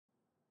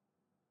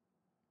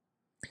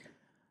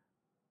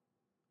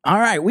All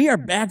right, we are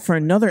back for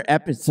another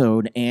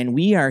episode, and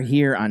we are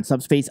here on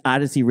Subspace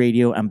Odyssey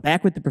Radio. I'm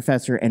back with the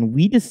professor, and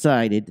we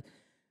decided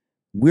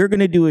we're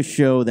going to do a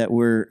show that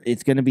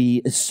it's going to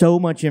be so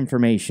much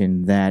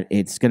information that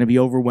it's going to be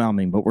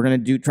overwhelming, but we're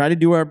going to try to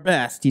do our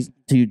best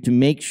to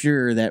make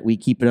sure that we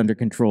keep it under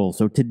control.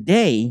 So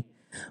today,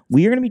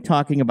 we are going to be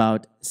talking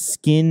about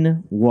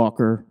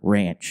Skinwalker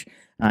Ranch.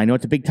 I know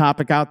it's a big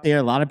topic out there.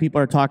 A lot of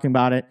people are talking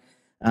about it.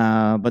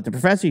 But the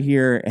professor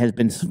here has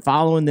been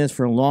following this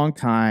for a long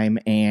time,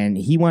 and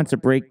he wants to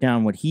break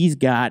down what he's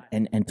got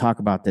and talk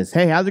about this.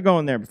 Hey, how's it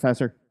going there,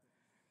 Professor?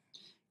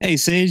 Hey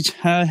Sage,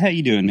 how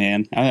you doing,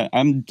 man?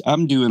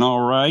 I'm doing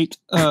all right.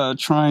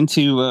 Trying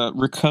to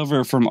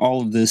recover from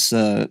all of this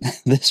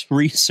this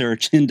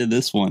research into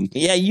this one.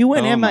 Yeah, you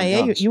went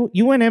MIA.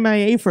 You went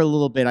MIA for a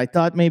little bit. I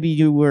thought maybe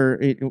you were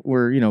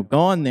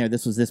gone there.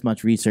 This was this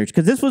much research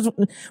because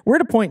we're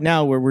at a point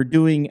now where we're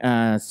doing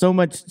so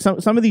much.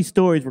 Some of these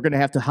stories we're going to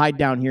have to hide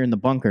down here in the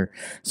bunker.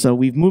 So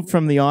we've moved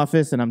from the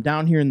office, and I'm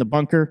down here in the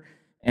bunker,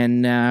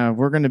 and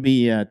we're going to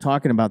be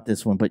talking about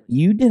this one. But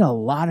you did a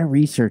lot of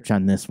research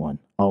on this one.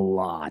 A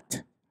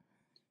lot.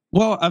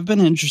 Well, I've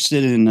been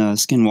interested in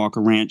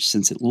Skinwalker Ranch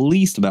since at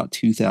least about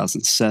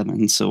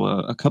 2007. So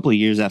a couple of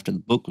years after the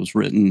book was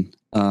written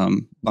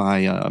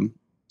by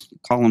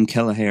Colin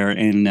Kelleher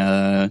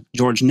and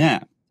George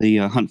Knapp, The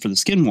Hunt for the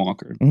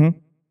Skinwalker. Mm-hmm.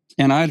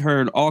 And I'd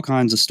heard all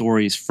kinds of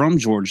stories from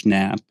George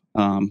Knapp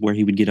where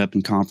he would get up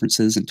in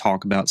conferences and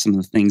talk about some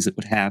of the things that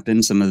would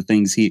happen, some of the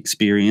things he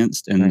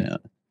experienced. And right.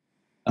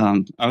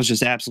 I was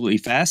just absolutely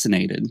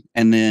fascinated.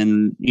 And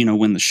then,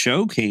 when the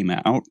show came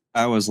out,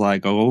 I was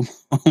like, oh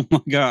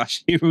my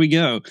gosh, here we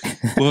go.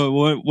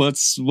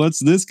 What's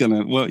this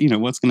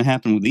what's gonna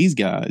happen with these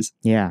guys?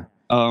 Yeah.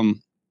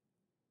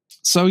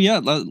 So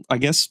yeah, I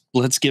guess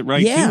let's get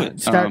right to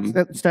it.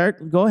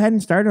 Go ahead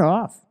and start it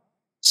off.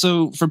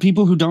 So for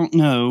people who don't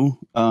know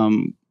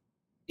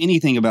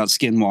anything about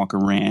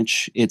Skinwalker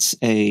Ranch, it's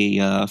a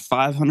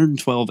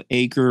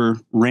 512-acre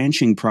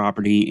ranching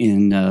property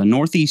in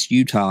northeast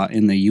Utah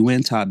in the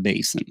Uinta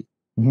Basin.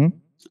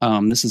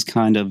 Mm-hmm. This is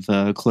kind of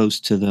close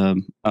to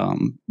the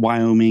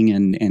Wyoming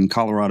and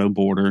Colorado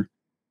border.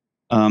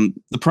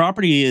 The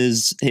property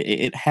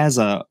it has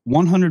a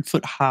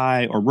 100-foot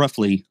high, or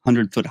roughly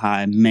 100-foot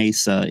high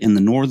mesa in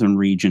the northern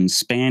region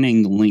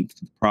spanning the length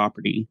of the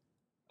property.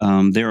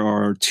 There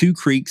are two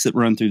creeks that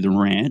run through the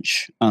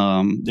ranch.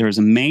 There's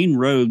a main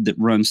road that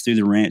runs through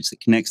the ranch that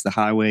connects the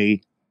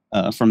highway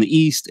from the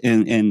east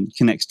and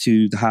connects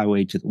to the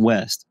highway to the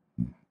west.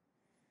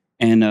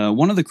 And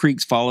one of the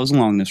creeks follows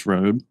along this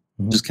road,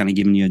 just kind of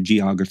giving you a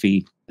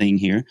geography thing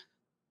here.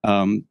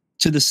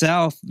 To the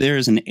south,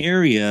 there's an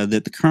area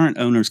that the current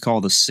owners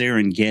call the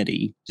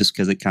Serengeti, just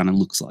because it kind of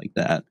looks like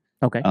that.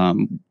 Okay.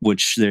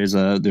 Which there's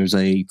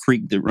a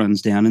creek that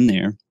runs down in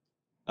there.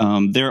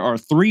 There are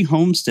 3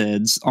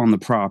 homesteads on the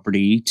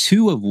property,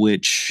 2 of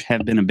which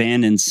have been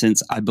abandoned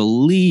since, I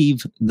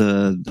believe,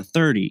 the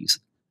 30s.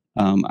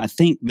 I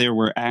think there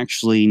were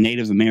actually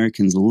Native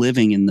Americans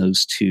living in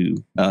those 2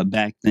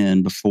 back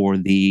then before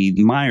the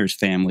Myers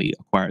family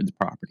acquired the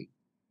property.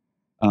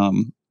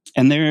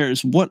 And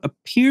there's what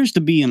appears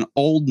to be an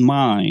old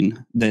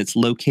mine that's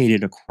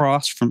located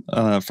across from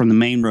the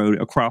main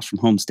road, across from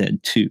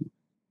Homestead 2.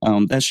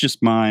 That's just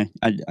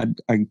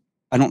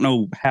I don't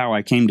know how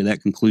I came to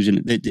that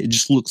conclusion. It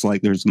just looks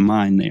like there's a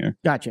mine there.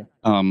 Gotcha.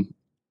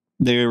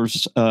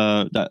 There's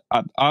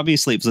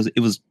obviously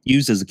it was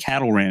used as a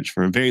cattle ranch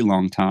for a very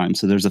long time.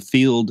 So there's a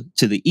field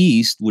to the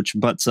east which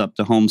butts up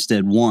to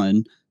Homestead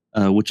 1,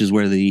 which is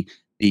where the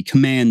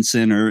command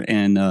center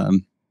and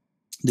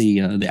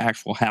the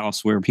actual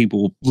house where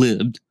people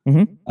lived.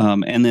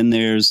 Mm-hmm. And then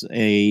there's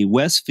a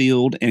west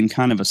field and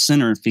kind of a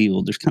center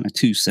field. There's kind of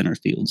 2 center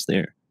fields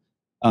there.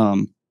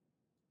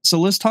 So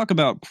let's talk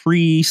about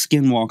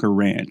pre-Skinwalker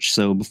Ranch,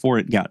 so before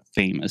it got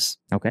famous.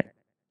 Okay.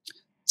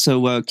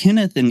 So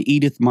Kenneth and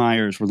Edith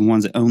Myers were the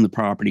ones that owned the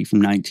property from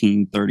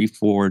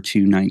 1934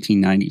 to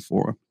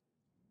 1994.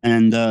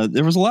 And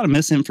there was a lot of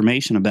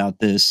misinformation about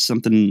this,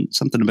 something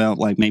about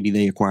like maybe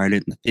they acquired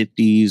it in the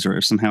 50s or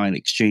somehow it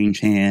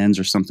exchanged hands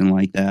or something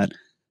like that.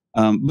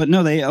 But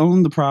no, they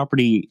owned the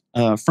property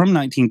from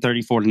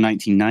 1934 to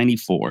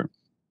 1994.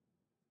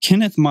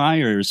 Kenneth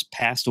Myers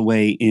passed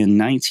away in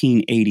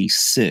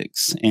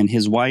 1986, and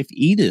his wife,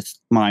 Edith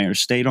Myers,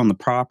 stayed on the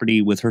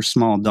property with her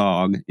small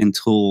dog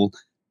until,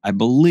 I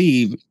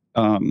believe,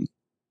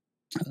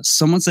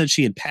 someone said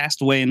she had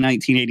passed away in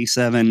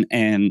 1987,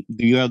 and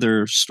the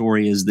other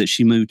story is that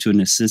she moved to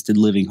an assisted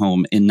living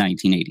home in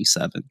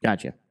 1987.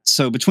 Gotcha.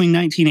 So between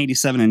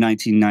 1987 and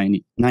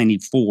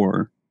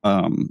 1994,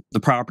 the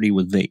property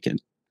was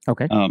vacant.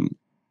 Okay.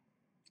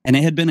 And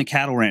it had been a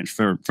cattle ranch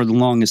for the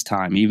longest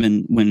time.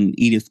 Even when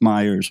Edith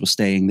Myers was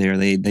staying there,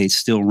 they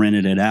still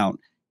rented it out.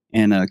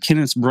 And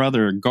Kenneth's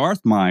brother,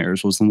 Garth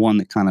Myers, was the one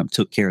that kind of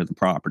took care of the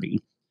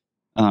property.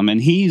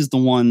 And he's the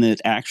one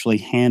that actually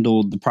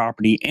handled the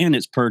property and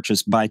its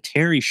purchase by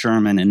Terry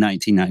Sherman in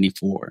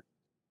 1994.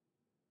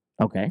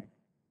 Okay.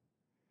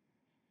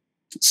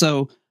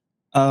 So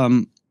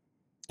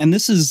And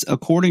this is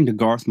according to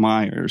Garth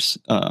Myers.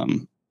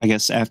 I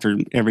guess after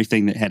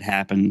everything that had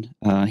happened,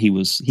 he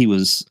was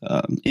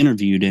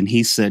interviewed, and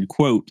he said,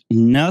 "quote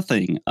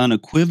Nothing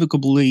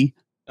unequivocally,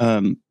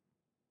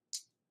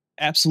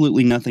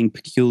 absolutely nothing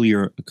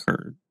peculiar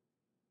occurred."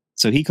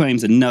 So he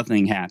claims that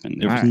nothing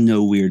happened. There was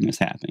no weirdness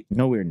happening.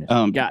 No weirdness.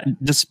 Got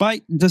it.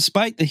 Despite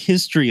the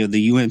history of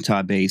the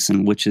Uinta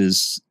Basin, which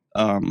is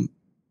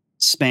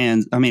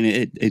spans, I mean,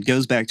 it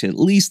goes back to at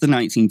least the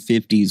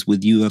 1950s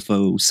with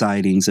UFO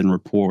sightings and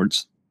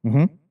reports.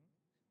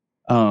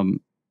 Mm-hmm.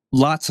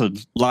 Lots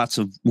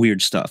of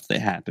weird stuff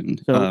that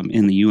happened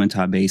in the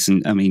Uinta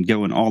Basin. I mean,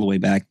 going all the way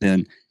back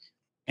then.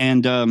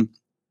 And I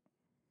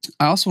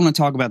also want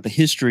to talk about the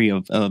history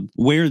of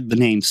where the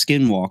name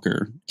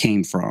Skinwalker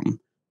came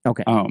from.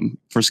 Okay.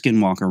 For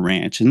Skinwalker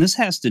Ranch, and this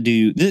has to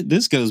do.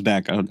 This goes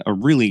back a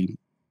really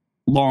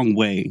long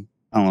way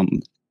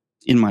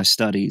in my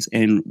studies,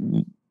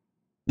 and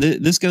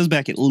this goes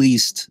back at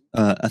least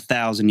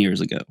 1,000 years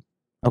ago.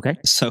 Okay.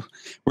 So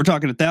we're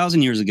talking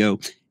 1,000 years ago,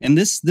 and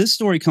this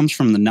story comes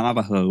from the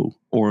Navajo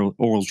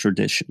oral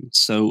tradition.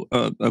 So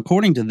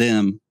according to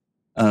them,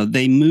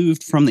 they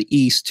moved from the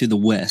east to the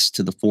west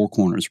to the Four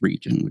Corners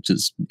region, which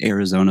is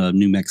Arizona,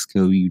 New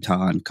Mexico,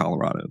 Utah, and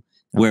Colorado.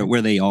 Okay.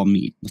 Where they all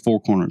meet, the Four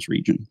Corners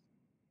region.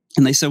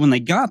 And they said when they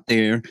got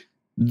there,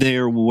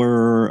 there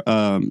were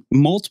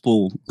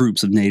multiple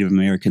groups of Native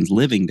Americans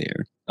living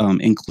there,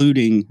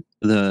 including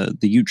the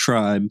Ute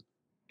tribe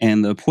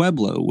and the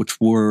Pueblo, which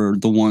were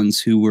the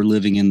ones who were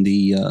living in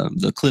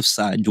the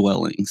cliffside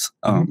dwellings,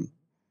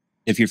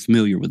 if you're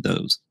familiar with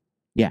those.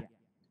 Yeah.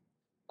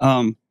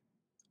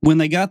 When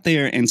they got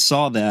there and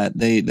saw that,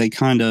 they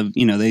kind of,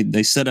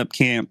 they set up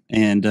camp,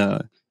 and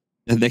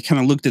they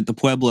kind of looked at the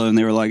Pueblo and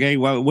they were like, "Hey,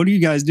 what are you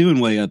guys doing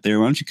way up there?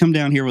 Why don't you come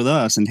down here with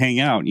us and hang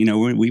out?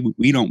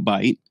 We don't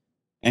bite."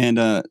 And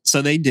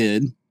so they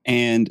did,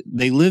 and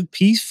they lived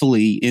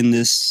peacefully in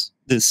this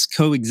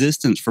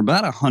coexistence for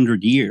about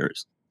 100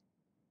 years.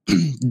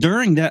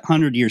 During that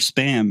 100-year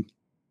span,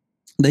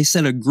 they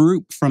said a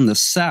group from the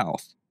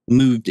south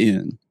moved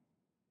in,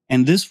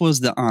 and this was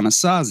the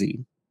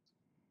Anasazi.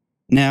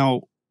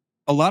 Now,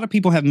 a lot of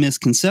people have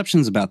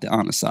misconceptions about the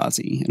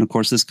Anasazi. And of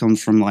course, this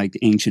comes from like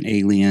ancient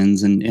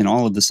aliens and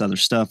all of this other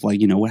stuff. Like,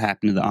 what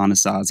happened to the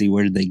Anasazi?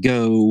 Where did they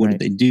go? What did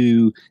they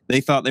do?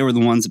 They thought they were the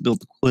ones that built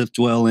the cliff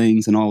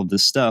dwellings and all of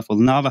this stuff. Well,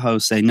 the Navajo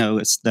say,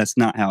 no, that's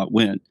not how it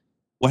went.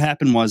 What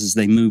happened was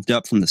they moved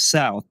up from the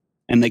south,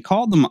 and they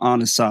called them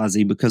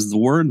Anasazi because the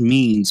word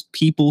means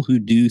people who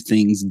do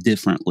things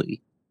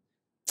differently.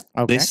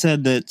 Okay. They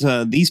said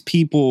that these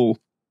people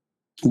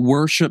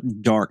worship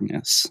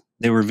darkness.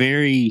 They were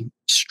very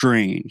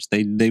strange.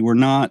 They were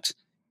not,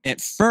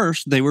 at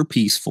first they were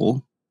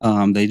peaceful.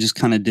 They just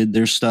kind of did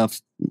their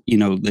stuff.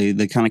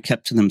 They kind of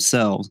kept to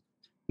themselves,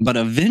 but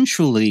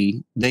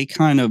eventually they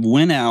kind of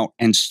went out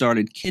and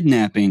started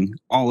kidnapping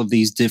all of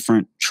these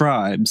different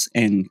tribes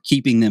and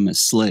keeping them as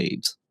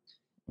slaves.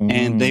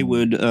 And they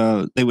would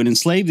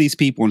enslave these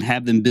people and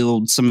have them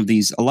build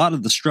a lot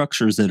of the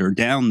structures that are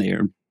down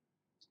there.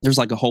 There's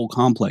like a whole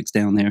complex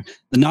down there.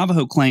 The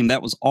Navajo claimed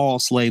that was all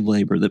slave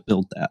labor that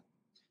built that.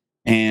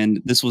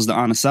 And this was the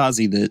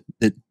Anasazi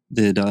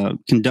that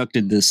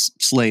conducted this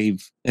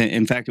slave.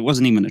 In fact, it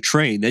wasn't even a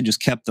trade. They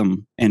just kept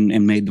them and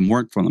made them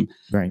work for them.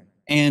 Right.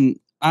 And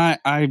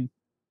I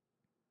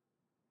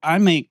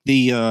make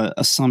the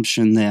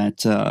assumption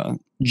that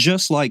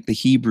just like the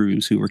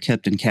Hebrews who were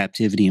kept in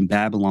captivity in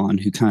Babylon,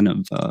 who kind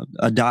of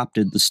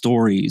adopted the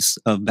stories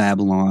of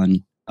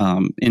Babylon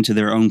into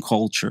their own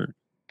culture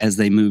as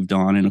they moved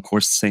on. And of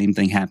course, the same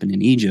thing happened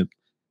in Egypt.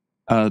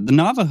 The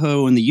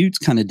Navajo and the Utes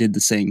kind of did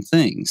the same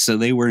thing. So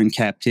they were in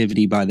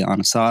captivity by the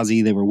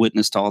Anasazi. They were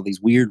witness to all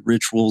these weird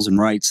rituals and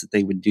rites that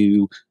they would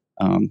do.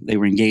 They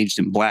were engaged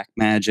in black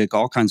magic,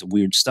 all kinds of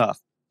weird stuff.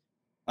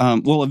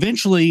 Well,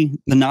 eventually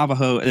the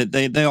Navajo,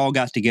 they all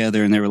got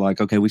together and they were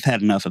like, okay, we've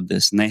had enough of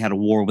this. And they had a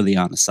war with the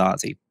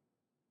Anasazi.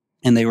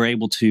 And they were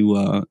able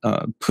to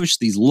push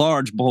these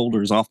large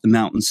boulders off the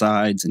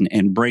mountainsides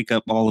and break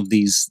up all of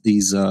these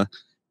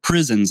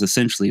prisons,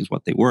 essentially, is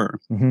what they were.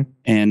 Mm-hmm.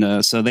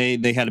 And so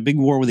they had a big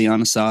war with the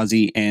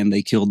Anasazi, and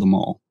they killed them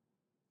all.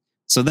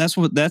 So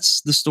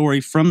that's the story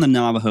from the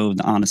Navajo of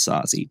the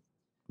Anasazi.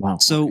 Wow.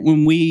 So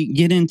when we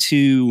get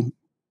into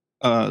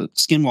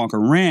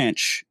Skinwalker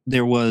Ranch,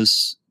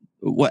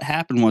 what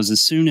happened was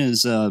as soon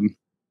as the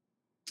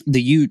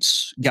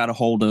Utes got a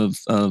hold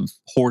of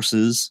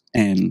horses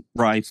and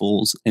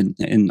rifles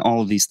and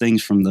all of these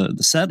things from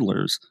the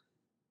settlers,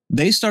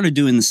 they started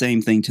doing the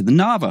same thing to the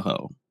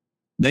Navajo.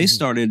 They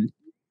started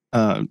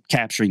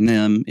capturing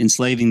them,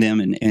 enslaving them,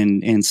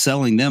 and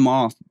selling them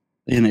off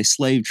in a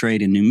slave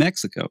trade in New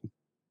Mexico.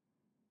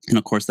 And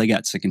of course, they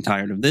got sick and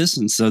tired of this.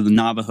 And so the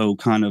Navajo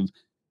kind of,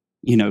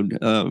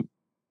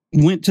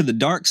 went to the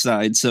dark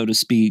side, so to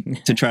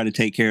speak, to try to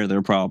take care of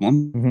their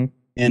problem,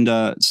 and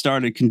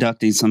started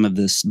conducting some of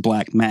this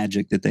black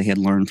magic that they had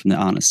learned from the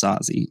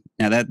Anasazi.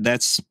 Now,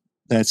 that's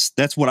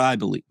what I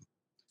believe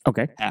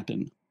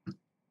happened.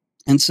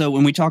 And so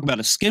when we talk about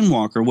a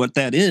skinwalker, what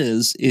that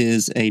is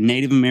a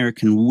Native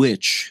American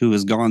witch who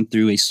has gone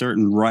through a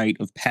certain rite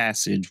of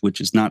passage,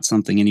 which is not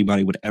something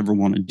anybody would ever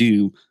want to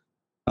do.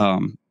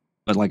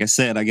 But like I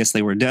said, I guess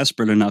they were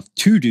desperate enough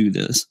to do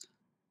this.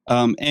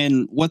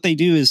 And what they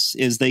do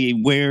is they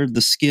wear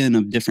the skin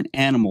of different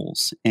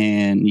animals,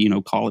 and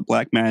call it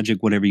black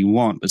magic, whatever you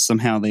want. But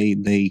somehow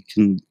they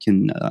can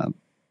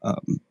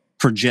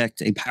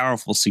project a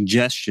powerful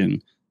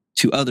suggestion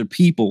to other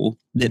people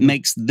that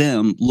makes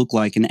them look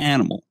like an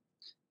animal.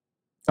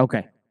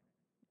 Okay.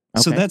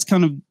 So that's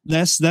kind of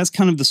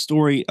the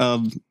story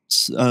of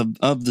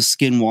the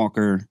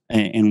skinwalker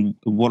and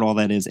what all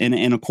that is.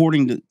 And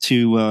according to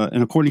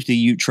the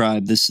Ute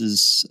tribe, this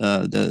is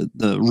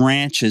the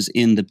ranch is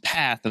in the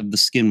path of the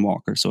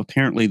skinwalker. So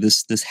apparently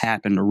this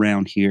happened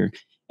around here.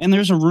 And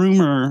there's a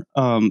rumor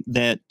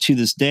that to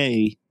this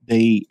day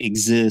they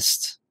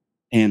exist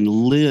and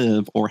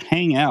live or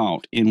hang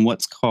out in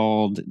what's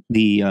called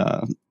the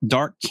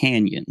Dark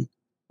Canyon,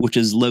 which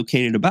is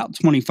located about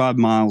 25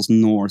 miles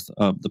north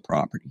of the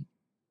property.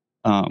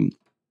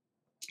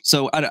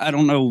 So I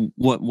don't know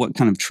what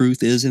kind of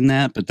truth is in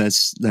that, but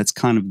that's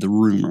kind of the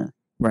rumor.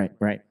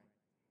 Right.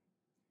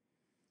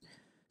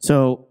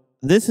 So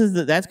that's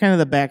kind of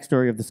the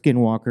backstory of the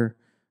Skinwalker,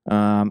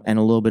 and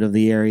a little bit of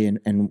the area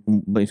and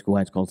basically why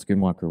it's called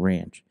Skinwalker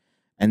Ranch.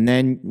 And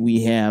then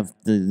we have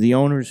the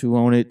owners who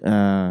own it,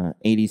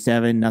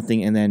 87,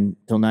 nothing, and then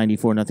till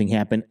 94, nothing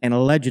happened. And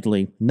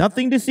allegedly,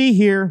 nothing to see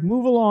here.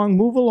 Move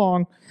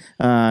along.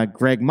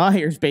 Greg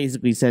Myers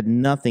basically said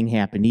nothing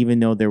happened, even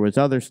though there was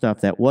other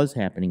stuff that was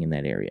happening in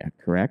that area,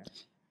 correct?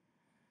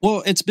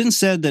 Well, it's been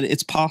said that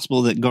it's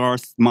possible that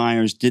Garth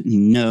Myers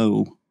didn't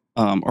know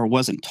or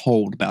wasn't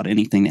told about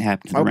anything that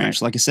happened to the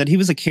ranch. Like I said, he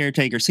was a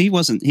caretaker, so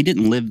he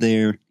didn't live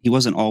there. He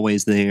wasn't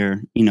always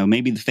there.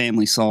 Maybe the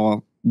family saw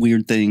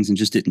weird things and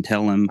just didn't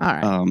tell him. All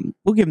right.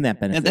 We'll give him that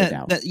benefit of the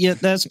doubt. Yeah,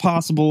 that's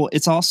possible.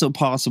 It's also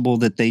possible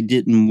that they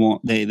didn't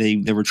want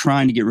they were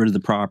trying to get rid of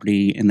the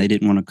property and they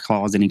didn't want to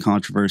cause any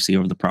controversy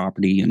over the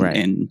property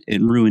and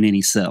ruin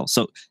any sales.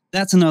 So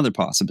that's another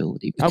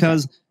possibility,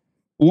 because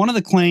one of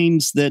the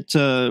claims that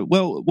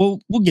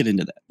we'll get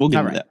into that. We'll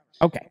get into that.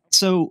 Okay.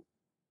 So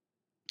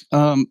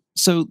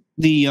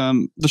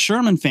the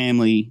Sherman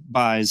family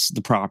buys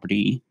the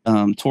property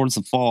towards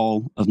the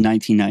fall of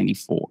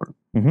 1994.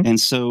 Mm-hmm. And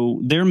so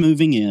they're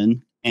moving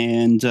in,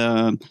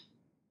 and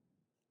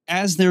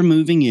as they're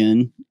moving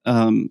in,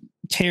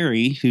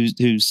 Terry,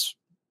 there's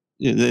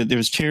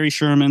Terry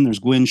Sherman, there's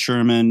Gwen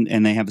Sherman,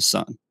 and they have a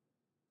son.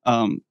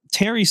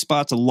 Terry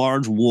spots a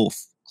large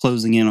wolf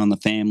closing in on the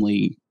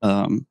family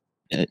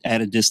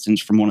at a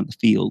distance from one of the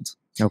fields.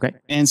 Okay.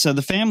 And so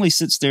the family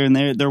sits there and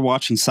they're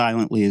watching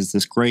silently as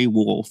this gray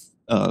wolf,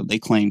 they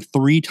claim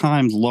 3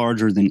 times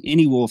larger than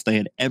any wolf they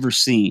had ever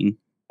seen,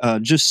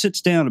 just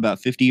sits down about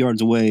 50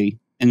 yards away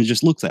and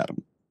just looks at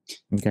them.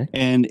 Okay.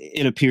 And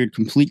it appeared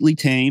completely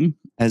tame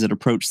as it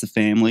approached the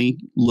family,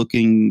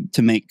 looking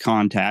to make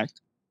contact.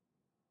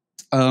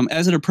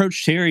 As it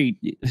approached Terry,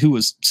 who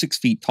was 6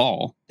 feet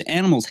tall, the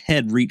animal's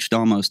head reached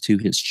almost to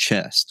his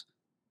chest.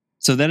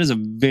 So that is a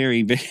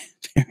very, very,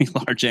 very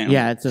large animal.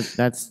 Yeah, that's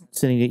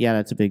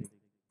a big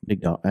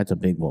dog. That's a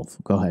big wolf.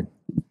 Go ahead.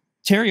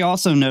 Terry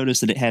also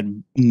noticed that it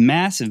had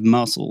massive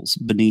muscles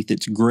beneath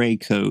its gray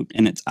coat,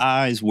 and its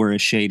eyes were a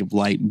shade of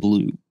light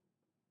blue.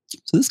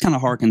 So this kind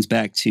of harkens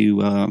back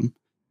to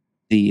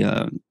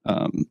the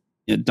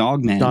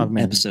Dogman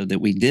episode that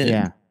we did.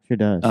 Yeah, sure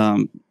does.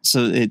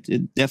 So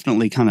it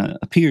definitely kind of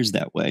appears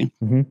that way.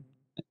 Mm-hmm.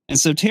 And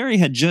so Terry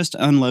had just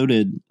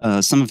unloaded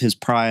some of his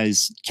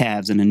prize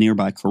calves in a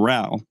nearby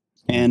corral.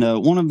 And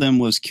one of them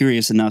was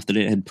curious enough that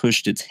it had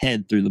pushed its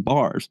head through the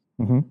bars.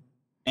 Mm-hmm.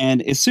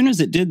 And as soon as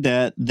it did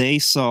that, they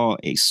saw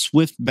a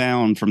swift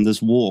bound from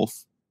this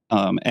wolf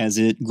as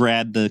it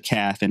grabbed the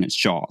calf in its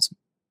jaws.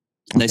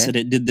 They said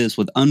it did this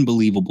with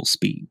unbelievable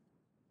speed.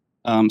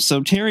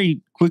 So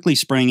Terry quickly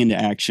sprang into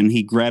action.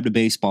 He grabbed a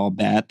baseball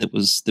bat that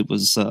was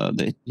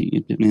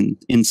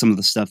in some of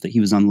the stuff that he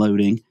was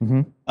unloading.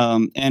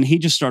 Mm-hmm. And he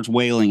just starts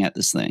wailing at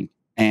this thing,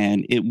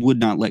 and it would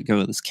not let go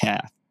of this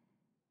calf.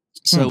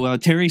 So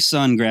Terry's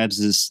son grabs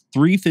this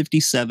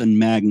 .357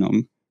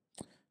 Magnum,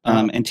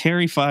 and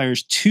Terry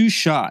fires 2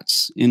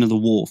 shots into the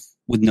wolf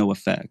with no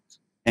effect.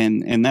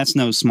 And that's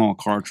no small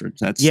cartridge.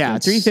 That's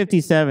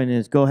 .357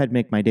 is go ahead,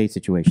 make my day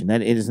situation.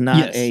 That it is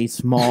not a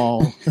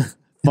small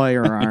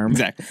firearm.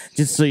 Exactly.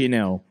 Just so you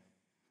know.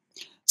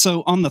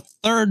 So on the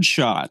 3rd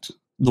shot,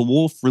 the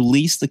wolf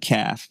released the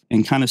calf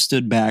and kind of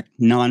stood back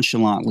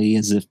nonchalantly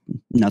as if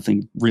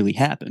nothing really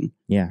happened.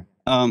 Yeah.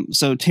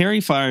 So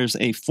Terry fires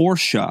a 4th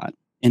shot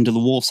into the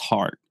wolf's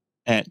heart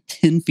at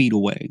 10 feet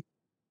away.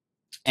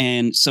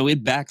 And so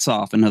it backs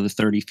off another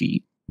 30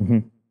 feet. Mm-hmm.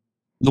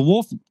 The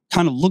wolf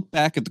kind of looked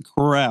back at the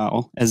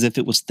corral as if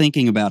it was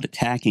thinking about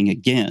attacking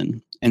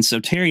again. And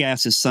so Terry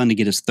asked his son to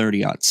get his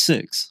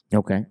 .30-06.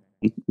 Okay.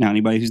 Now,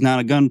 anybody who's not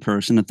a gun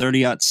person, a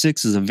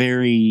 .30-06 is a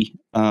very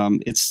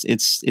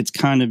It's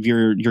kind of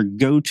your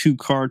go-to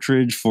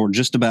cartridge for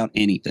just about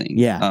anything.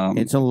 Yeah,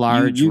 it's a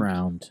large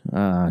round.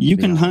 You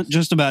can hunt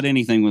just about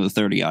anything with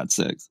a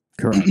 30-06.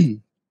 Correct.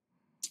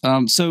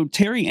 So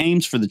Terry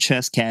aims for the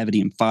chest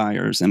cavity and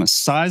fires, and a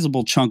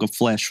sizable chunk of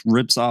flesh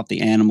rips off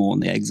the animal in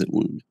the exit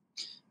wound.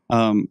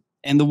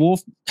 And the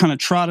wolf kind of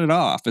trotted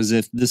off as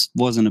if this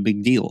wasn't a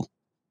big deal.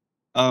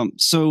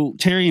 So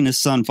Terry and his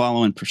son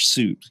follow in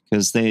pursuit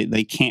because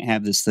they can't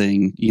have this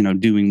thing,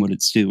 doing what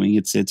it's doing.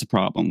 It's a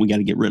problem. We got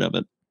to get rid of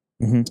it.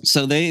 Mm-hmm.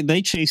 So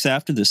they chase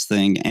after this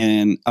thing,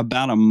 and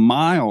about a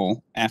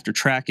mile after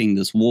tracking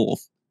this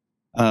wolf,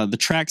 the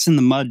tracks in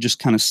the mud just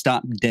kind of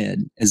stopped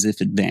dead as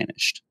if it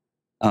vanished.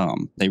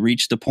 They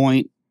reached a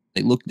point.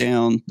 They looked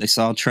down. They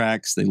saw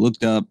tracks. They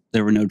looked up.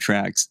 There were no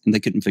tracks, and they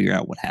couldn't figure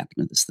out what happened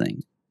to this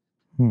thing.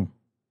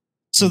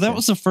 So that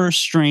was the first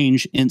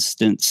strange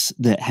instance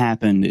that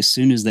happened as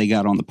soon as they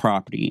got on the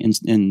property.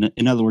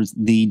 In other words,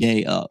 the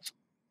day of.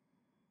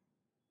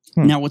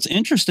 Now, what's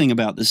interesting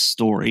about this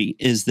story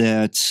is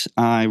that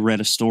I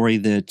read a story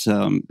that,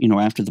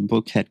 after the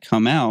book had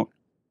come out,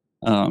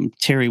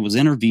 Terry was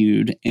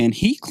interviewed, and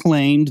he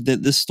claimed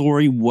that this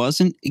story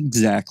wasn't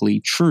exactly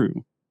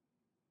true.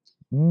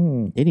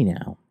 Did he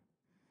now?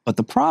 But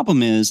the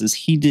problem is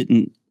he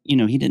didn't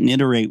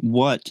iterate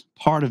what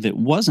part of it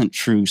wasn't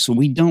true, so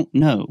we don't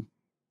know.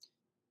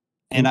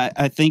 And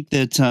I think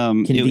that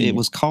it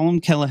was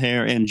Colin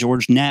Kelleher and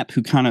George Knapp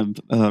who kind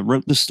of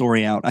wrote the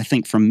story out, I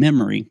think, from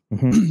memory.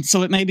 Mm-hmm.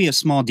 So it may be a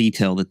small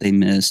detail that they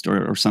missed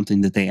or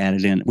something that they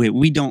added in.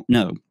 We don't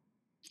know.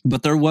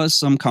 But there was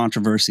some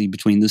controversy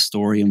between this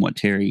story and what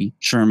Terry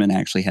Sherman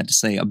actually had to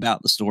say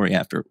about the story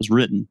after it was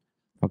written.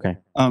 Okay.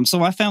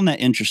 So I found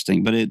that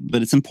interesting, but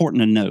it's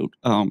important to note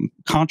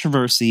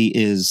controversy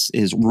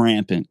is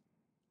rampant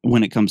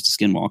when it comes to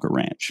Skinwalker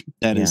Ranch.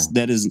 That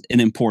is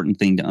an important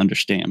thing to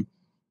understand.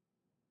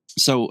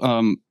 So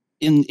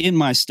in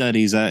my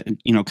studies,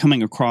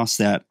 coming across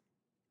that,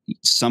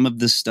 some of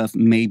this stuff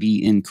may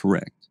be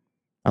incorrect.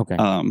 Okay.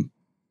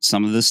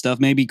 Some of this stuff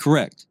may be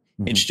correct.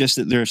 Mm-hmm. It's just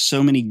that there are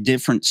so many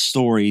different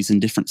stories and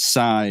different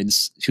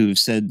sides who have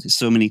said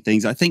so many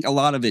things. I think a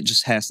lot of it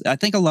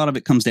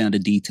comes down to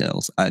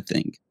details, I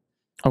think.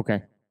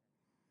 Okay.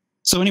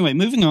 So anyway,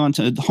 moving on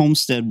to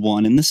Homestead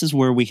 1, and this is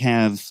where we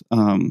have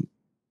kind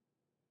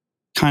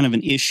of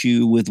an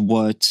issue with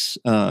what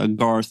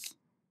Garth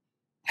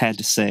had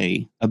to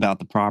say about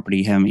the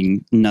property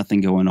having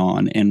nothing going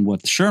on, and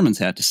what the Shermans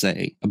had to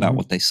say about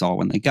what they saw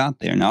when they got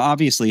there. Now,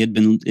 obviously, it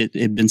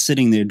had been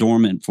sitting there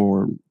dormant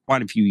for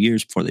quite a few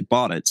years before they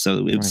bought it,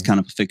 so it was kind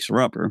of a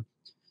fixer-upper.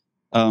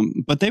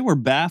 But they were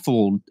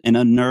baffled and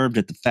unnerved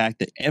at the fact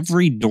that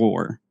every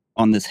door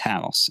on this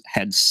house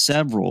had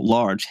several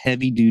large,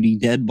 heavy-duty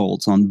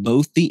deadbolts on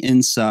both the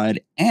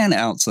inside and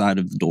outside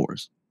of the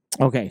doors.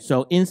 Okay,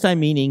 so inside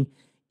meaning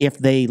if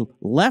they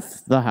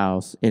left the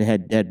house, it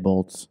had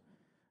deadbolts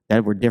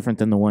that were different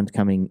than the ones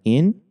coming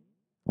in,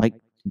 like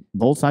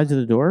both sides of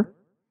the door?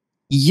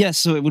 Yes,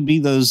 so it would be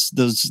those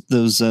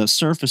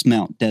surface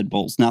mount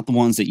deadbolts, not the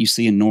ones that you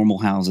see in normal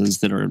houses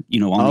that are, on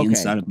the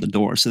inside of the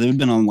door. So they would have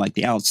been on like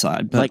the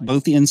outside, but like,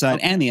 both the inside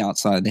and the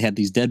outside, they had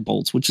these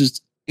deadbolts, which is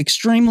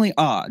extremely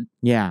odd.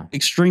 Yeah.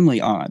 Extremely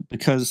odd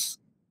because,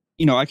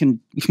 I can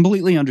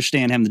completely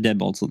understand having the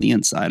deadbolts on the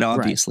inside.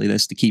 Obviously,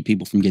 that's to keep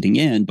people from getting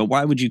in, but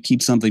why would you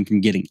keep something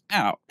from getting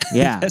out?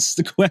 Yeah. That's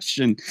the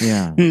question.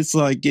 Yeah. It's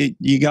like,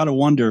 you got to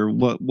wonder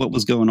what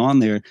was going on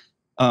there.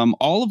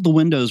 All of the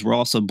windows were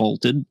also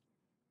bolted.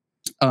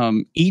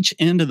 Each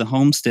end of the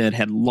homestead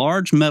had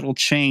large metal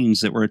chains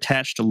that were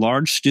attached to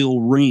large steel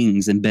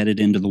rings embedded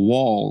into the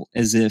wall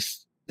as if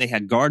they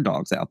had guard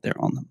dogs out there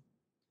on them.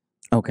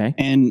 Okay.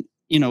 And,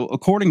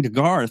 according to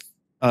Garth,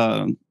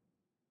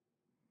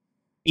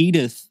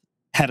 Edith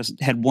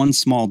had one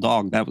small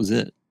dog. That was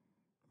it,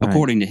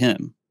 according to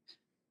him.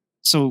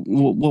 So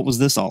what was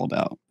this all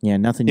about? Yeah,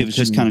 nothing. It was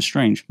just kind of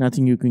strange.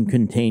 Nothing you can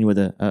contain with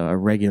a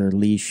regular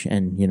leash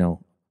and,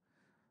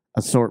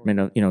 assortment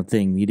of,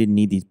 thing. You didn't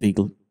need these big,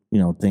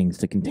 things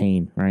to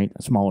contain, right?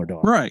 A smaller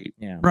dog. Right.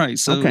 Yeah. Right.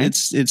 So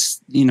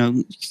it's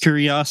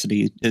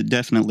curiosity,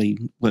 definitely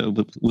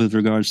with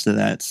regards to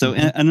that. So,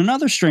 and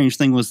another strange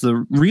thing was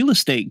the real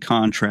estate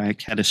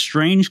contract had a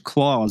strange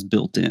clause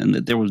built in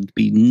that there would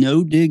be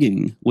no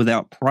digging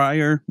without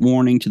prior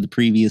warning to the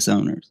previous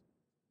owners.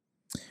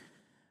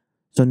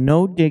 So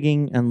no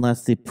digging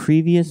unless the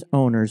previous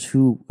owners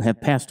who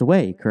have passed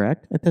away,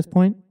 correct, at this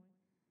point?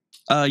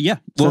 Yeah.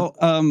 Well,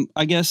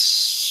 I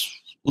guess...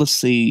 Let's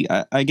see.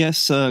 I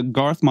guess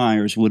Garth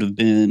Myers would have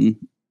been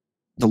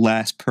the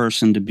last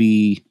person to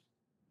be,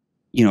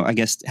 I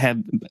guess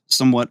have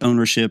somewhat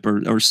ownership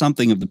or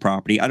something of the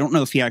property. I don't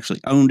know if he actually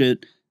owned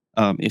it,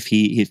 if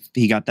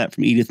he got that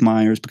from Edith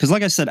Myers, because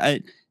like I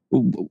said,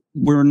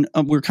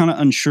 we're kind of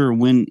unsure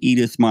when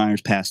Edith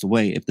Myers passed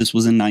away, if this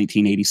was in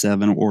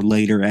 1987 or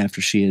later after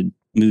she had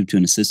moved to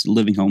an assisted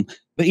living home.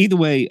 But either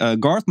way,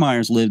 Garth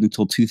Myers lived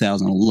until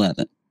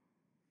 2011,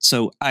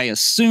 so I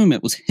assume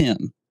it was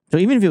him. So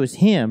even if it was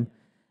him,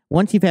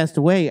 once he passed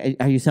away,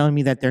 are you telling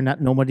me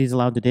that nobody's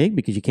allowed to dig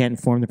because you can't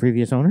inform the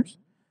previous owners?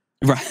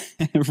 Right.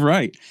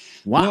 Right.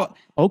 Wow. Well,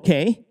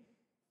 Okay.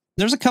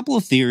 there's a couple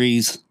of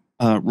theories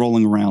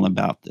rolling around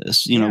about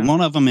this. You know, Yeah.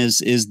 one of them is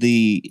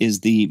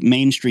the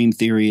mainstream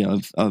theory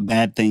of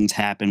bad things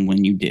happen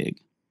when you dig,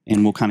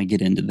 and we'll kind of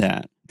get into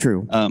that.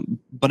 True.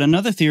 But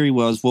another theory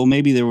was, well,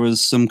 maybe there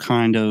was some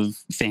kind of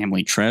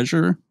family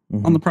treasure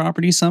on the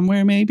property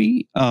somewhere.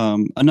 Maybe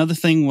another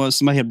thing was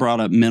somebody had brought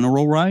up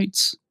mineral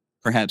rights.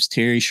 Perhaps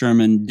Terry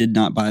Sherman did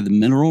not buy the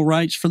mineral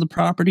rights for the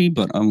property,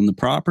 but owned the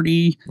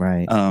property.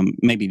 Right.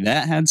 Maybe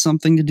that had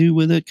something to do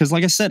with it. Because,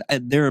 like I said,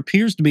 there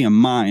appears to be a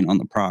mine on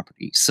the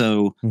property.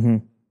 So,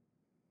 who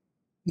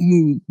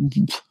knows?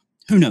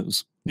 Who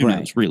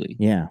knows, really?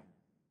 Yeah.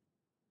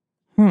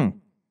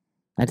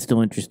 That's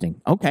still interesting.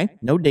 Okay.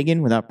 No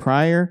digging without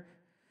prior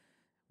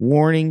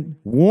warning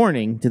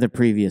to the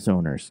previous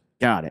owners.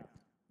 Got it.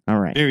 All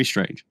right. Very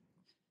strange.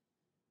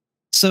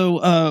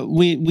 So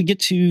we get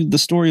to the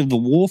story of the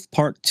wolf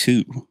part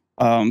 2.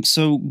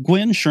 So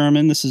Gwen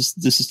Sherman, this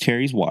is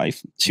Terry's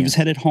wife. She was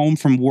headed home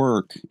from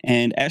work,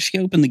 and as she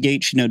opened the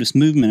gate, she noticed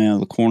movement out of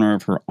the corner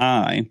of her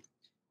eye.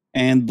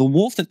 And the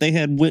wolf that they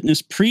had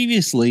witnessed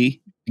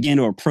previously began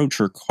to approach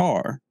her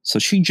car. So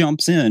she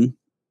jumps in,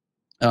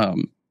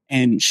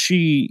 and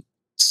she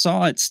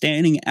saw it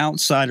standing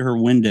outside her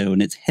window,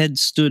 and its head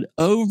stood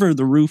over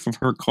the roof of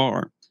her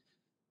car.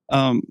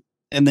 And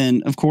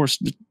then, of course,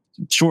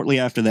 shortly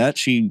after that,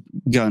 she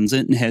guns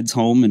it and heads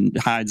home and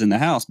hides in the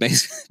house,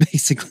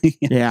 basically.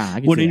 Yeah,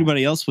 what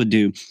anybody else would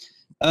do.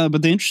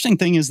 But the interesting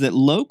thing is that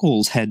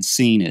locals had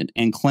seen it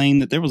and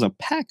claimed that there was a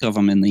pack of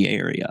them in the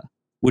area,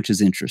 which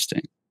is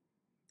interesting.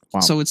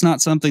 Wow. So it's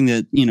not something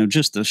that,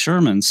 just the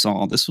Shermans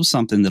saw. This was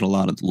something that a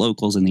lot of the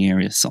locals in the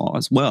area saw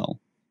as well.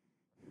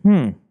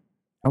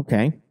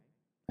 Okay.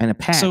 And a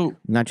pack. So,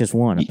 not just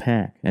one, a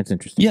pack. That's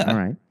interesting. Yeah. All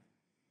right.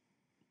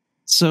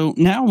 So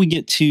now we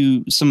get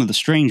to some of the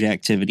strange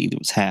activity that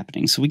was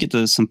happening. So we get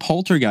to some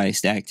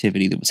poltergeist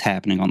activity that was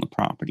happening on the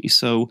property.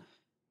 So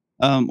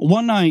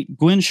one night,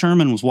 Gwen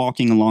Sherman was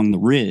walking along the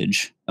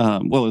ridge.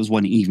 Well, it was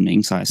one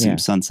evening, so I assume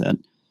sunset.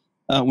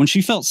 When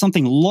she felt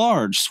something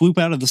large swoop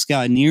out of the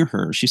sky near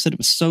her. She said it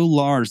was so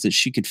large that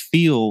she could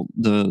feel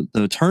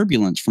the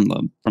turbulence from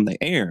the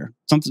air.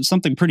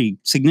 Something pretty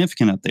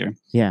significant up there.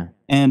 Yeah.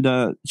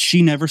 And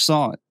she never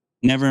saw it.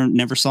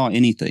 Never saw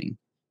anything.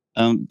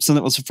 So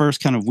that was the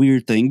first kind of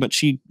weird thing, but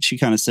she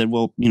kind of said,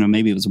 well,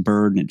 maybe it was a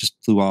bird and it just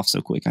flew off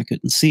so quick I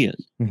couldn't see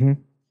it.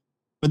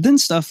 But then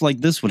stuff like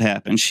this would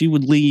happen. She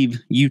would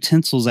leave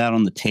utensils out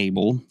on the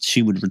table.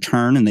 She would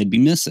return and they'd be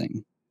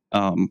missing.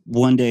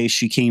 One day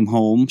she came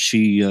home.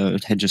 She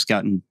had just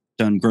done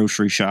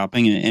grocery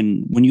shopping.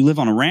 And when you live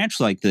on a ranch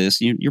like this,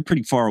 you're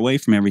pretty far away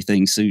from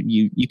everything. So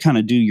you kind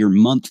of do your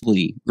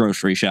monthly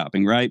grocery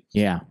shopping, right?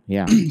 Yeah,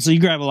 yeah. So you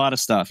grab a lot of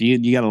stuff.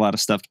 You got a lot of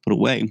stuff to put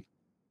away.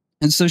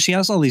 And so she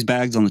has all these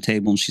bags on the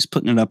table and she's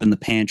putting it up in the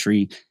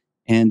pantry.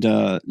 And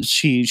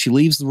she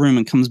leaves the room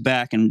and comes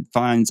back and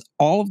finds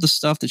all of the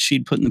stuff that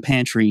she'd put in the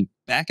pantry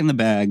back in the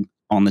bag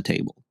on the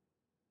table.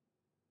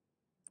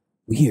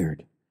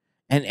 Weird.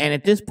 And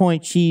at this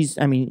point, she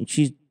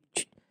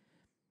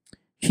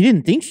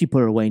didn't think she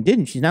put it away,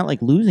 didn't she? She's not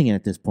like losing it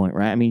at this point,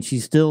 right? I mean,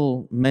 she's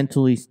still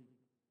mentally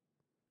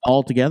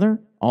all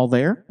together, all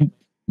there.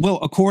 Well,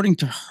 according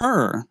to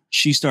her,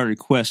 she started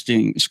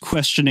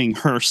questioning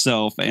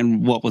herself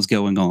and what was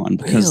going on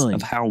because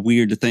of how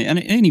weird the thing. And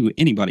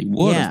anybody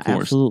would, of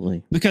course,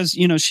 absolutely. Because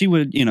she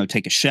would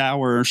take a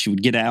shower, she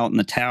would get out, and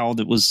the towel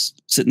that was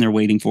sitting there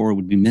waiting for her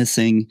would be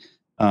missing.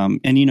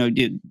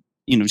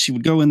 She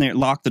would go in there,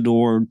 lock the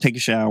door, take a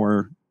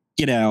shower,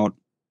 get out.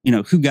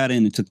 Who got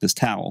in and took this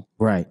towel?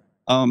 Right.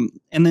 And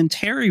then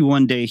Terry,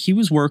 one day, he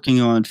was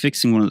working on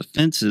fixing one of the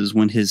fences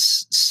when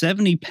his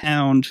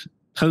 70-pound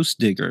post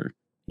digger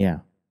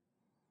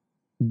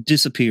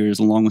disappears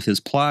along with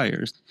his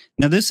pliers.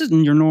 Now, this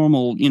isn't your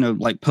normal,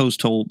 like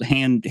post hole,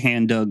 hand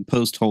dug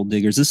post hole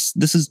diggers.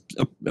 This is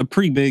a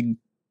pretty big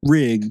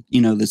rig,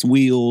 that's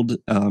wheeled,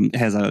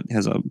 has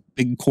a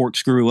big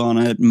corkscrew on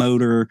it,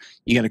 motor.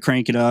 You got to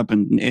crank it up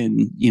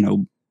and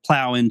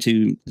plow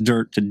into the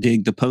dirt to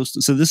dig the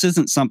post. So this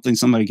isn't something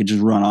somebody could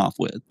just run off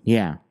with.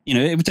 Yeah.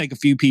 It would take a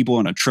few people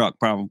in a truck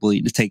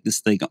probably to take this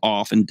thing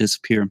off and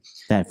disappear.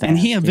 That fast, and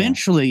he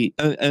eventually,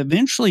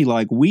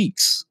 like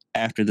weeks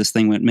after this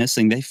thing went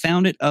missing, they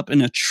found it up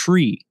in a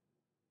tree.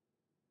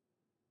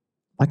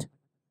 What?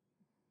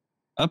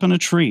 Up in a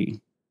tree.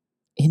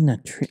 In a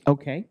tree.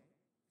 Okay.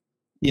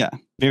 Yeah.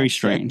 Very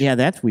strange. Yeah,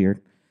 that's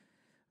weird.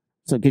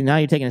 So now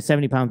you're taking a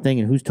 70-pound thing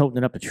and who's toting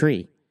it up a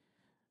tree?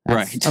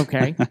 Right.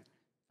 Okay.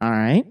 All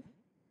right.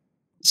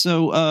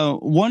 So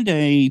one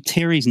day,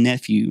 Terry's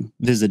nephew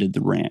visited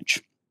the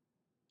ranch.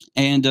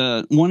 And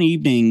one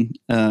evening,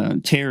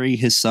 Terry,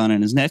 his son,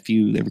 and his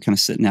nephew, they were kind of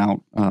sitting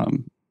out,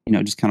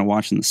 just kind of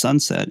watching the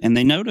sunset. And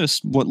they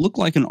noticed what looked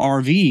like an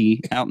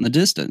RV out in the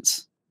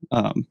distance,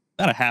 about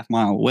a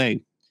half-mile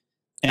away.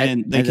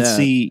 And they could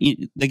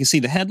see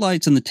the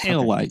headlights and the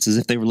taillights as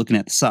if they were looking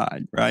at the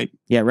side, right?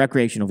 Yeah,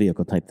 recreational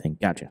vehicle type thing.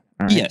 Gotcha.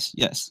 All right.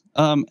 Yes.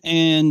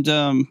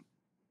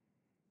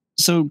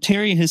 so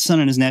Terry, his son,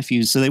 and his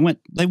nephews, so they went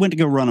to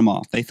go run them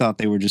off. They thought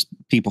they were just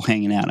people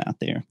hanging out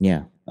there.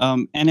 Yeah.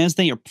 And as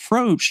they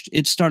approached,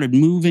 it started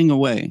moving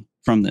away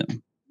from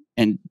them.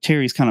 And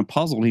Terry's kind of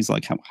puzzled. He's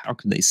like, how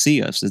could they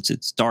see us?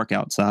 It's dark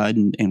outside,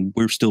 and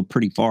we're still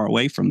pretty far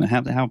away from them.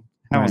 How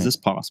Right. is this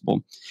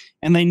possible?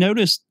 And they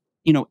noticed,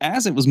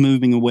 as it was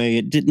moving away,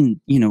 it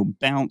didn't,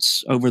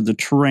 bounce over the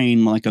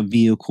terrain like a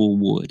vehicle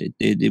would.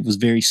 It was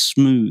very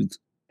smooth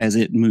as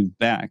it moved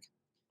back.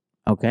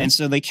 Okay. And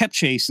so they kept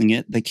chasing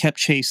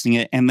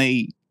it. And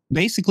they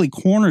basically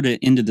cornered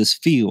it into this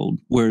field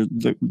where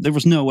there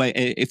was no way.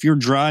 If you're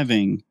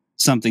driving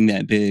something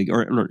that big,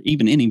 or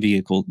even any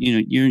vehicle,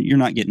 you're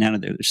not getting out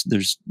of there.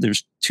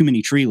 There's too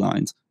many tree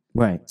lines.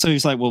 Right. So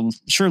he's like, well,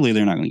 surely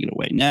they're not going to get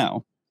away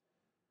now.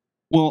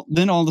 Well,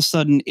 then all of a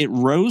sudden it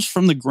rose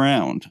from the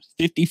ground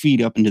 50 feet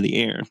up into the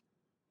air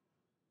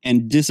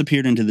and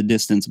disappeared into the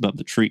distance above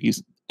the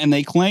trees. And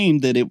they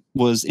claimed that it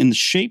was in the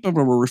shape of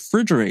a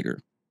refrigerator.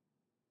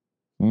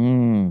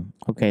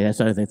 Okay, that's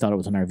why they thought it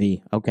was an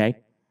RV. Okay.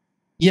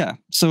 Yeah.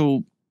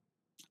 So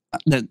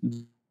that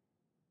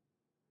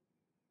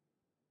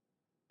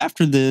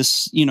after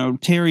this,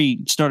 Terry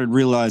started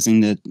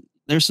realizing that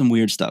there's some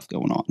weird stuff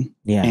going on.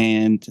 Yeah.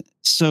 And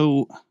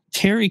so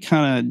Terry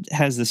kind of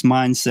has this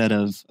mindset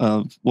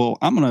of, well,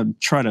 I'm going to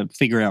try to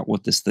figure out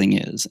what this thing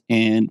is.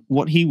 And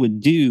what he would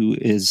do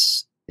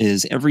is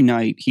every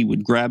night he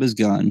would grab his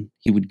gun,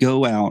 he would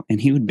go out,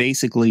 and he would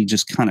basically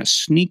just kind of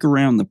sneak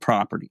around the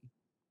property.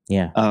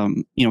 Yeah.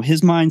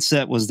 His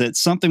mindset was that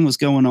something was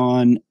going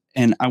on,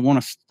 and I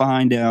want to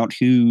find out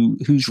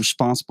who's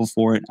responsible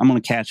for it. I'm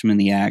going to catch him in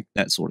the act,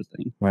 that sort of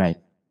thing. Right.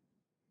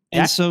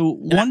 And so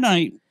one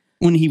night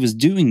when he was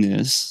doing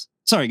this,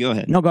 sorry, go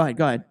ahead. No, go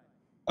ahead.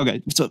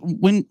 Okay. So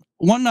one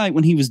night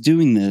when he was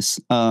doing this,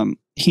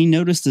 he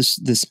noticed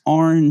this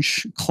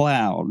orange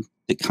cloud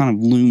that kind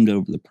of loomed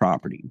over the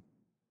property.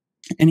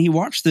 And he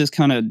watched this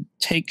kind of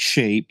take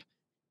shape.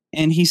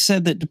 And he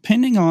said that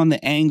depending on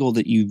the angle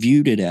that you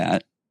viewed it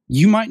at,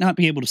 you might not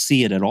be able to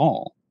see it at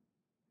all.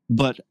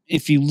 But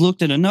if you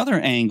looked at another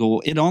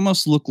angle, it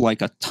almost looked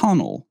like a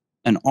tunnel,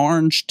 an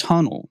orange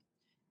tunnel.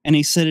 And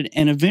he said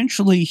and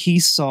eventually he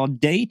saw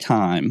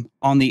daytime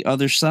on the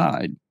other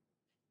side.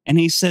 And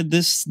he said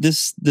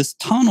this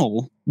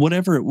tunnel,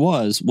 whatever it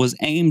was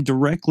aimed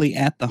directly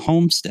at the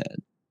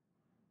homestead.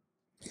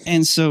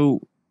 And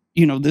so,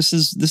 this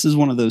is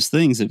one of those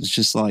things. It was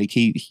just like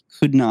he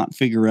could not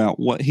figure out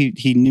what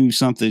he knew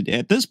something.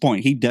 At this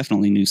point, he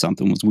definitely knew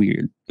something was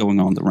weird going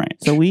on the ranch.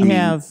 So we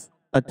have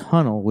a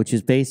tunnel, which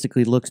is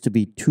basically looks to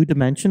be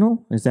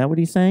two-dimensional. Is that what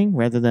he's saying,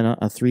 rather than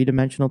a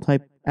three-dimensional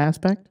type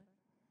aspect?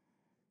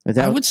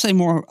 I would say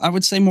more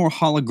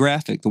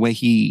holographic, the way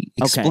he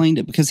explained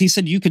it, because he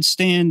said you could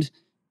stand,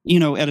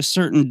 at a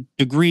certain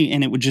degree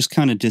and it would just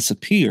kind of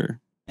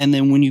disappear. And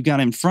then when you got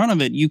in front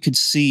of it, you could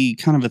see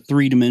kind of a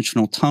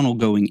three-dimensional tunnel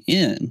going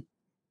in.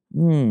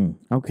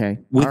 Okay.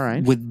 All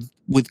right.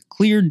 With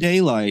clear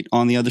daylight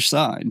on the other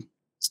side.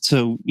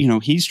 So,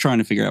 he's trying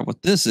to figure out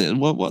what this is.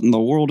 What in the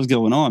world is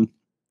going on?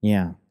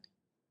 Yeah.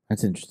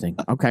 That's interesting.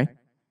 Okay.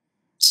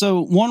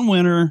 So one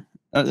winter,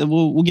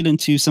 we'll get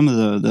into some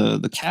of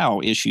the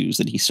cow issues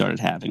that he started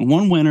having.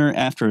 One winter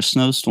after a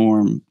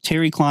snowstorm,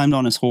 Terry climbed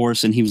on his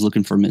horse and he was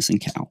looking for a missing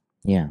cow.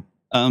 Yeah.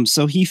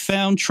 So he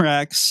found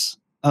tracks,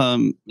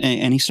 and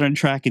he started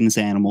tracking this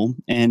animal,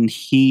 and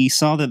he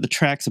saw that the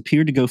tracks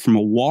appeared to go from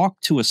a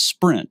walk to a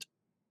sprint.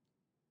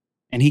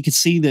 And he could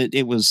see that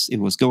it was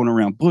going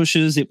around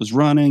bushes, it was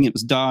running, it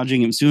was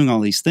dodging, it was doing all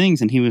these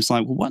things. And he was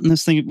like, well, what in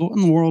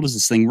the world is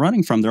this thing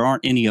running from? There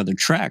aren't any other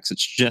tracks.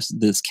 It's just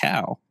this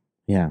cow.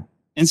 Yeah.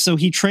 And so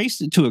he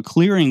traced it to a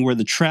clearing where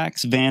the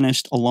tracks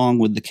vanished along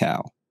with the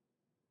cow.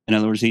 In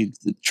other words,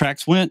 the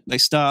tracks went, they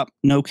stopped,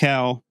 no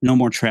cow, no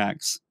more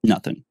tracks,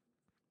 nothing.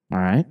 All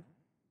right.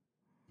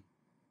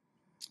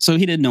 So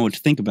he didn't know what to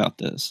think about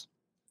this.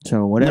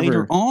 So whatever.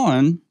 Later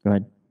on, Go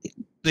ahead.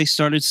 they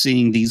started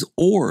seeing these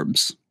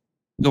orbs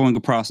going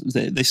across.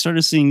 They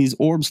started seeing these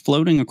orbs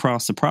floating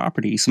across the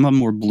property. Some of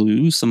them were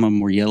blue, some of them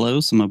were yellow,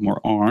 some of them were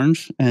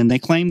orange. And they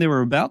claimed they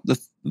were about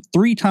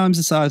 3 times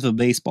the size of a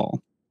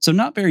baseball. So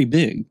not very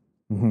big.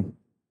 Mm-hmm.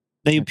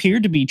 They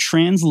appeared to be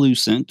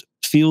translucent,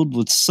 filled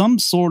with some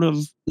sort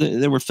of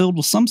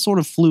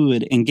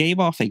fluid, and gave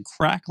off a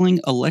crackling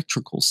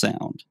electrical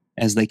sound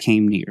as they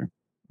came near.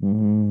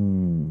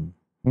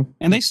 Mm-hmm.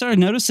 And they started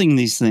noticing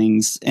these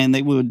things, and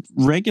they would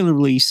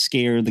regularly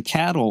scare the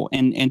cattle.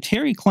 And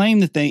Terry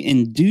claimed that they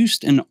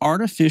induced an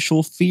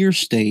artificial fear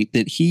state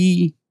that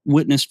he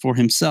witnessed for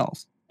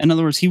himself. In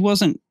other words, he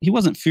wasn't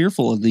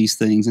fearful of these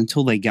things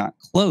until they got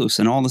close,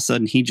 and all of a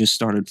sudden he just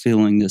started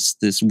feeling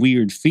this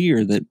weird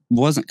fear that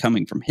wasn't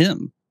coming from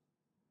him.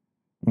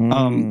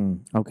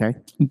 Okay.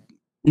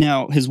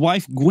 Now, his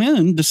wife,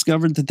 Gwen,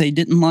 discovered that they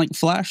didn't like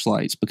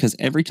flashlights because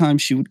every time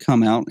she would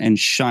come out and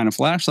shine a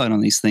flashlight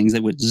on these things, they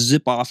would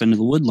zip off into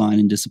the wood line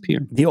and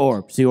disappear. The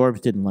orbs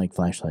didn't like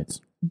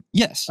flashlights.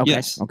 Yes. Okay.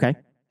 Yes. Okay.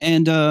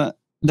 And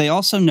they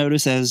also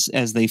noticed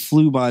as they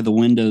flew by the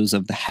windows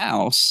of the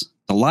house,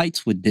 the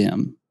lights would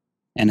dim.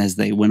 And as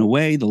they went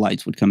away, the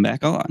lights would come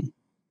back on.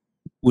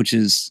 which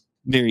is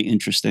very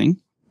interesting.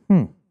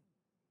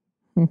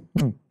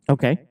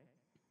 Okay.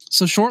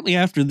 So shortly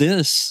after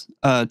this,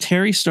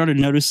 Terry started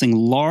noticing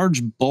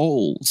large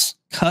bowls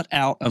cut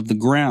out of the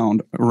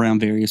ground around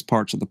various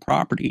parts of the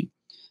property.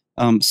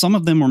 Some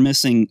of them were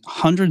missing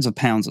hundreds of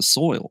pounds of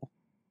soil.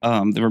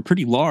 They were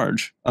pretty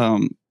large.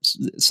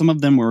 Some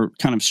of them were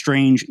kind of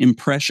strange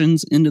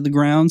impressions into the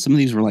ground. Some of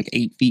these were like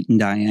 8 feet in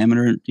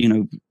diameter,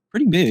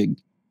 pretty big,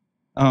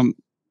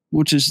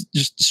 which is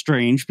just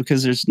strange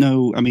because there's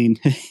no,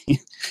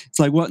 it's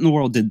like, what in the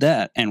world did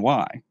that and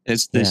why?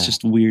 That's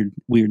just a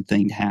weird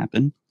thing to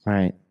happen.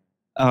 Right.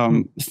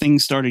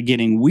 Things started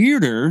getting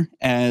weirder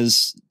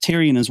as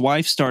Terry and his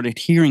wife started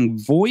hearing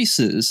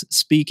voices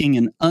speaking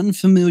an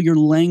unfamiliar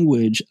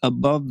language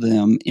above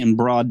them in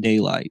broad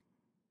daylight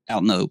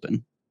out in the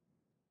open.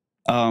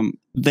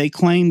 They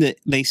claimed that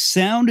they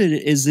sounded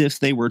as if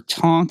they were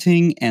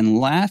taunting and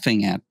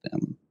laughing at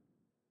them.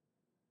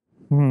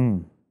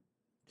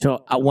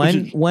 So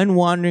when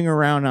wandering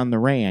around on the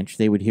ranch,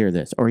 they would hear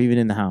this, or even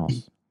in the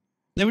house?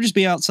 They would just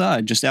be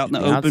outside, just out in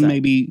the open,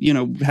 maybe,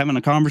 having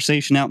a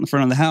conversation out in the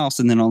front of the house.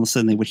 And then all of a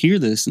sudden they would hear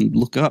this and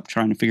look up,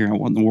 trying to figure out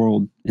what in the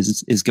world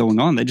is going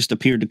on. They just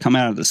appeared to come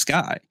out of the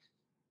sky.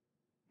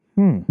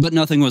 But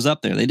nothing was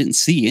up there. They didn't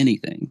see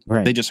anything.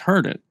 Right. They just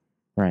heard it.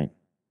 Right.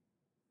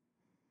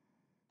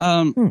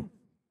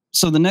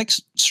 So the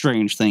next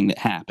strange thing that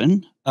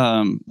happened,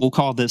 we'll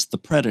call this the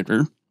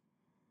predator.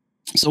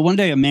 So one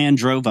day a man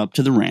drove up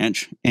to the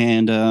ranch,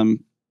 and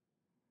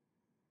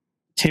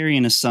Terry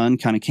and his son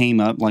kind of came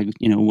up like,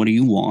 what do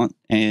you want?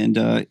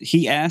 And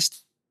he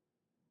asked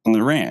on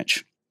the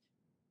ranch.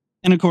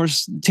 And of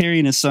course, Terry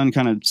and his son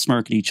kind of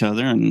smirk at each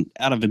other, and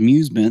out of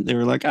amusement, they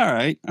were like, all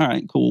right,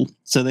 cool.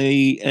 So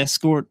they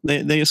escort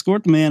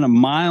the man a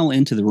mile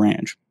into the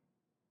ranch.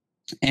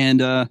 And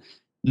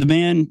the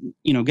man,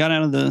 got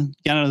out of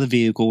the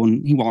vehicle,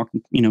 and he walked,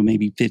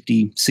 maybe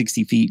 50,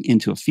 60 feet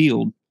into a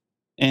field.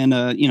 And,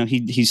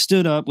 he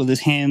stood up with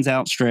his hands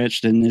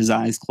outstretched and his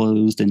eyes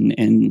closed,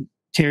 and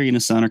Terry and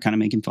his son are kind of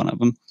making fun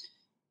of him.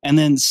 And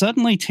then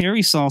suddenly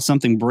Terry saw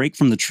something break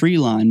from the tree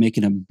line,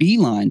 making a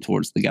beeline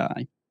towards the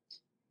guy.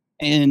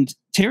 And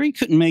Terry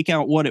couldn't make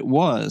out what it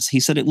was. He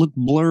said it looked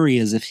blurry,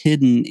 as if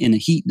hidden in a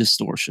heat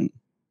distortion.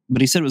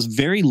 But he said it was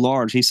very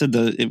large. He said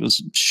it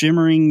was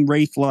shimmering,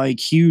 wraith-like,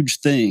 huge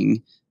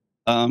thing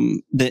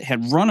that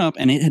had run up,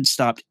 and it had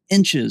stopped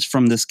inches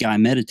from this guy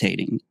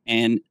meditating.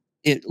 And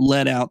it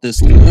let out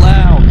this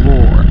loud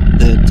roar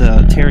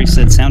that Terry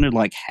said sounded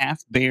like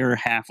half bear,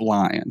 half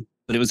lion.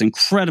 But it was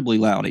incredibly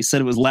loud. He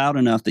said it was loud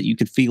enough that you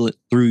could feel it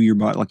through your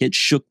body. Like it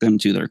shook them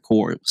to their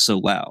core. It was so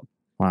loud.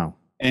 Wow.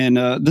 And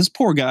this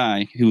poor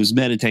guy who was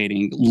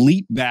meditating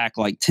leaped back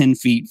like 10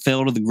 feet,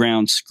 fell to the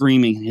ground,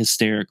 screaming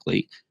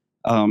hysterically.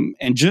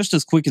 And just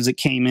as quick as it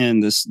came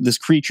in, this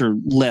creature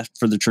left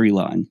for the tree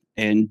line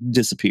and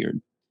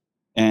disappeared.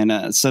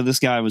 And so this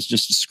guy was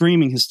just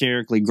screaming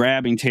hysterically,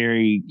 grabbing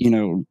Terry,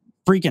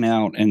 freaking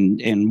out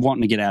and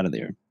wanting to get out of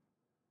there.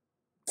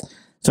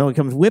 So it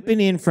comes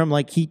whipping in from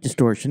like heat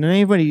distortion. And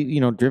anybody,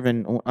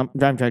 driving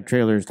track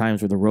trailers,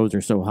 times where the roads are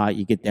so hot,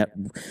 you get that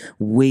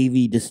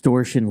wavy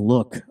distortion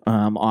look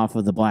off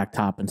of the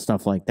blacktop and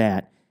stuff like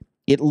that.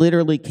 It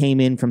literally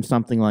came in from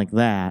something like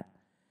that,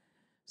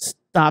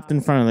 stopped in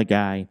front of the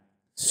guy,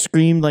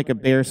 screamed like a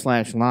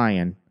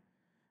bear/lion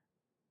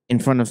in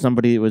front of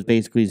somebody that was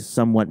basically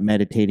somewhat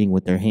meditating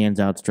with their hands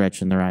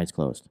outstretched and their eyes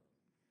closed.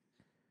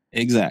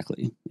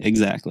 Exactly.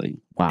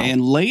 Wow.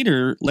 And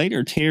later,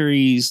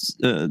 Terry's,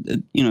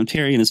 Terry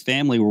and his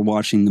family were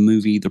watching the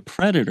movie The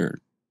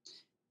Predator.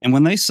 And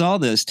when they saw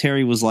this,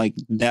 Terry was like,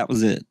 that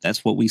was it.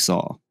 That's what we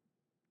saw.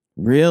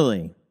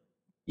 Really?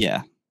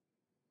 Yeah.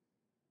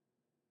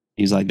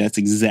 He's like, that's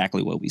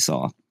exactly what we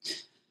saw.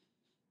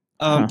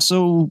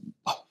 So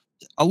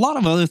a lot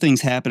of other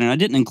things happened, and I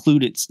didn't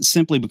include it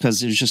simply because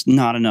there's just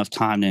not enough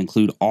time to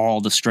include all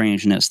the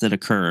strangeness that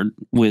occurred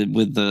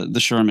with the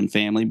Sherman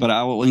family. But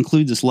I will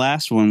include this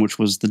last one, which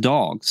was the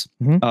dogs.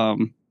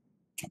 Mm-hmm.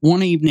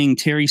 One evening,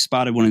 Terry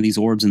spotted one of these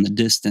orbs in the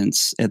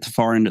distance at the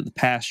far end of the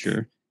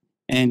pasture.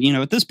 And,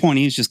 at this point,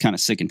 he was just kind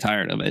of sick and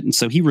tired of it. And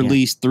so he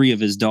released 3 of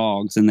his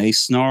dogs, and they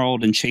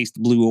snarled and chased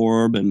the blue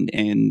orb.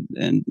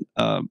 And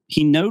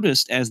he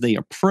noticed as they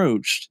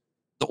approached,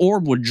 the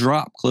orb would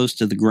drop close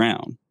to the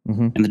ground.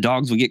 Mm-hmm. And the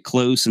dogs would get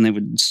close, and they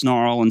would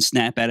snarl and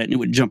snap at it, and it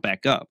would jump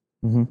back up.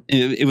 Mm-hmm.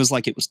 It was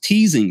like it was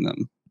teasing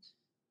them.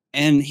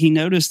 And he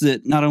noticed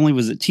that not only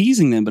was it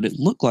teasing them, but it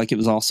looked like it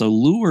was also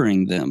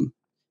luring them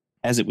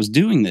as it was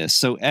doing this.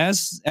 So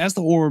as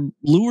the orb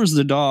lures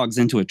the dogs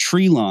into a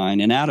tree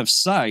line and out of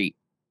sight,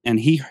 and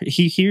he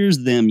hears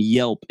them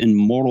yelp in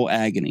mortal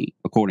agony,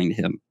 according to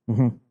him.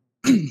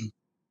 Mm-hmm.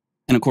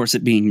 And of course,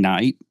 it being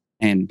night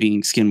and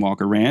being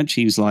Skinwalker Ranch,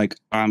 he's like,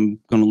 I'm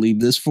going to leave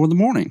this for the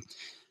morning.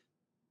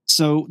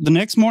 So the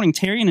next morning,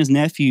 Terry and his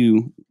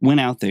nephew went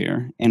out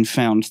there and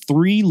found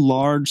 3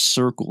 large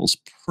circles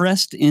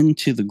pressed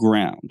into the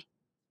ground.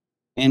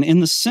 And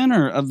in the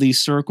center of these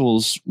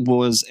circles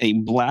was a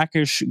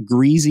blackish,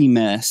 greasy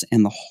mess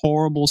and the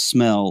horrible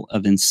smell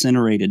of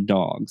incinerated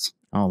dogs.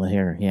 Oh, the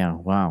hair. Yeah.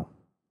 Wow.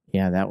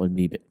 Yeah, that would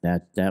be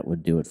that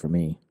would do it for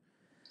me.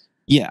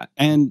 Yeah,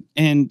 and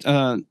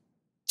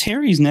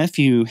Terry's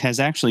nephew has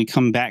actually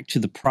come back to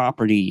the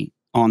property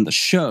on the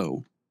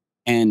show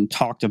and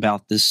talked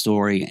about this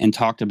story and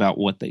talked about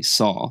what they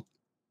saw.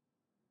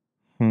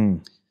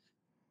 And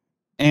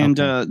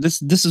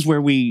this is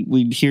where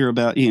we hear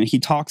about, he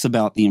talks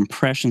about the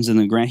impressions in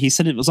the ground. He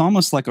said it was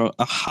almost like a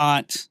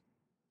hot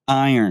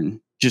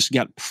iron just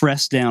got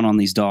pressed down on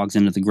these dogs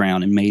into the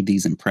ground and made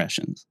these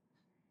impressions,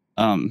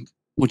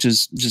 which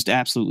is just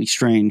absolutely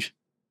strange.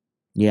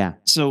 Yeah.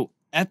 So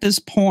at this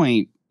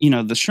point,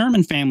 the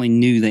Sherman family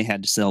knew they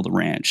had to sell the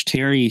ranch.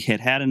 Terry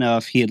had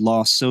enough. He had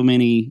lost so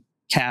many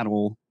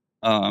cattle,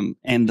 and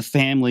the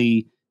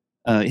family,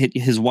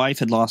 his wife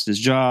had lost his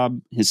job.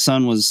 His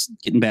son was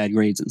getting bad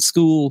grades in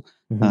school.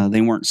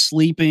 They weren't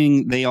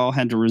sleeping. They all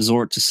had to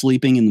resort to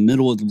sleeping in the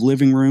middle of the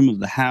living room of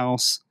the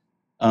house.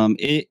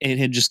 It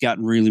had just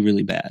gotten really,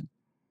 really bad.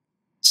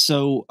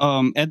 So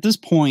at this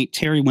point,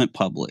 Terry went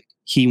public.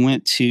 He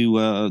went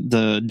to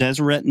the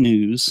Deseret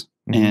News,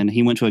 and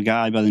he went to a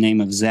guy by the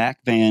name of Zach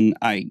Van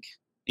Eyck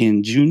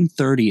in June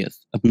 30th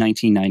of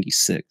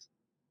 1996.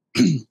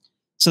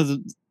 So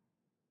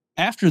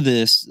after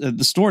this,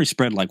 the story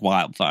spread like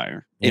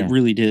wildfire. Yeah. It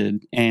really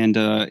did. And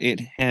it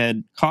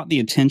had caught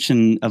the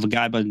attention of a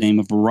guy by the name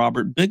of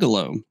Robert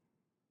Bigelow.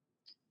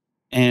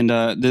 And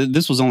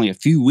this was only a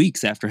few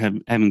weeks after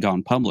having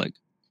gone public.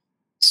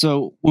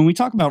 So when we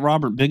talk about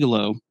Robert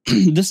Bigelow,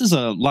 this is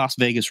a Las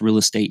Vegas real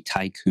estate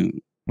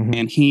tycoon.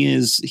 And he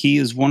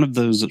is one of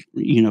those,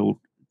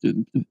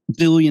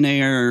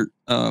 billionaire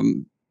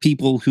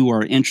people who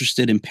are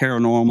interested in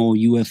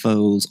paranormal,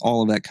 UFOs,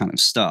 all of that kind of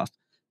stuff.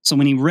 So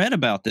when he read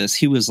about this,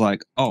 he was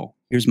like, "Oh,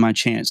 here's my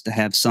chance to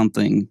have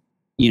something,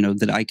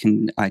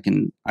 that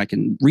I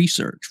can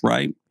research,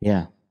 right?"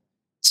 Yeah.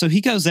 So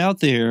he goes out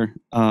there.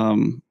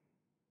 Well,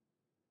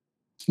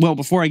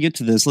 before I get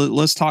to this,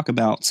 let's talk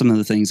about some of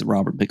the things that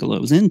Robert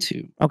Bigelow is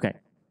into. Okay.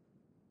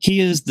 He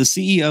is the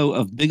CEO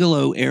of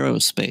Bigelow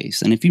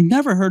Aerospace. And if you've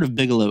never heard of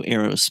Bigelow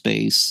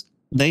Aerospace,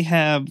 they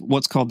have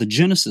what's called the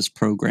Genesis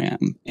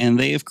program. And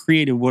they have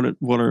created what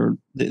are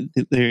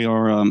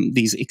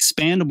these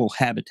expandable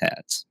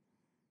habitats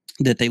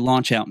that they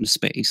launch out into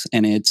space.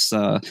 And it's,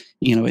 they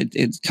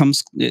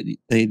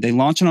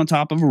launch it on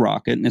top of a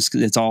rocket, and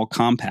it's all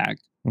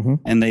compact.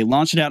 And they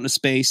launch it out into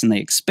space and they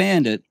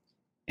expand it.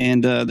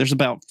 And there's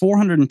about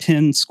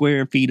 410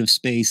 square feet of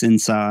space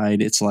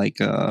inside. It's like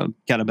got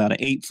about an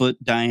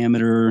 8-foot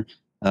diameter,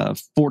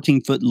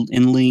 14-foot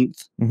in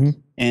length.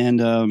 And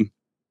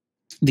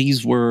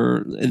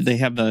they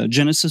have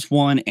Genesis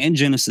 1 and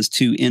Genesis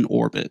 2 in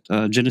orbit.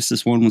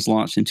 Genesis 1 was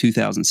launched in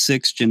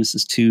 2006.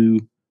 Genesis 2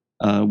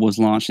 was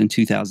launched in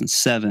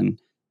 2007.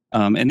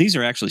 And these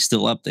are actually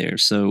still up there.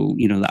 So,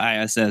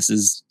 the ISS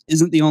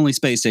isn't the only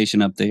space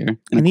station up there.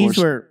 And these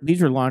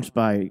were launched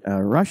by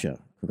Russia,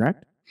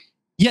 correct?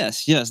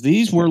 Yes.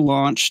 These were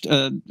launched.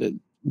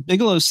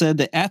 Bigelow said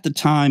that at the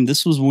time,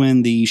 this was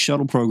when the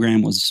shuttle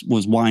program was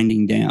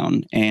winding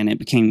down, and it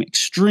became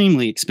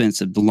extremely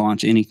expensive to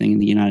launch anything in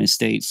the United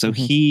States. So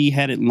he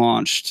had it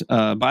launched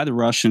by the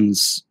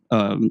Russians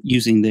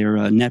using their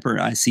Neper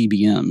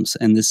ICBMs,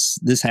 and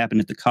this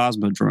happened at the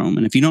Cosmodrome.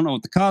 And if you don't know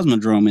what the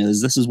Cosmodrome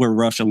is, this is where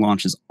Russia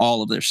launches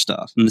all of their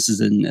stuff, and this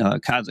is in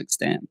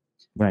Kazakhstan.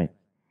 Right.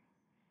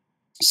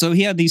 So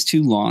he had these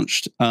two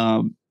launched.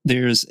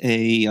 There's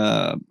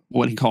a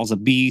what he calls a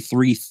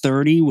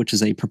B330, which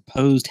is a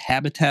proposed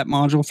habitat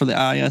module for the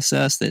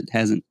ISS that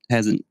hasn't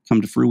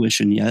come to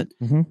fruition yet.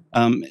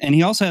 And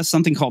he also has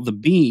something called the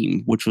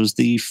Beam, which was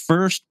the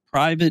first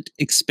private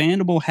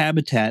expandable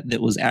habitat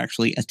that was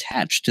actually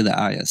attached to the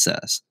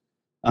ISS.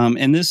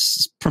 And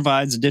this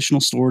provides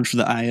additional storage for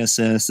the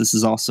ISS. This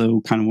is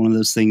also kind of one of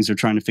those things they're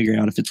trying to figure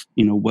out if it's,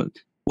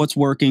 what's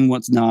working,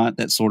 what's not,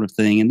 that sort of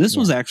thing. And this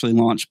was actually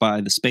launched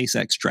by the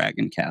SpaceX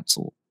Dragon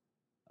capsule.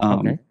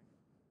 Okay.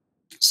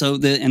 So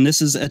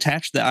this is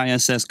attached to the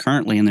ISS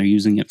currently, and they're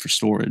using it for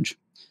storage.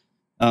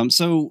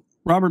 So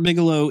Robert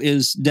Bigelow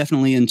is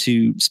definitely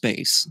into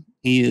space.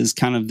 He's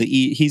kind of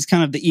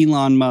the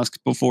Elon Musk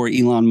before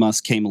Elon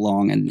Musk came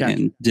along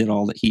and did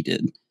all that he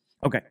did.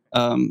 Okay.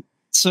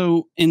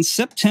 So in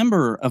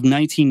September of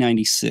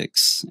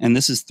 1996, and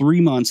this is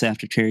 3 months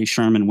after Terry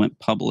Sherman went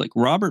public,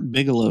 Robert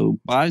Bigelow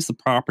buys the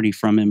property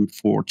from him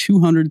for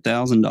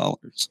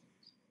 $200,000.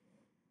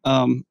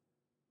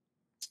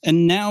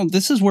 And now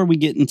this is where we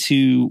get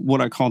into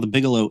what I call the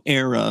Bigelow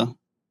era,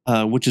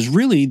 which is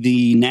really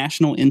the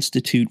National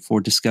Institute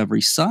for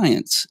Discovery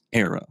Science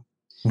era.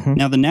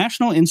 Now, the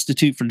National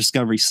Institute for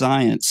Discovery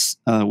Science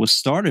was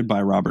started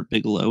by Robert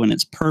Bigelow, and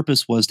its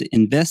purpose was to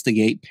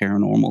investigate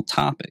paranormal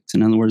topics.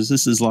 In other words,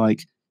 this is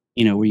like,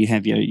 where you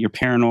have your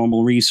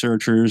paranormal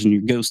researchers and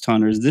your ghost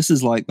hunters. This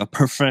is like a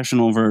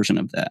professional version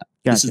of that.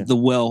 Gotcha. This is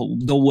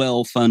the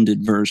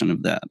well-funded version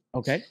of that.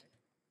 Okay.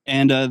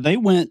 And they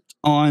went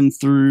on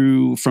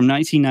through from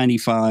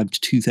 1995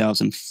 to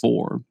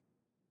 2004.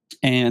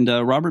 And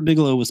Robert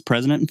Bigelow was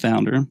president and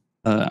founder.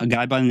 A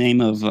guy by the name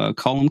of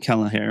Colin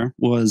Kelleher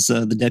was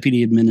the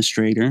deputy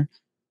administrator.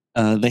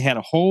 They had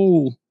a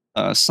whole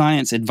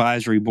science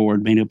advisory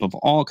board made up of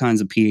all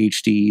kinds of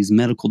PhDs,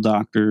 medical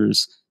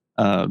doctors,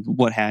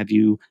 what have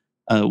you.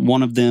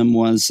 One of them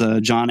was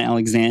John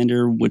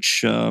Alexander,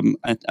 which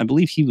I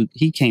believe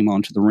he came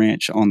onto the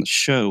ranch on the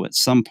show at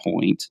some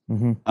point.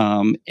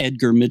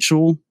 Edgar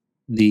Mitchell,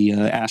 the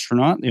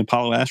astronaut, the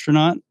Apollo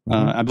astronaut,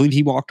 I believe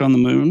he walked on the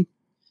moon.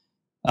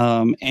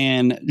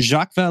 And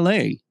Jacques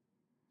Vallée,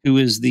 who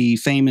is the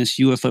famous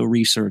UFO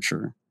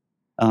researcher.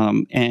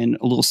 And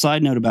a little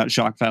side note about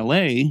Jacques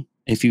Vallée,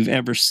 if you've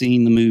ever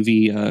seen the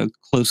movie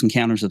Close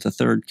Encounters of the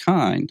Third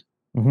Kind,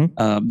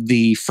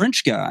 the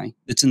French guy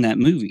that's in that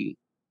movie,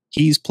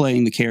 he's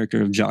playing the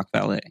character of Jacques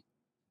Vallée.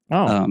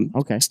 Oh,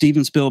 okay.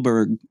 Steven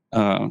Spielberg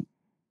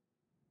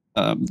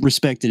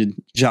respected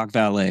Jacques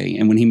Vallée,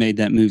 and when he made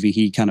that movie,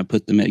 he kind of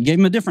put them in, gave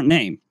him a different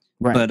name,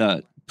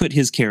 but put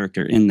his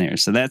character in there.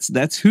 So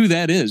that's who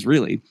that is,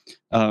 really.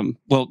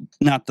 Well,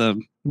 not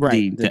the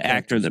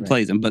actor that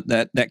plays him, but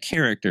that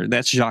character,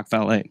 that's Jacques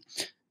Vallée.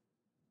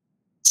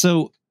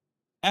 So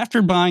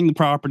after buying the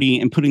property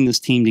and putting this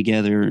team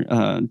together,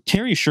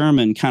 Terry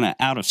Sherman, kind of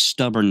out of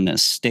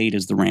stubbornness, stayed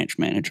as the ranch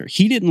manager.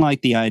 He didn't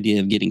like the idea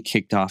of getting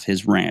kicked off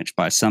his ranch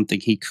by something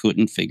he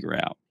couldn't figure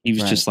out. He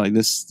was just like,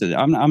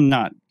 I'm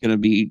not going to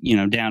be,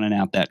 down and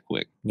out that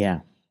quick. Yeah.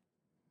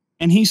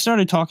 And he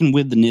started talking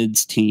with the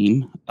NIDS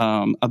team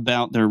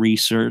about their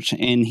research,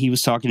 and he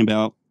was talking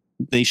about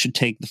they should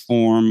take the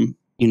form,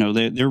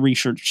 their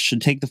research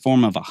should take the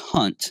form of a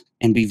hunt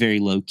and be very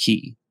low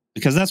key.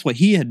 Because that's what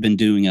he had been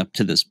doing up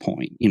to this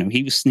point.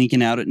 He was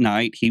sneaking out at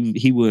night.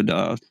 He would,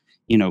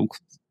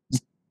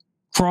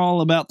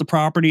 crawl about the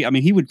property. I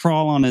mean, he would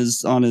crawl on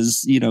his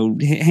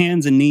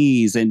hands and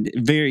knees and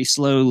very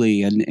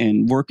slowly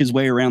and work his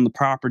way around the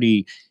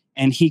property.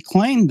 And he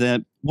claimed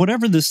that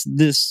whatever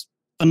this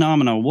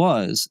phenomena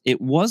was,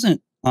 it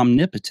wasn't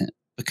omnipotent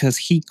because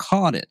he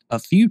caught it a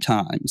few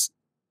times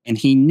and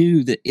he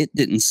knew that it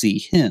didn't see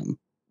him,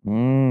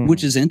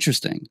 which is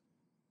interesting.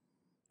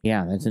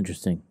 Yeah, that's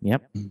interesting.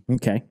 Yep.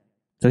 Okay.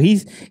 So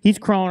he's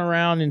crawling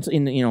around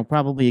in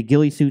probably a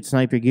ghillie suit,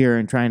 sniper gear,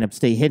 and trying to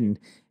stay hidden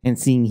and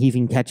seeing if he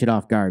can catch it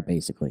off guard,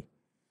 basically.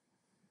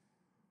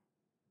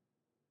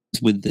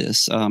 With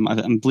this, I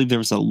believe there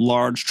was a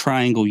large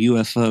triangle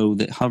UFO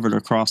that hovered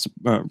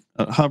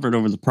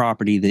over the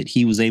property that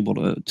he was able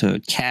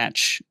to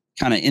catch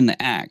kind of in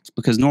the act,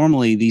 because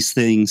normally these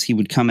things, he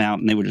would come out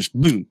and they would just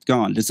boom,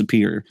 gone,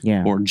 disappear,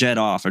 or jet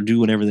off or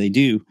do whatever they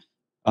do.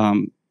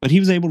 But he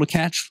was able to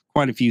catch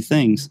quite a few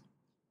things.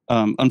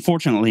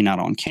 Unfortunately, not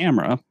on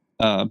camera.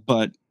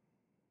 But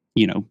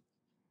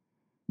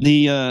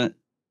the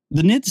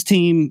NIDS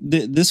team,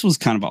 this was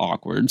kind of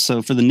awkward.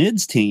 So for the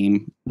NIDS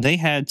team, they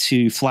had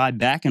to fly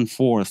back and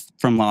forth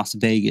from Las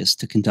Vegas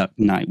to conduct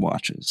night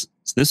watches.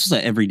 So this was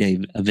an everyday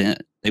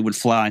event. They would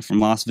fly from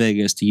Las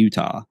Vegas to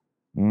Utah,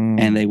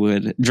 and they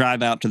would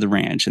drive out to the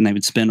ranch, and they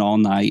would spend all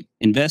night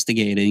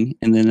investigating.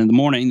 And then in the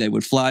morning, they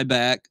would fly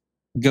back,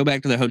 go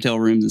back to their hotel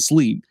rooms and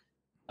sleep.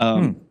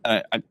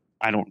 I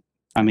don't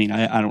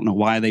know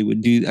why they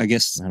would do. I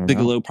guess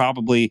Bigelow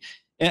probably.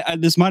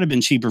 This might have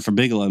been cheaper for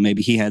Bigelow.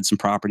 Maybe he had some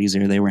properties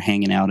there they were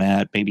hanging out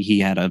at. Maybe he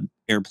had a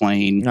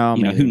airplane.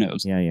 Who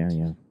knows?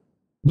 Yeah.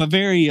 But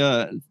very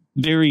kind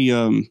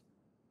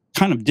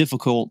of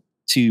difficult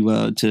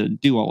to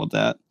do all of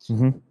that.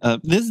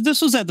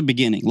 This was at the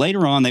beginning.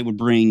 Later on, they would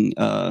bring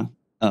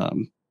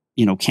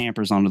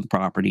campers onto the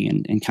property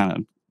and kind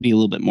of be a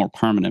little bit more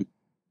permanent.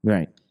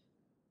 Right.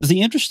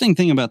 The interesting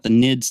thing about the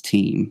NIDS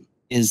team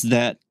is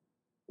that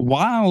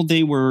while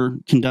they were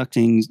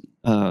conducting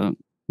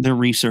their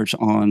research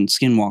on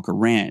Skinwalker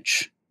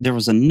Ranch, there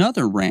was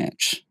another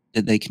ranch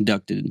that they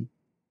conducted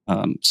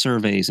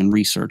surveys and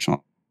research on.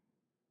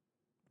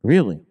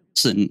 Really?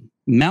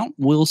 Mount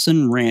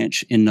Wilson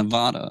Ranch in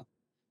Nevada.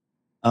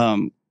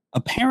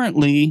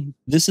 Apparently,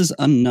 this is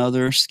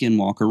another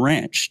Skinwalker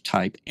Ranch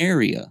type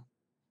area.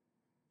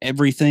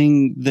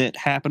 Everything that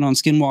happened on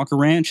Skinwalker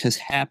Ranch has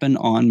happened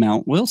on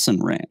Mount Wilson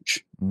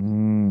Ranch.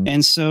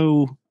 And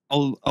so,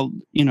 I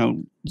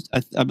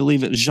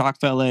believe it was Jacques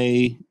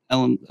Vallée,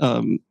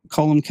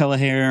 Colm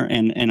Kelleher,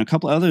 and a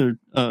couple other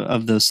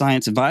of the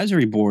science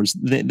advisory boards.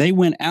 They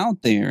went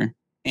out there,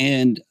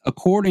 and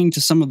according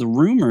to some of the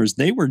rumors,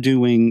 they were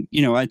doing,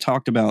 I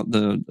talked about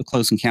the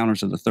Close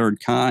Encounters of the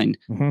Third Kind.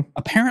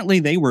 Apparently,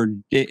 they were,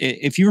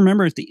 if you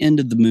remember at the end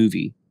of the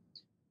movie,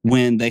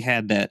 when they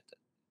had that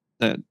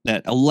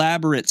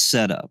elaborate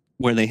setup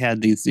where they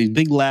had these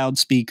big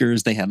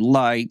loudspeakers, they had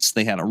lights,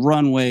 they had a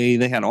runway,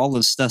 they had all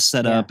this stuff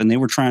set up, and they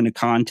were trying to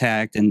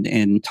contact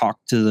and talk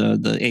to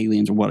the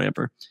aliens or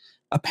whatever.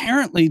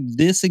 Apparently,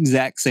 this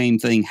exact same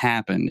thing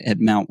happened at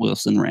Mount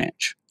Wilson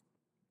Ranch.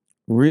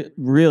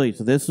 Really?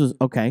 So this was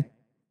okay.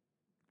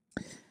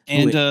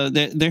 And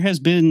there has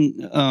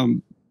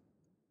been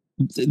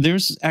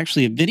there's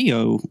actually a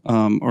video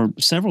or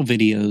several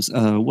videos.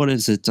 What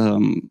is it?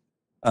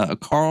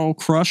 Carl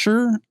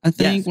Crusher, I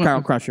think. Yes,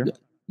 Carl Crusher.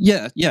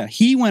 Yeah.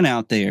 He went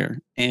out there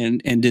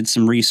and did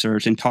some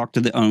research and talked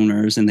to the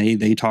owners, and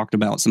they talked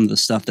about some of the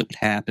stuff that would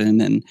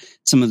happen and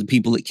some of the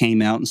people that came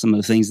out and some of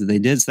the things that they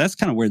did. So that's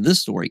kind of where this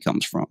story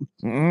comes from.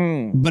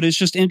 But it's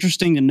just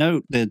interesting to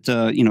note that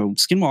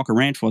Skinwalker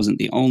Ranch wasn't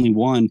the only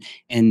one,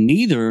 and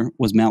neither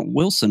was Mount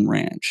Wilson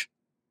Ranch.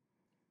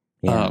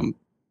 Yeah.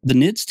 The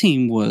NIDS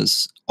team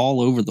was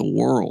all over the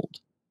world.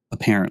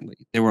 Apparently,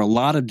 there were a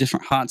lot of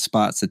different hot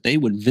spots that they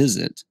would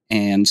visit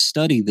and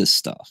study this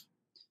stuff.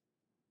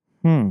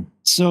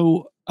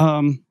 So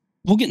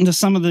we'll get into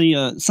some of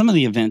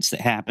the events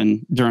that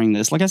happened during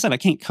this. Like I said, I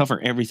can't cover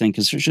everything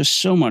because there's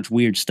just so much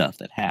weird stuff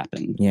that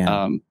happened.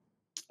 Yeah.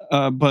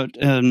 But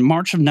in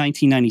March of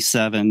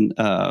 1997,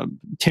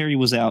 Terry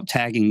was out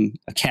tagging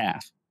a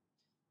calf,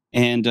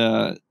 and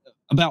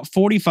about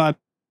 45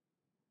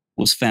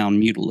 was found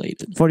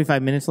mutilated.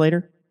 45 minutes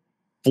later?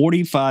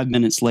 45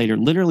 minutes later,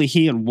 literally,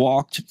 he had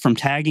walked from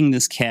tagging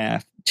this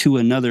calf to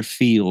another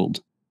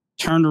field,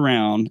 turned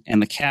around,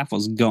 and the calf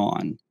was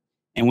gone.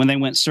 And when they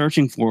went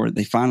searching for it,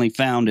 they finally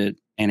found it,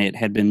 and it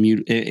had been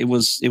mutilated. It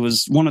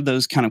was one of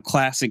those kind of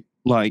classic,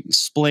 like,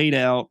 splayed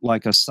out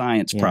like a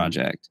science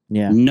project.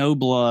 Yeah. No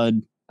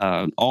blood.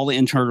 All the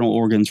internal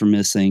organs were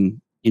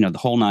missing. The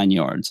whole 9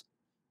 yards.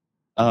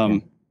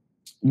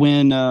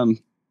 When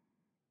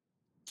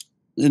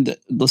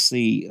let's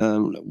see,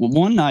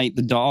 one night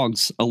the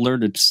dogs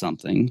alerted to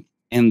something,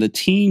 and the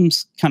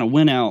teams kind of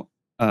went out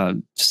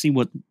to see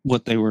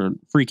what they were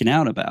freaking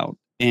out about,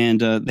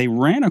 and they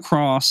ran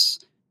across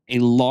a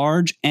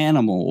large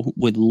animal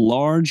with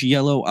large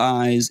yellow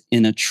eyes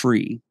in a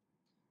tree.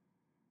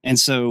 And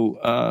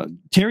so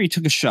Terry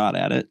took a shot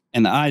at it,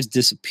 and the eyes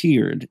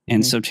disappeared.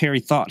 And so Terry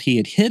thought he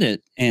had hit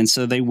it, and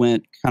so they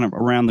went kind of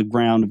around the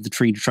ground of the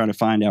tree to try to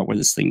find out where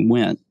this thing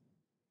went.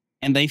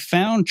 And they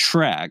found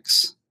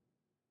tracks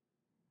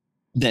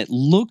that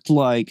looked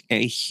like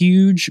a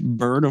huge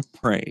bird of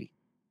prey.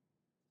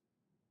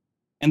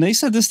 And they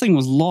said this thing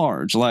was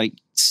large, like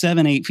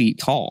 7-8 feet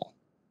tall,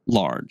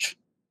 large.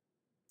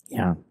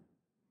 Yeah.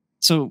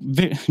 So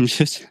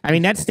I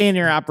mean, that's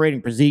standard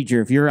operating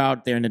procedure. If you're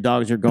out there and the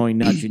dogs are going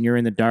nuts and you're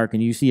in the dark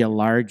and you see a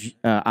large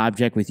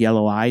object with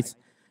yellow eyes,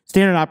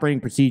 standard operating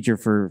procedure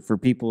for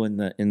people in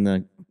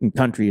the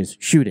country is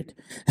shoot it.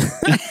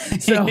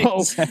 So,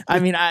 exactly. I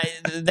mean,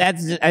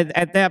 that's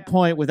at that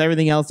point with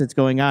everything else that's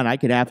going on, I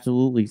could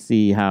absolutely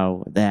see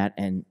how that,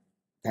 and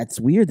that's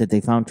weird that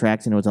they found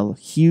tracks and it was a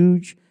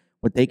huge,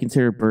 what they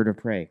consider bird of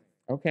prey.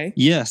 Okay.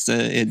 Yes,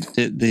 they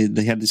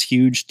had this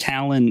huge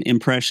talon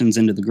impressions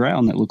into the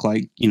ground that looked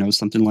like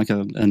something like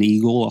an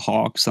eagle, a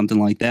hawk, something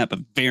like that, but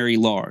very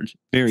large,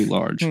 very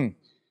large. In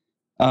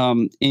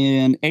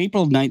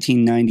April of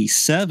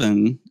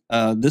 1997,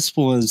 this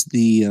was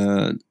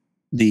the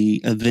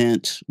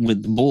event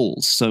with the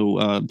bulls.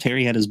 So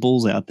Terry had his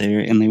bulls out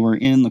there, and they were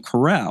in the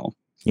corral.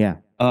 Yeah.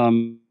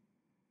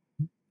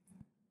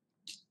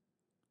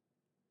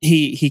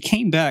 He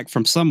came back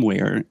from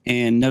somewhere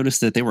and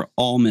noticed that they were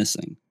all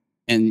missing.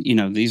 And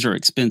these are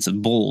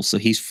expensive bulls, so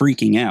he's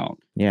freaking out.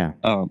 Yeah.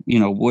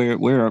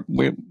 Where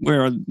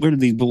did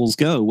these bulls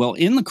go? Well,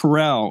 in the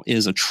corral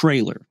is a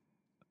trailer,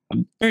 a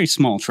very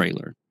small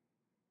trailer.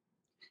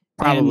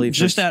 Probably and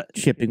just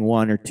shipping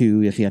one or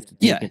two if you have to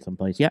take it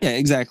someplace. Yeah. Yeah,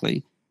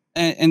 exactly.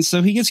 And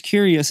so he gets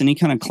curious, and he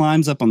kind of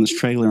climbs up on this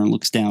trailer and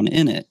looks down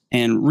in it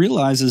and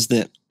realizes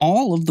that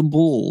all of the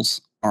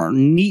bulls are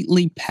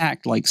neatly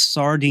packed like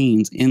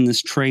sardines in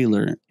this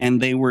trailer, and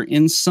they were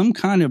in some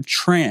kind of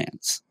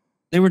trance.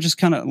 They were just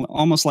kind of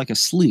almost like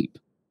asleep.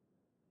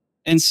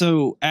 And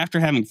so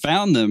after having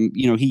found them,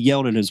 he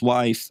yelled at his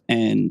wife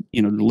and,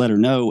 to let her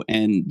know.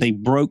 And they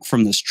broke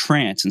from this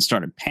trance and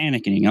started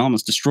panicking and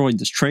almost destroyed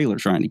this trailer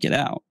trying to get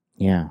out.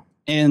 Yeah.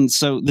 And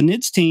so the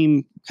NIDS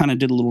team kind of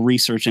did a little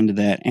research into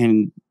that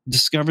and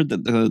discovered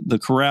that the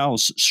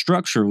corral's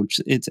structure,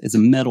 which it's a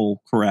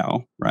metal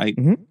corral, right,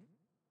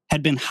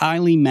 had been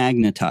highly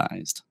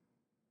magnetized,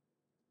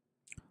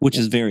 which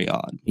is very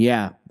odd.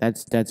 Yeah,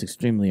 that's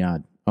extremely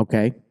odd.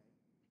 Okay.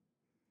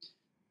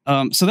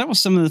 So that was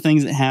some of the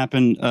things that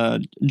happened.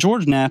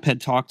 George Knapp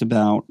had talked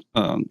about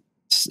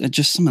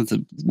just some of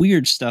the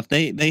weird stuff.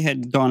 They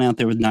had gone out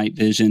there with night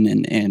vision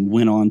and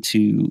went on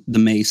to the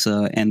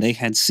mesa, and they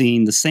had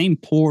seen the same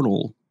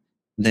portal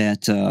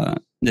that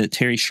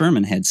Terry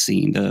Sherman had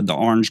seen, the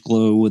orange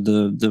glow with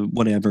the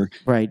whatever.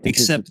 Right.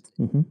 Except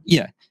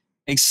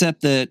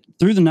that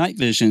through the night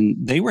vision,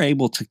 they were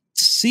able to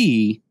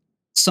see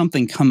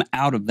something come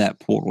out of that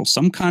portal.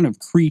 Some kind of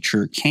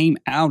creature came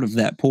out of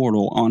that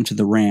portal onto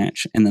the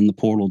ranch, and then the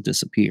portal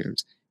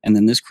disappears. And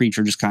then this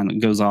creature just kind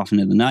of goes off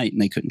into the night, and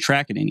they couldn't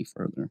track it any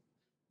further.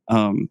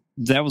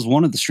 That was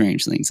one of the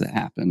strange things that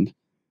happened.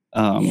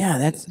 Yeah,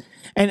 that's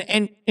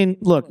and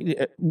look,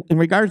 in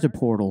regards to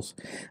portals,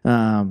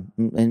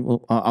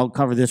 I'll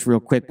cover this real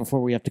quick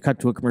before we have to cut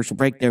to a commercial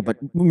break there. But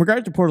in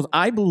regards to portals,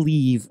 I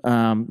believe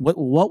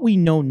what we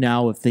know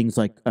now of things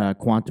like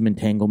quantum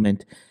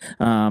entanglement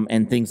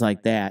and things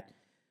like that.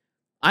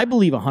 I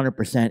believe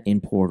 100% in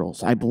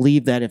portals. I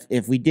believe that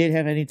if we did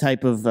have any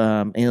type of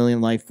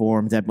alien life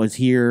form that was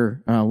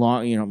here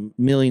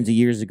millions of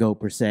years ago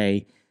per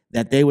se,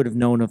 that they would have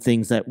known of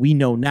things that we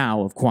know now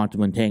of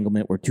quantum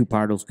entanglement, where two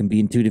particles can be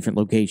in two different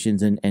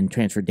locations and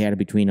transfer data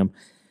between them,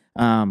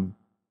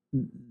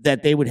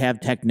 that they would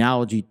have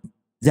technology.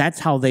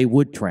 That's how they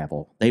would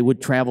travel. They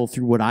would travel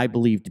through what I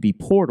believe to be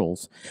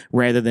portals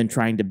rather than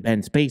trying to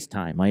bend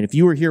space-time. Right? If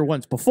you were here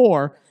once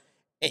before,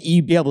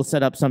 you'd be able to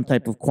set up some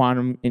type of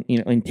quantum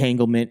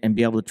entanglement and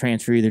be able to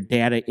transfer either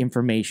data,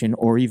 information,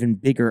 or even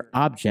bigger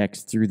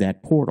objects through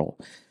that portal.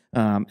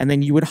 And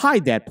then you would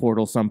hide that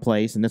portal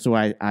someplace, and that's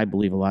why I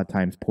believe a lot of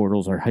times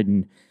portals are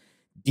hidden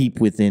deep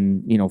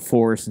within,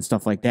 forests and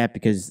stuff like that,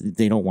 because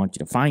they don't want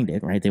you to find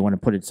it, right? They want to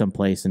put it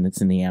someplace, and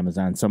it's in the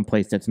Amazon,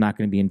 someplace that's not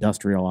going to be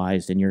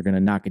industrialized, and you're going to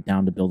knock it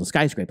down to build a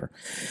skyscraper.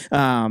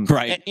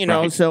 Right.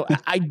 So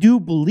I do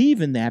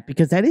believe in that,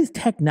 because that is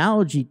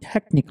technology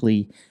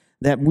technically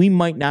that we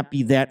might not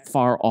be that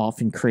far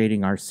off in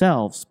creating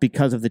ourselves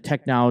because of the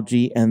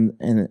technology and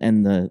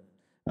the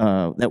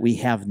that we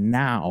have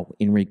now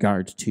in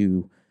regards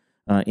to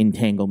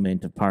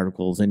entanglement of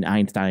particles and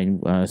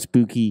Einstein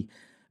spooky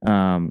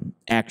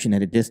action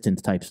at a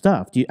distance type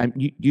stuff. Do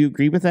you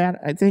agree with that?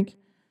 I think.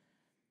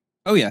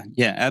 Oh yeah,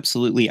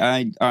 absolutely.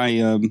 I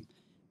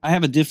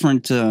have a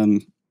different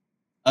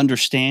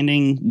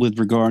understanding with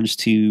regards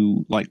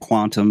to like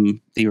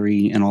quantum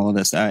theory and all of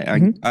this.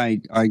 I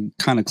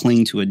kind of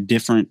cling to a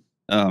different,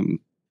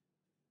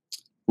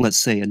 let's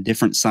say, a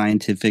different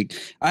scientific.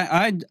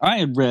 I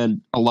had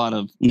read a lot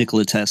of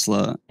Nikola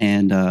Tesla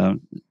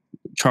and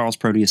Charles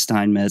Proteus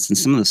Steinmetz and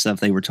some of the stuff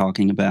they were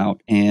talking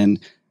about, and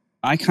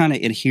I kind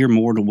of adhere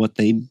more to what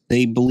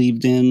they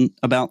believed in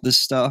about this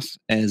stuff.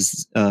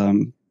 As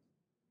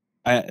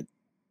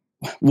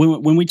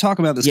when we talk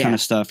about this kind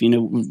of stuff,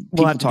 people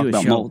talk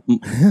about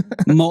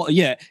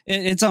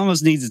it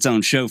almost needs its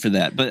own show for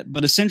that.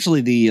 But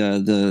essentially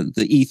the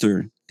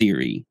ether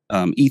theory,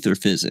 ether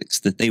physics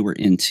that they were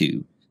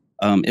into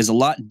is a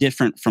lot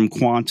different from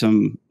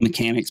quantum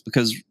mechanics,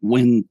 because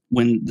when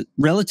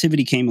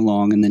relativity came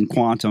along and then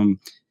quantum,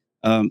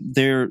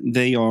 they're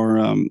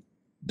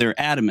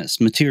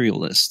atomists,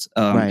 materialists.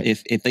 Right.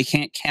 If they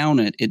can't count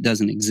it, it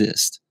doesn't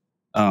exist.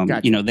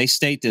 Gotcha. They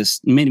state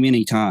this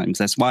many times.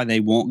 That's why they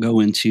won't go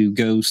into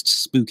ghosts,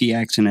 spooky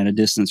action at a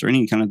distance, or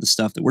any kind of the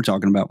stuff that we're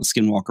talking about with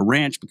Skinwalker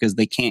Ranch, because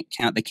they can't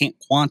count, they can't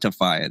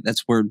quantify it.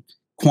 That's where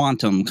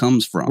quantum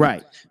comes from.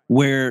 Right.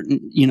 Where,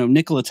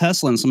 Nikola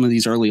Tesla and some of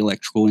these early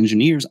electrical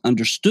engineers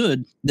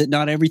understood that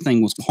not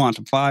everything was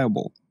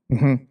quantifiable,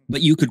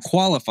 but you could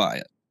qualify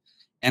it.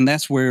 And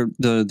that's where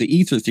the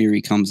ether theory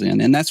comes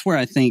in. And that's where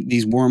I think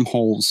these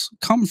wormholes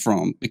come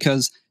from,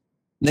 because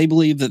they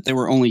believe that there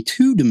were only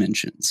two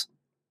dimensions.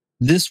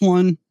 This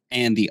one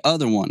and the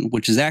other one,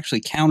 which is actually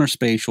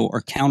counterspatial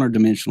or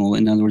counterdimensional.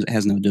 In other words, it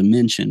has no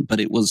dimension, but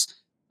it was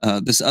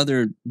this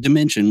other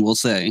dimension, we'll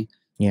say,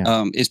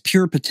 is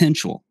pure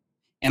potential.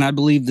 And I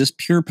believe this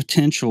pure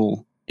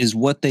potential is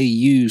what they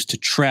use to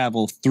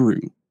travel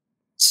through.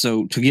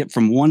 So to get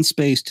from one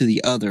space to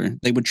the other,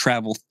 they would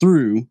travel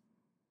through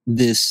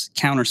this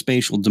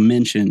counterspatial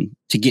dimension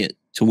to get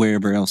to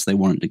wherever else they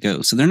wanted to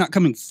go. So they're not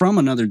coming from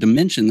another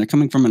dimension. They're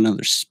coming from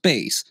another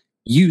space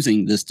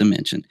using this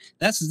dimension.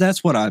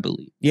 That's what I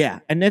believe.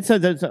 Yeah. And that's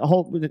a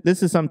whole,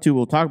 this is something too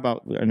we'll talk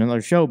about in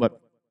another show, but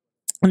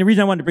and the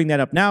reason I wanted to bring that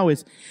up now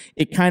is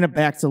it kind of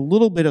backs a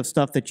little bit of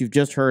stuff that you've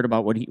just heard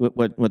about what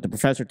the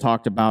professor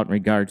talked about in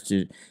regards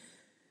to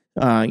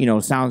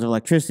sounds of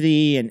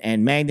electricity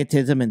and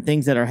magnetism and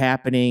things that are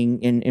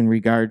happening in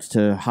regards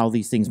to how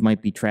these things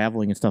might be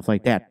traveling and stuff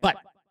like that. But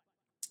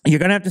you're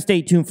going to have to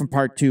stay tuned for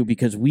part 2,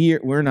 because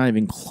we're not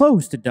even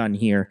close to done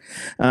here.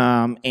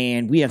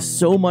 And we have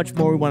so much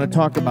more we want to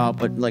talk about.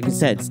 But like I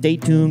said, stay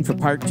tuned for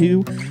part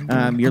 2.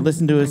 You're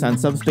listening to us on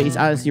Subspace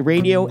Odyssey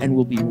Radio, and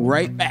we'll be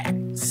right back.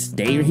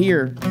 Stay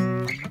here.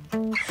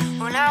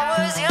 When I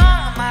was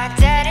young, my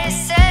daddy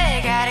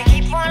said, gotta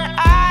keep one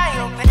eye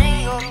open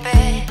in your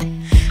bed,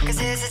 'cause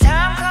there's a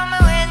time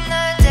coming when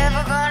the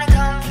devil gonna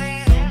come for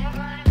you.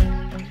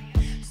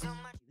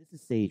 This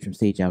is Sage from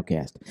Sage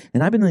Outcast,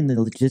 and I've been in the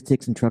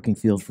logistics and trucking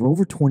field for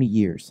over 20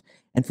 years.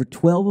 And for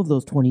 12 of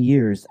those 20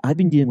 years, I've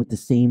been dealing with the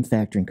same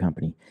factoring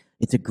company.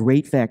 It's a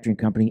great factoring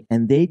company,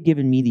 and they've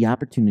given me the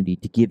opportunity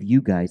to give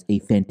you guys a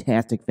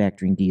fantastic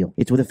factoring deal.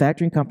 It's with a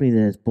factoring company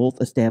that is both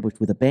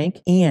established with a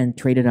bank and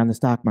traded on the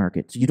stock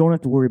market, so you don't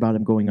have to worry about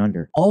them going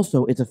under.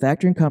 Also, it's a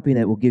factoring company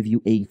that will give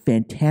you a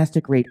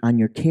fantastic rate on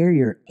your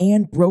carrier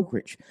and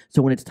brokerage.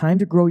 So when it's time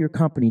to grow your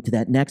company to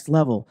that next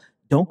level,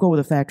 don't go with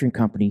a factoring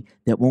company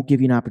that won't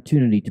give you an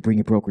opportunity to bring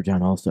your brokerage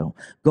on also.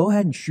 Go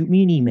ahead and shoot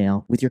me an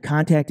email with your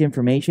contact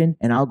information,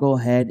 and I'll go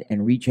ahead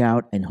and reach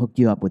out and hook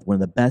you up with one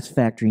of the best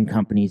factoring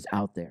companies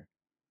out there.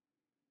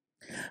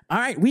 All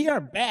right, we are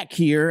back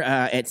here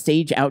at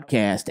Sage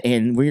Outcast,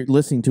 and we're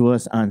listening to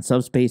us on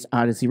Subspace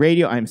Odyssey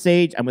Radio. I'm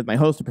Sage. I'm with my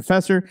host, the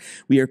professor.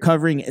 We are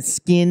covering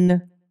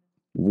Skinwalker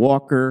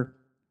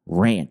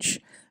Ranch.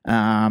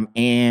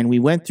 And we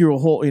went through a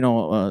whole,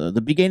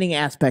 the beginning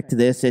aspect to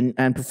this.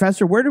 And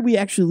Professor, where did we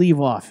actually leave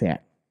off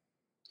at?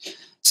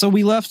 So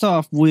we left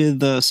off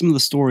with some of the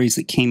stories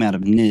that came out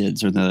of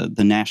NIDS, or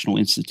the National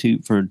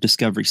Institute for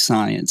Discovery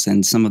Science,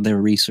 and some of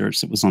their research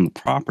that was on the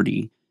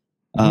property.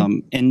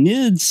 And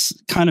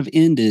NIDS kind of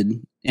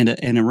ended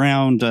in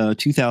around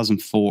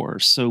 2004.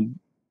 So,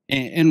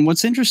 and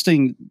what's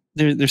interesting,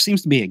 there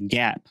seems to be a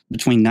gap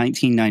between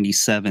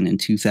 1997 and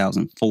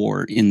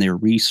 2004 in their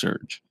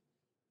research.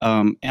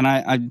 And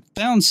I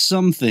found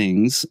some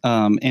things,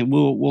 and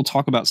we'll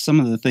talk about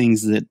some of the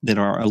things that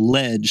are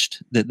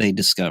alleged that they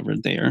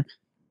discovered there.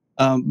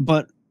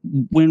 But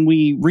when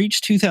we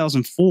reached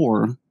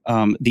 2004,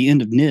 the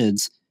end of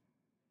NIDS,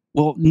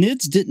 well,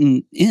 NIDS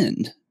didn't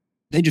end.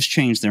 They just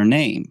changed their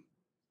name.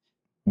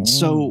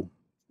 So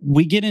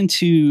we get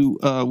into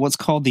what's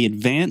called the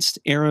Advanced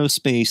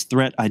Aerospace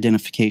Threat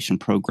Identification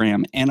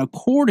Program. And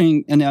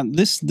now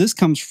this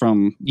comes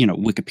from,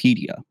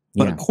 Wikipedia,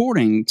 but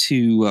according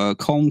to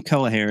Colm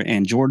Kelleher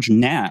and George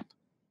Knapp,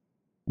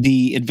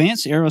 the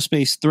Advanced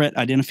Aerospace Threat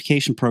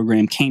Identification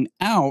Program came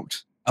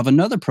out of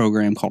another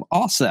program called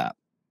ASAP.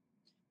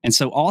 And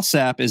so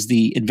ASAP is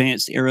the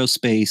Advanced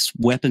Aerospace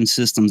Weapon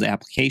Systems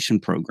Application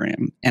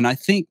Program. And I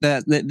think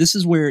that this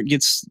is where it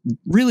gets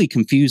really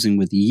confusing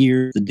with the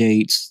year, the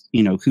dates,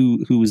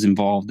 who was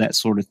involved, that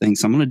sort of thing.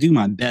 So I'm going to do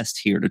my best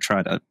here to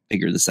try to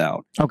figure this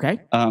out. Okay.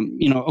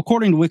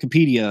 According to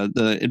Wikipedia,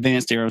 the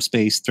Advanced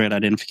Aerospace Threat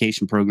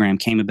Identification Program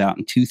came about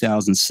in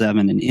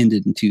 2007 and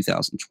ended in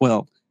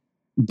 2012.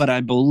 But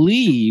I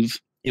believe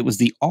it was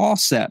the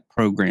ASAP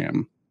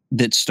program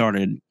that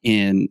started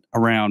in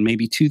around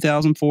maybe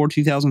 2004,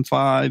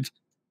 2005.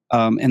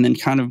 And then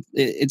kind of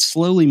it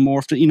slowly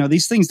morphed.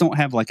 These things don't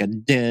have like a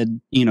dead,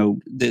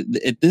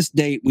 at this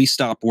date we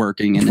stopped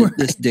working and at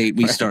this date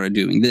we started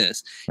doing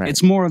this. Right.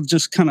 It's more of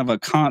just kind of a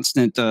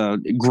constant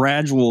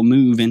gradual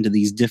move into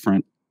these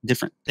different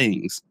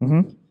things.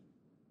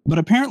 But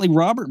apparently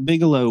Robert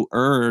Bigelow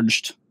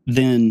urged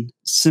then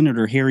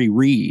Senator Harry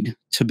Reid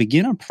to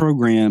begin a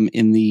program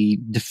in the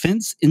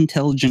Defense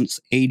Intelligence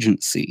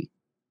Agency.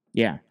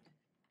 Yeah.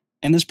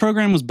 And this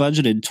program was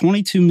budgeted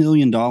 $22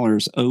 million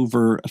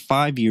over a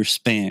 5-year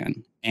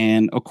span.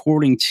 And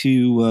according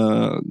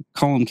to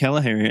Colm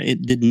Kelleher,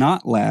 it did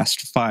not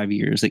last 5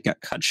 years. It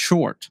got cut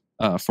short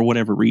for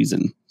whatever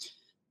reason.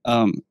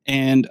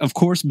 And of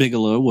course,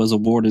 Bigelow was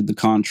awarded the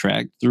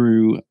contract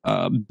through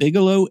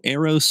Bigelow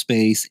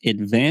Aerospace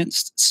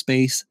Advanced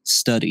Space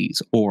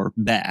Studies, or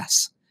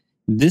BASS.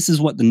 This is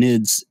what the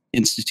NIDS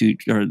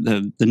Institute, or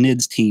the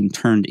NIDS team,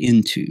 turned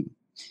into.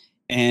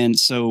 And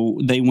so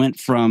they went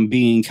from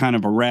being kind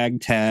of a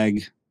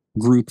ragtag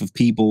group of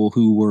people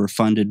who were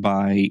funded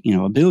by,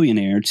 a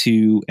billionaire,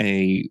 to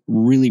a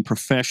really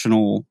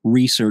professional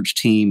research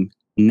team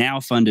now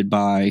funded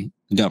by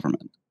the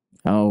government.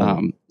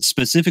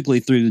 Specifically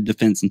through the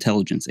Defense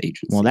Intelligence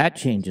Agency. Well, that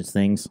changes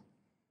things.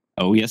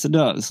 Oh, yes, it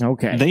does.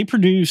 Okay. They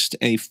produced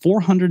a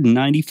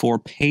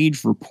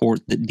 494-page report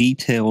that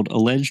detailed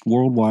alleged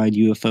worldwide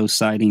UFO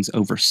sightings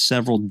over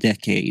several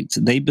decades.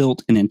 They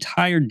built an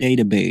entire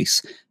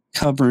database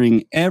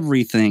covering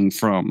everything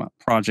from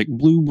Project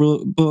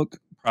Blue Book,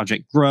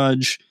 Project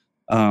Grudge,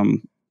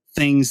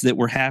 things that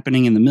were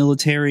happening in the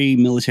military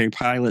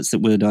pilots that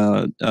would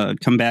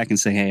come back and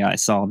say, hey, I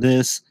saw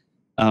this.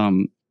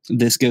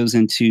 This goes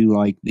into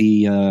like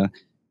the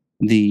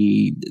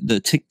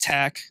Tic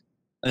Tac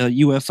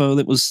UFO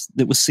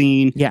that was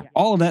seen. Yeah.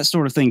 All of that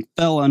sort of thing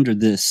fell under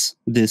this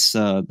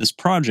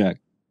project.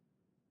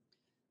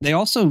 They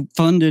also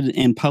funded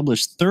and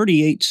published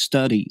 38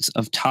 studies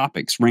of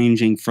topics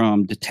ranging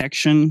from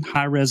detection,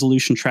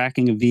 high-resolution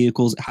tracking of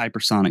vehicles at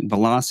hypersonic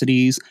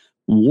velocities,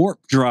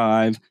 warp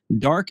drive,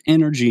 dark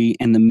energy,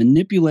 and the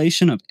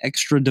manipulation of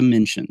extra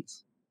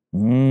dimensions.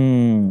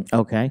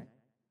 Okay.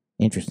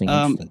 Interesting.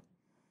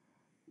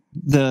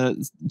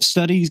 The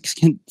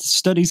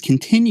studies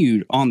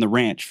continued on the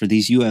ranch for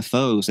these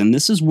UFOs, and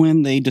this is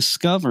when they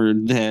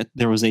discovered that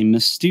there was a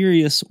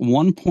mysterious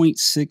 1.6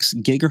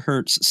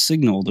 gigahertz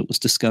signal that was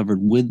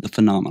discovered with the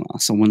phenomena.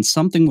 So when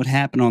something would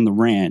happen on the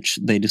ranch,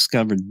 they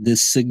discovered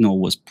this signal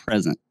was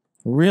present.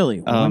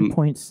 Really?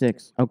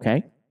 1.6.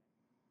 Okay.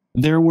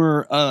 There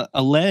were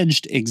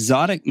alleged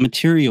exotic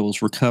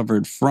materials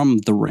recovered from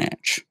the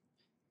ranch.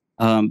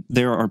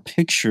 There are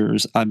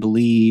pictures, I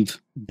believe,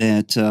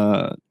 that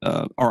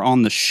are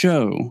on the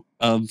show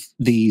of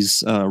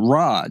these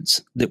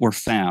rods that were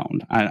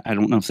found. I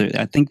don't know if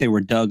I think they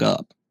were dug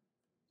up,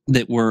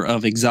 that were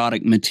of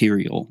exotic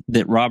material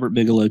that Robert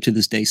Bigelow to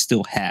this day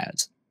still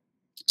has.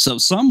 So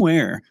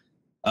somewhere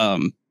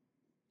Robert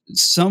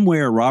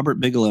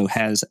Bigelow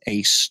has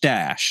a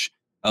stash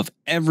of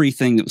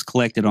everything that was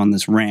collected on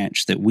this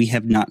ranch that we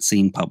have not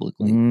seen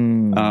publicly.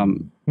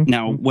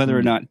 Now, whether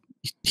or not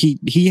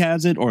he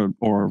has it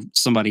or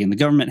somebody in the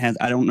government has,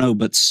 I don't know,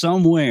 but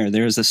somewhere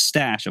there's a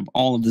stash of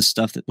all of this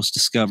stuff that was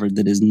discovered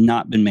that has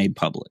not been made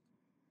public.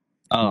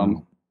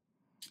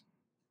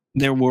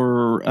 There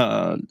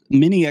were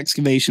many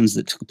excavations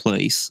that took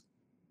place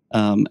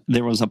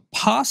There was a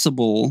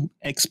possible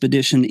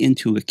expedition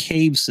into a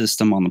cave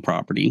system on the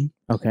property.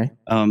 Okay.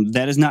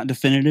 That is not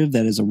definitive.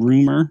 That is a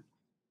rumor.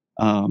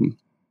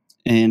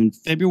 And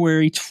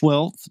February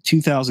 12th,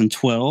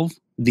 2012,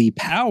 the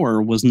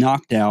power was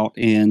knocked out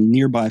in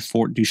nearby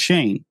Fort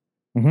Duchesne.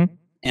 Mm-hmm.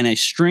 And a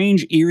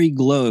strange, eerie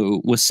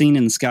glow was seen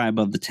in the sky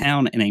above the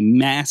town, and a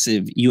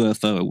massive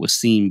UFO was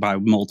seen by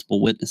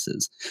multiple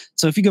witnesses.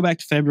 So if you go back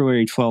to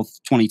February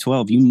 12th,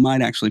 2012, you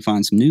might actually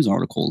find some news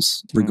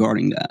articles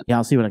regarding that. Yeah,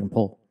 I'll see what I can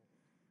pull.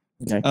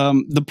 Okay.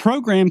 The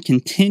program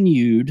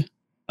continued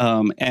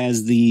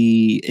as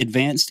the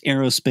Advanced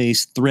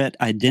Aerospace Threat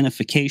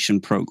Identification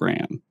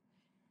Program.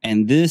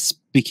 And this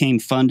became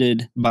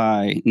funded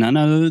by none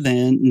other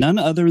than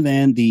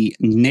the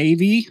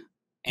Navy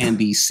and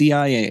the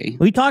CIA.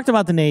 We talked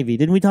about the Navy.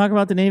 Didn't we talk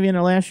about the Navy in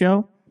our last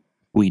show?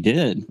 We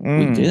did.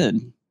 We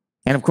did.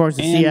 And of course,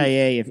 the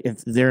CIA,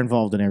 if they're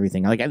involved in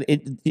everything, like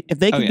if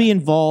they could be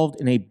involved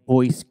in a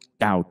Boy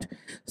Scout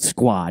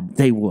squad,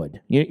 they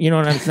would. You know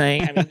what I'm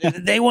saying? I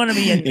mean, they want to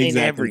be in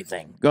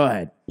everything. Go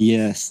ahead.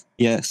 Yes.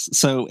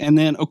 So, and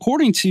then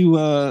according to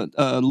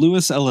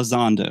Luis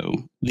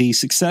Elizondo, the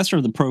successor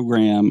of the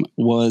program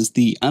was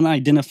the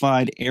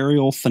Unidentified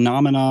Aerial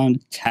Phenomenon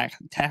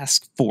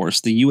Task Force,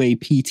 the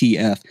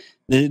UAPTF.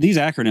 These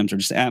acronyms are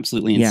just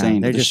absolutely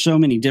insane. There's so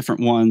many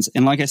different ones.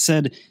 And like I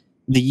said,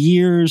 the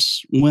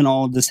years when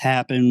all of this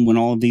happened, when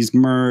all of these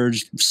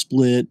merged,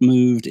 split,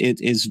 moved, it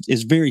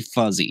is very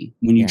fuzzy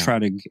when you try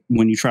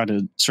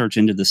to search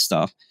into this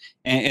stuff.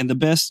 And the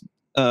best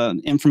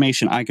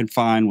information I could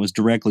find was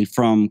directly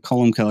from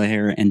Colm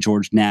Kelleher and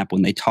George Knapp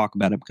when they talk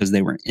about it, because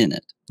they were in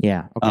it.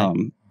 Yeah.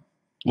 Okay.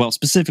 Well,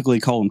 specifically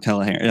Colm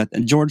Kelleher.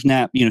 George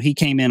Knapp, he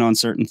came in on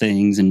certain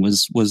things and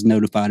was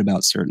notified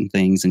about certain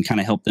things and kind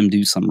of helped them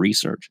do some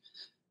research.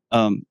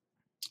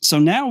 So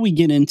now we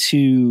get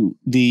into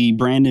the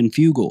Brandon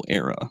Fugel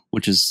era,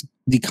 which is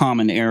the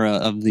common era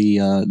of the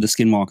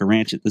Skinwalker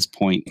Ranch at this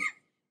point.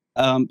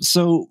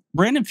 So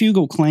Brandon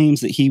Fugel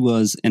claims that he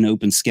was an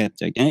open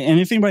skeptic. And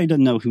if anybody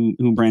doesn't know who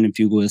Brandon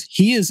Fugel is,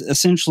 he is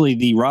essentially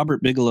the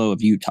Robert Bigelow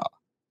of Utah.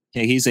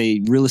 Okay, he's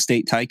a real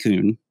estate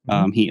tycoon.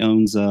 He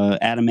owns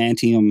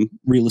adamantium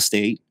real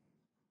estate.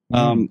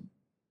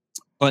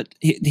 But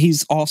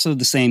he's also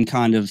the same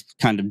kind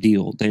of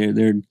deal.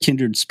 They're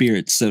kindred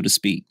spirits, so to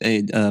speak.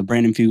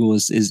 Brandon Fugel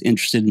is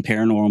interested in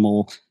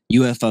paranormal,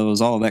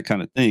 UFOs, all of that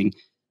kind of thing.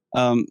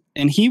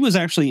 And he was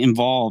actually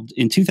involved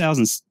in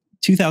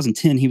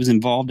 2010. He was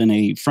involved in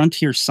a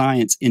frontier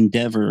science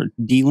endeavor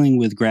dealing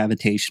with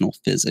gravitational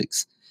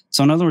physics.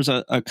 So in other words,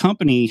 a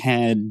company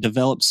had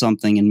developed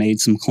something and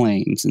made some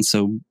claims. And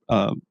so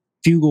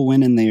Fugel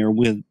went in there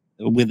with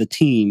a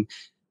team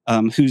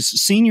whose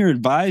senior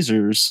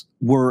advisors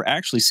were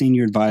actually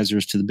senior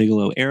advisors to the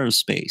Bigelow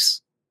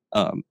Aerospace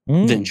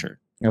venture.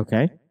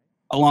 Okay.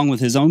 Along with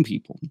his own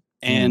people.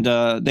 And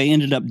they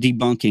ended up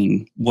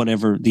debunking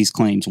whatever these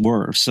claims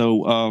were.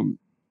 So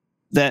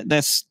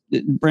that's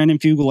Brandon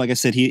Fugel. Like I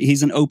said,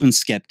 he's an open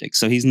skeptic.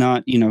 So he's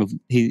not,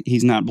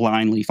 he's not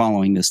blindly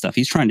following this stuff.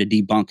 He's trying to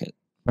debunk it.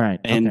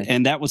 Right.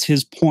 And that was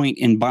his point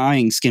in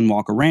buying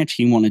Skinwalker Ranch.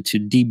 He wanted to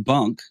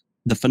debunk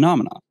the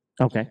phenomenon.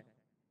 Okay.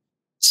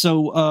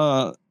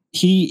 So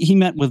he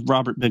met with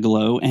Robert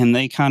Bigelow, and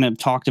they kind of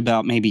talked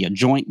about maybe a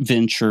joint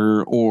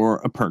venture or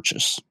a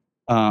purchase.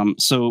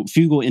 So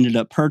Fugel ended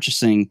up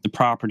purchasing the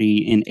property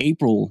in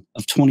April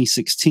of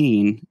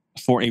 2016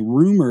 for a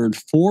rumored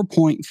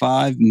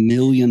 $4.5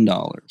 million.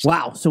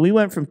 Wow. So we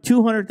went from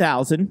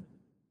 200,000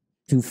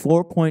 to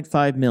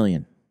 4.5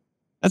 million.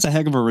 That's a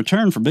heck of a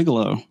return for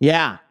Bigelow.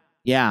 Yeah.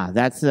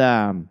 That's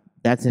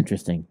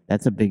interesting.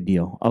 That's a big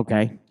deal.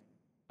 Okay.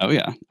 Oh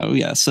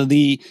yeah. So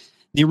the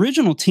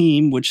original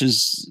team, which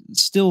is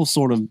still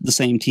sort of the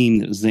same team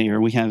that was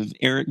there, we have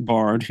Eric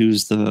Bard,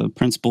 who's the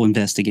principal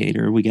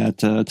investigator. We got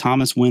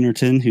Thomas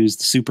Winterton, who's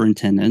the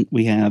superintendent.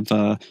 We have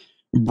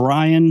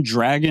Brian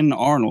Dragon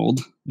Arnold,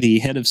 the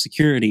head of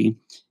security.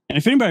 And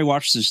if anybody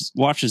watches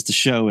the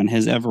show and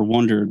has ever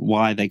wondered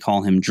why they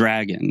call him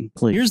Dragon,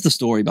 here's the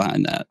story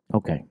behind that.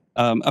 Okay.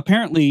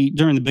 Apparently,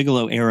 during the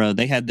Bigelow era,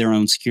 they had their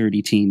own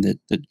security team that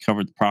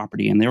covered the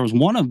property, and there was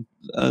one of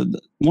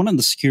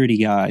the security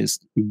guys,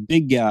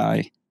 big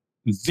guy,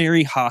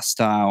 very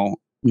hostile,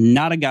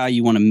 not a guy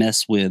you want to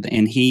mess with,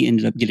 and he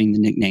ended up getting the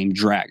nickname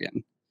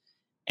Dragon.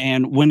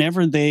 And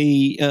whenever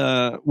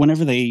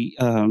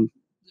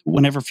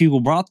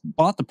Fugel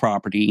bought the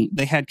property,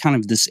 they had kind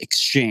of this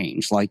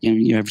exchange. Like,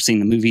 you ever seen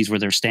the movies where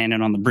they're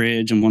standing on the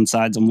bridge and one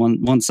side's on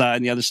one side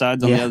and the other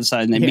side's on the other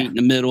side, and they meet in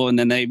the middle, and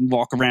then they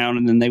walk around,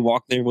 and then they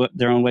walk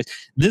their own way.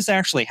 This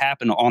actually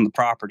happened on the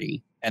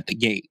property at the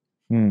gate.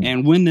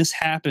 And when this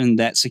happened,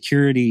 that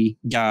security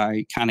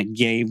guy kind of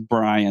gave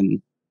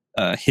Brian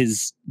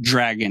his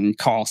Dragon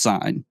call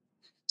sign.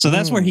 So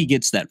that's where he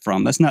gets that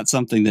from. That's not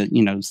something that,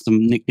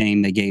 some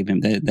nickname they gave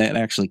him that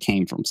actually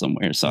came from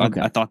somewhere. So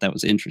I thought that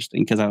was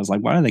interesting, because I was like,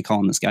 why are they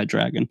calling this guy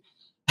Dragon?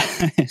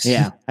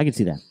 Yeah, I can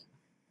see that.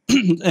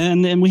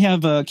 And then we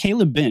have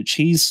Caleb Bench.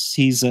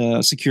 He's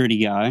a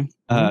security guy.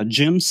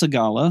 Jim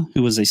Segala,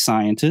 who was a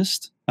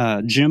scientist.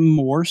 Jim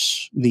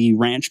Morse, the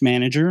ranch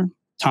manager,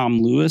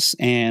 Tom Lewis,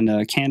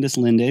 and Candace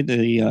Linde,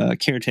 the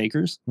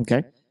caretakers.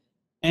 Okay.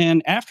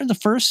 And after the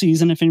first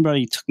season, if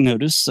anybody took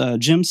notice,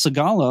 Jim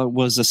Segala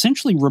was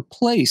essentially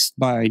replaced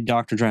by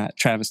Dr.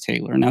 Travis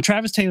Taylor. Now,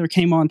 Travis Taylor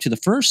came on to the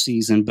first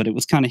season, but it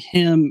was kind of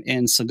him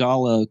and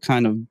Segala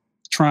kind of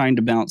trying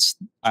to bounce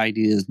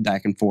ideas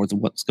back and forth of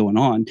what's going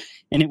on.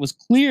 And it was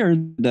clear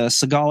that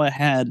Segala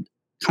had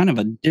kind of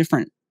a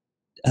different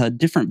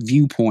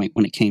viewpoint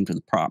when it came to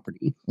the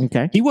property.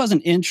 Okay. He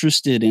wasn't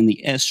interested in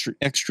the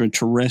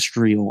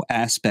extraterrestrial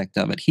aspect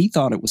of it. He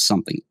thought it was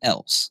something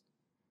else.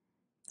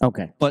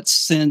 Okay. But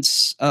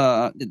since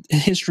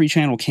History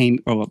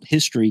came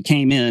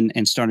in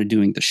and started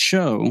doing the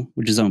show,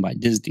 which is owned by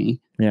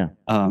Disney,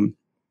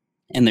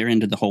 and they're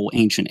into the whole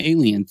ancient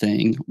alien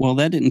thing, well,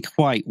 that didn't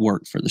quite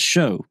work for the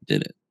show,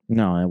 did it?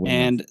 No, it wouldn't.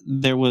 And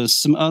there was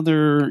some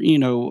other,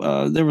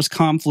 there was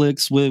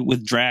conflicts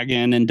with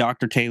Dragon and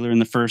Dr. Taylor in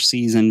the first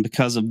season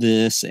because of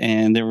this.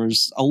 And there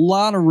was a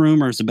lot of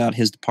rumors about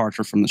his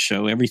departure from the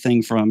show.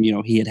 Everything from,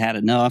 he had had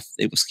enough.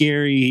 It was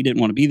scary. He didn't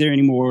want to be there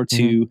anymore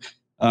to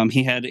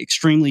he had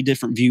extremely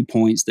different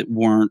viewpoints that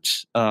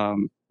weren't,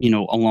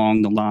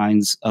 along the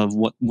lines of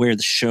where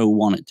the show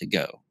wanted to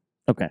go.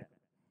 Okay.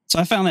 So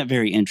I found that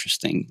very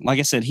interesting. Like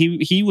I said,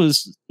 he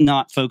was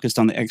not focused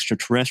on the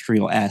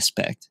extraterrestrial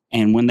aspect.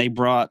 And when they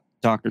brought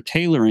Dr.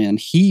 Taylor in,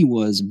 he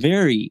was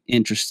very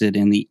interested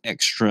in the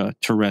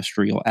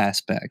extraterrestrial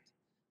aspect.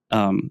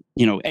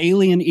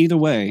 Alien either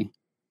way.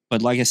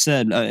 But like I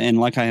said, and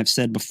like I have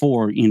said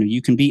before,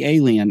 you can be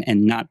alien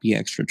and not be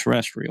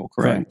extraterrestrial,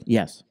 correct?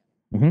 Yes.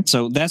 Mm-hmm.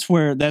 So that's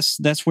where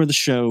the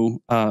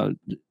show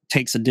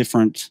takes a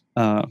different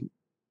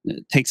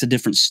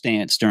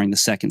stance during the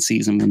second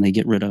season when they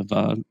get rid of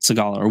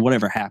Segala or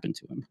whatever happened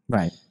to him.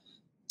 Right.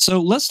 So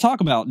let's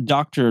talk about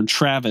Dr.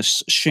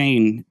 Travis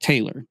Shane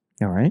Taylor.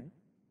 All right.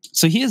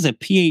 So he has a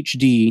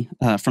PhD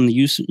from the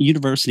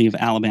University of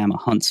Alabama,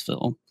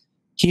 Huntsville.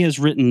 He has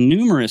written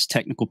numerous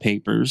technical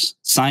papers,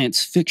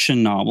 science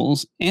fiction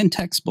novels, and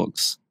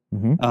textbooks.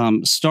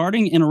 Mm-hmm.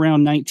 Starting in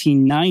around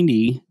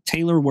 1990,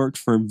 Taylor worked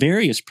for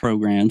various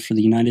programs for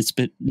the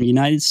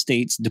United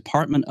States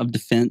Department of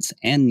Defense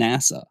and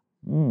NASA.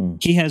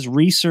 He has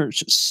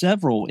researched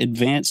several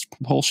advanced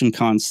propulsion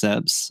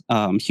concepts,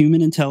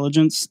 human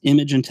intelligence,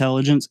 image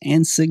intelligence,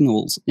 and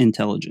signals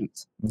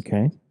intelligence.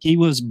 Okay. He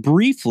was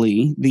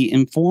briefly the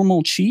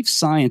informal chief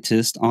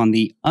scientist on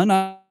the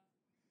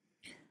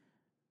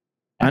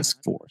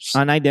Task Force.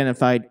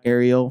 Unidentified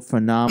Aerial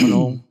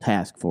Phenomenal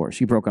Task Force.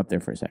 You broke up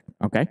there for a second.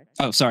 Okay.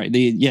 Oh, sorry.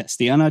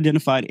 The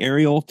Unidentified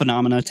Aerial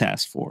Phenomena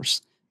Task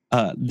Force.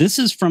 This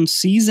is from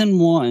season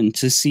 1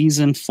 to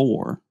season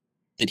 4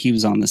 that he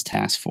was on this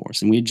task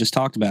force. And we had just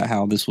talked about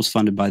how this was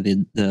funded by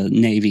the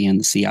Navy and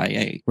the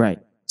CIA. Right.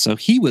 So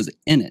he was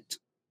in it.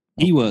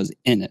 He was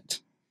in it.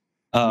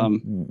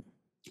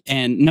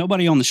 And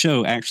nobody on the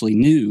show actually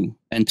knew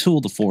until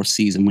the 4th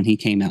season when he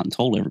came out and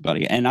told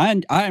everybody. And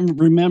I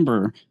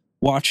remember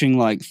watching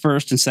like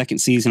first and second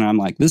season. I'm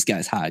like, this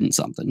guy's hiding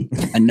something.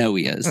 I know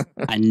he is.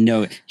 I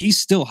know it. He's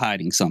still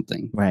hiding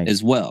something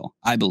as well,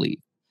 I believe.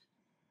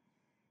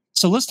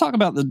 So let's talk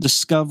about the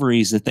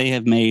discoveries that they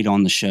have made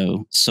on the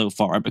show so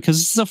far, because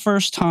this is the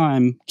first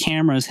time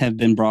cameras have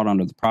been brought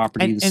onto the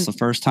property. This is the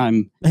first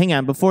time. Hang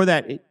on. Before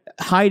that,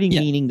 hiding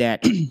meaning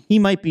that he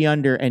might be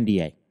under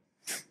NDA.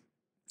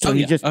 So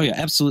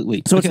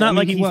absolutely. So it's not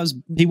like he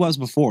was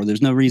before.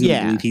 There's no reason to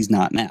believe he's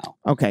not now.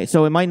 Okay.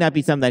 So it might not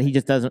be something that he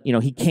just doesn't,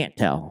 he can't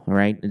tell,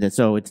 right?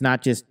 So it's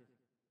not just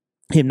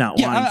him not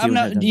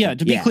wanting to.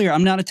 To be clear,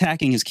 I'm not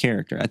attacking his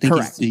character. I think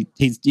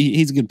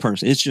he's a good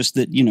person. It's just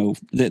that,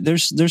 that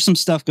there's some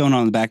stuff going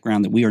on in the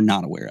background that we are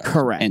not aware of.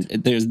 Correct.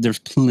 And there's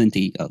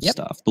plenty of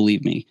stuff,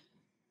 believe me.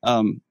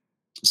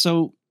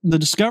 So the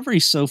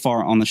discovery so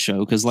far on the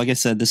show, because like I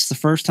said, this is the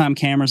first time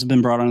cameras have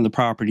been brought onto the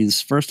property. This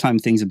is the first time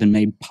things have been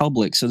made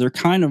public. So they're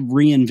kind of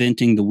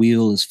reinventing the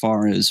wheel as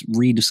far as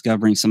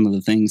rediscovering some of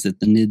the things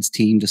that the NIDS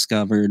team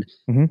discovered.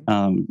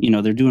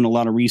 Mm-hmm. They're doing a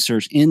lot of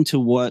research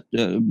into with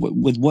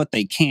what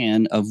they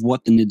can of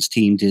what the NIDS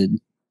team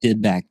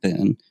did back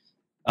then.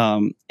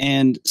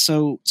 And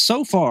so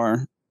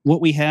far,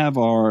 what we have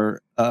are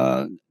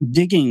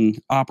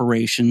digging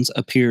operations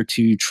appear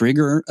to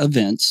trigger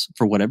events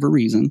for whatever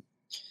reason.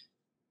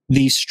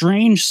 The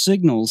strange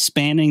signals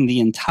spanning the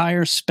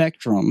entire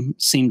spectrum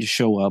seem to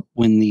show up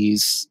when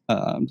these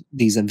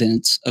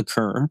events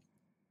occur.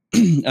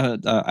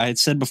 I had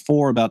said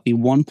before about the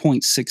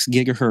 1.6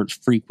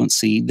 gigahertz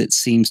frequency that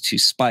seems to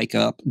spike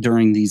up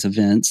during these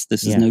events.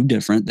 This is no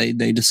different.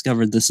 They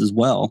discovered this as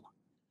well.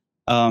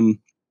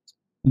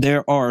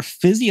 There are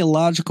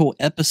physiological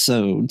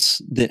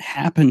episodes that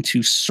happen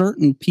to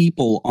certain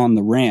people on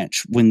the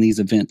ranch when these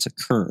events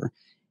occur.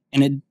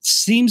 And it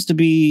seems to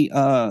be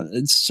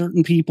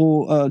certain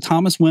people.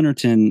 Thomas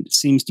Winterton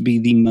seems to be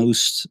the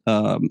most,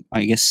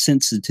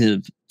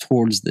 sensitive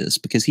towards this,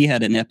 because he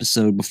had an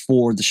episode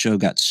before the show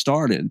got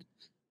started.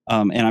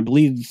 And I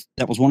believe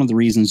that was one of the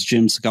reasons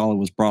Jim Segala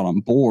was brought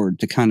on board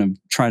to kind of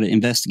try to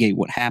investigate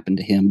what happened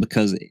to him,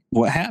 because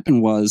what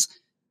happened was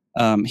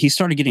he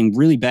started getting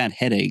really bad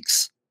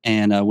headaches.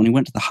 And when he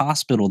went to the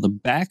hospital, the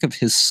back of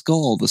his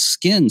skull, the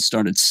skin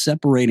started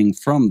separating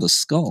from the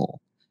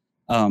skull.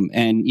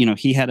 And,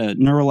 he had a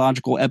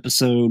neurological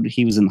episode.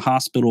 He was in the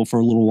hospital for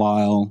a little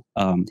while.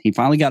 He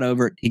finally got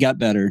over it. He got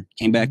better,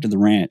 came back to the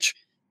ranch.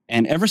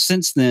 And ever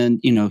since then,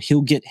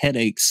 he'll get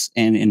headaches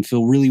and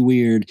feel really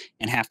weird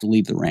and have to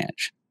leave the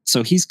ranch.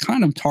 So he's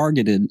kind of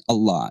targeted a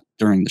lot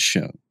during the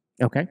show.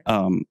 Okay.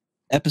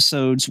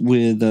 Episodes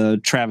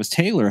with Travis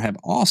Taylor have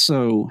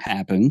also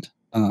happened.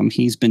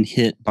 He's been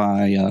hit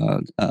by,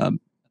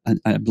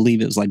 I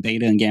believe it was like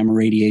beta and gamma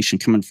radiation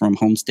coming from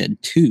Homestead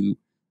 2.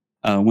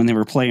 When they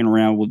were playing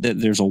around with it,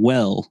 there's a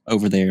well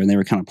over there, and they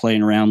were kind of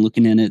playing around,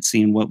 looking in it,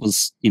 seeing what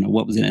was in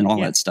it and all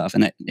that stuff,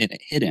 and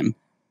it hit him.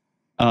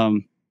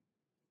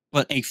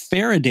 But a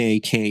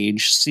Faraday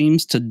cage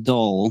seems to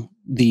dull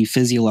the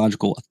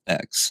physiological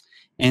effects,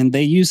 and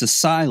they use a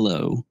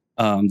silo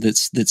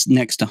that's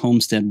next to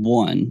Homestead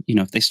 1.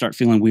 If they start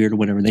feeling weird or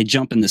whatever, they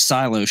jump in the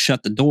silo,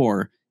 shut the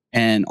door,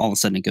 and all of a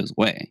sudden it goes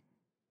away.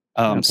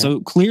 So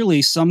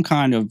clearly some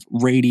kind of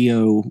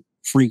radio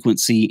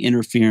frequency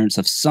interference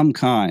of some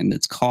kind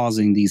that's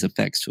causing these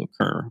effects to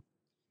occur.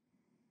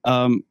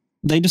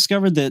 They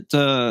discovered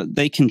that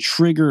they can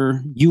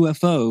trigger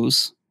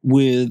UFOs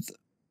with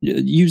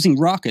using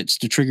rockets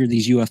to trigger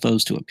these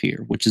UFOs to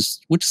appear, which is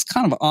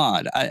kind of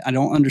odd. I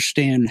don't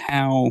understand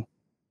how,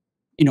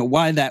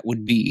 why that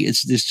would be.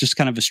 It's just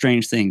kind of a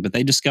strange thing, but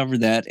they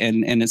discovered that,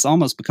 and it's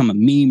almost become a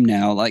meme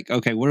now. Like,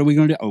 okay, what are we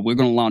going to do? Oh, we're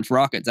going to launch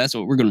rockets. That's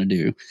what we're going to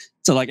do.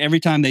 So like every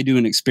time they do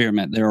an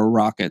experiment, there are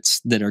rockets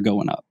that are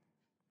going up.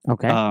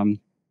 Okay.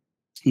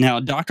 Now,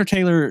 Dr.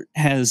 Taylor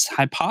has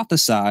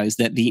hypothesized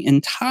that the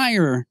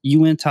entire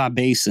Uinta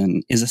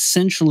Basin is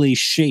essentially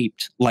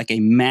shaped like a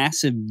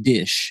massive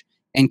dish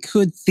and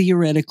could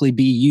theoretically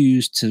be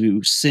used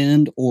to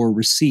send or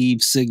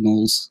receive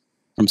signals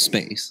from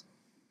space,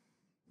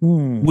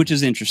 which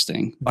is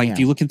interesting. Like if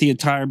you look at the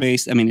entire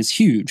base, I mean, it's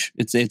huge.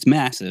 It's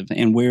massive.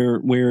 And where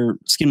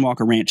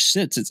Skinwalker Ranch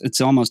sits,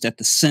 it's almost at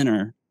the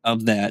center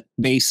of that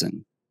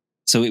basin.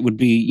 So it would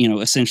be,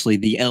 essentially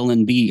the L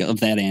and B of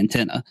that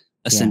antenna,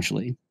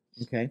 essentially.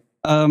 Yeah.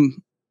 Okay.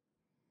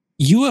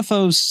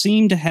 UFOs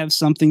seem to have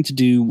something to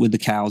do with the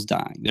cows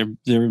dying.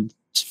 They're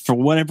for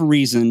whatever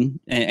reason,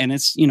 and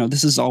it's,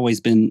 this has always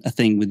been a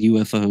thing with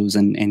UFOs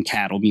and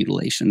cattle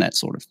mutilation, that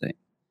sort of thing.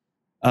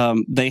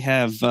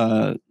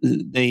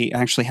 They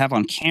actually have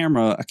on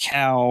camera a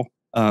cow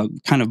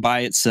kind of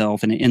by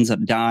itself, and it ends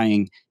up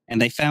dying.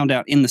 And they found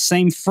out in the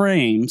same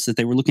frames that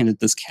they were looking at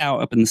this cow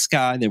up in the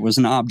sky, there was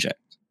an object.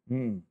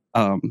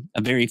 A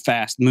very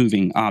fast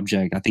moving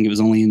object. I think it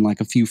was only in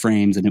like a few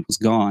frames and it was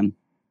gone.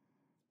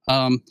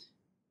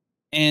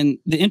 And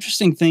the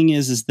interesting thing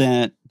is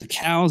that the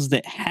cows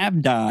that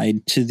have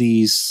died to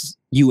these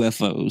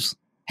UFOs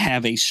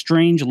have a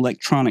strange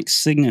electronic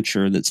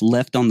signature that's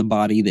left on the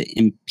body that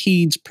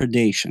impedes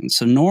predation.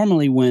 So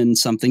normally when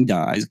something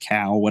dies, a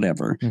cow,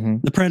 whatever,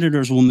 the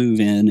predators will move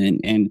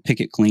in and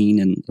pick it clean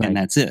and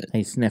that's it.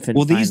 They sniff it.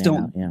 Well, these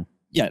don't.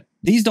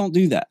 These don't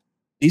do that.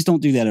 These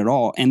don't do that at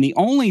all. And the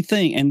only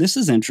thing, and this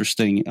is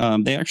interesting,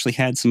 they actually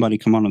had somebody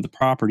come onto the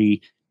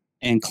property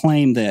and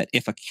claim that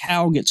if a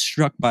cow gets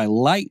struck by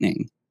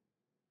lightning,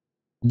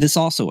 this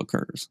also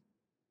occurs.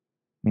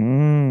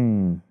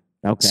 Okay.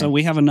 So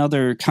we have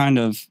another kind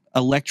of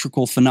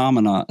electrical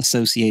phenomena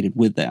associated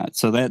with that.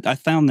 So that I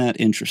found that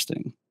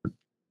interesting.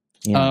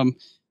 Yeah.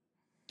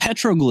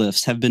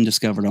 Petroglyphs have been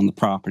discovered on the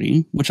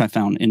property, which I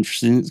found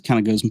interesting. It kind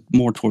of goes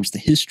more towards the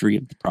history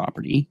of the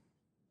property.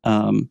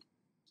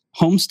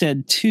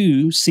 Homestead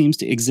 2 seems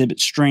to exhibit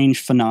strange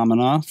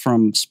phenomena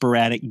from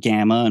sporadic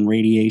gamma and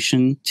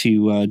radiation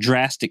to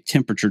drastic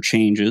temperature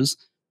changes.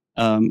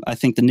 I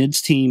think the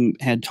NIDS team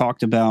had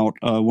talked about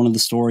one of the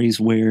stories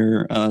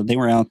where they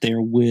were out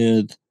there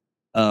with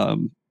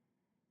one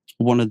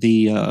of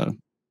the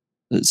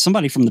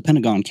somebody from the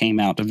Pentagon came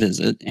out to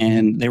visit,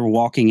 and they were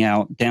walking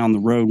out down the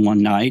road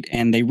one night,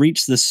 and they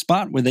reached this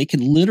spot where they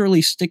could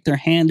literally stick their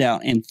hand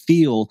out and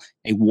feel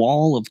a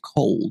wall of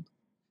cold.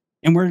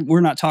 And we're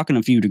not talking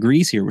a few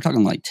degrees here. We're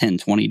talking like 10,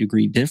 20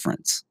 degree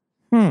difference.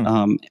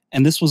 And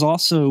this was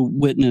also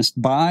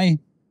witnessed by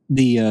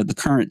the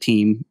current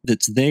team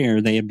that's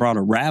there. They had brought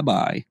a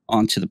rabbi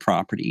onto the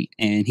property,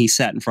 and he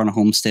sat in front of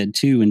Homestead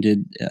 2 and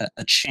did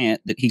a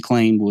chant that he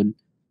claimed would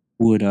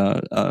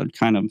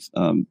kind of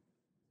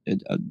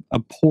a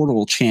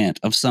portal chant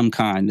of some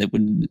kind that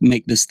would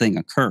make this thing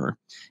occur.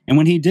 And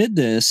when he did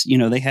this,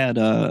 they had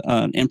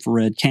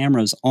infrared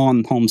cameras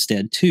on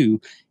Homestead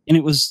 2,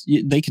 and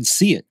they could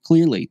see it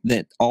clearly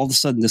that all of a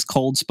sudden this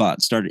cold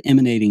spot started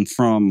emanating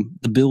from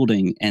the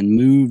building and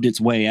moved its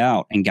way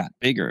out and got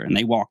bigger. And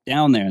they walked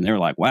down there and they were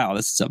like, wow,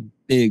 this is a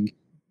big,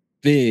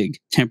 big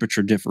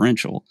temperature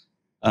differential,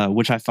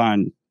 which I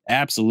find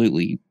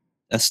absolutely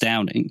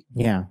astounding.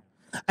 Yeah.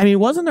 I mean,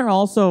 wasn't there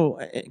also,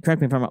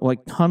 correct me if I'm wrong, like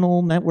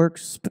tunnel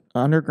networks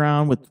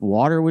underground with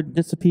water would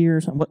disappear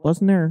or something?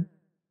 Wasn't there?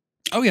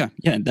 Oh yeah,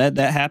 that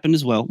happened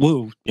as well.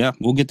 Whoa, yeah,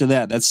 we'll get to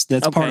that. That's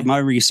part of my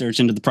research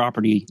into the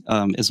property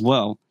as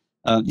well.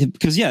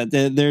 Because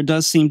there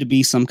does seem to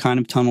be some kind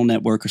of tunnel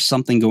network or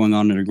something going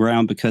on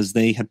underground, because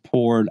they had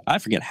poured, I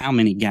forget how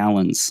many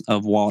gallons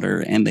of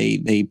water, and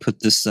they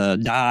put this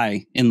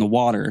dye in the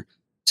water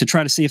to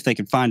try to see if they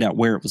could find out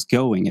where it was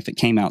going, if it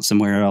came out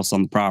somewhere else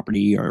on the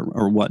property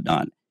or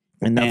whatnot.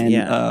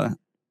 And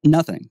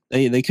nothing.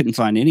 They couldn't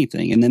find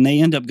anything. And then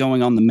they end up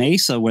going on the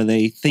mesa where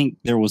they think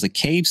there was a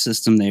cave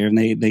system there, and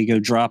they go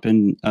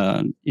dropping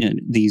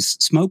these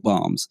smoke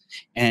bombs,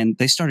 and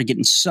they started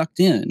getting sucked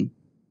in,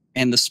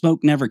 and the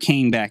smoke never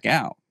came back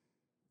out.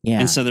 Yeah.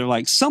 And so they're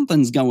like,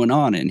 something's going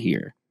on in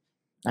here.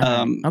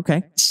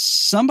 Okay.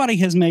 Somebody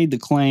has made the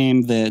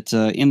claim that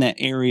in that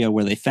area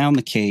where they found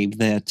the cave,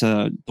 that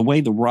the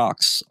way the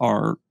rocks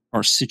are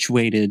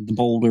situated, the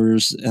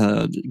boulders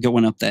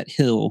going up that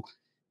hill,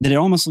 that it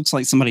almost looks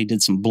like somebody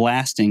did some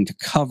blasting to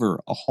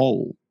cover a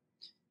hole.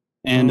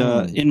 And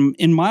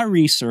in my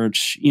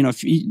research,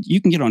 if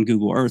you can get on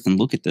Google Earth and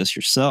look at this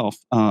yourself,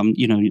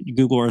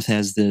 Google Earth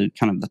has the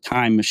kind of the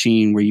time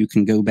machine where you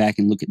can go back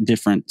and look at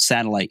different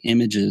satellite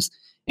images.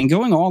 And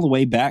going all the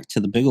way back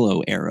to the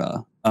Bigelow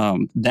era,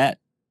 that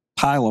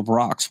pile of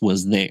rocks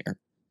was there.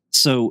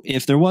 So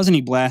if there was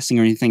any blasting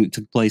or anything that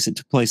took place, it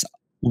took place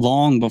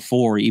long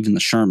before even the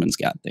Shermans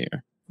got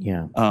there.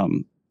 Yeah.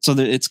 So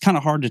it's kind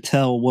of hard to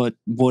tell what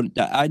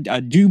I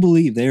do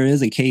believe there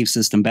is a cave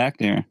system back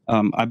there.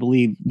 I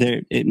believe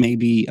it may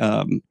be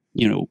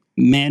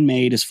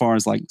man-made, as far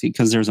as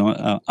because there's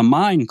a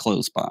mine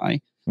close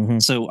by. Mm-hmm.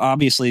 So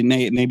obviously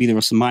maybe there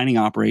were some mining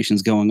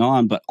operations going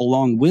on, but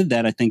along with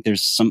that, I think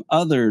there's some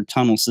other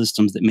tunnel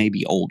systems that may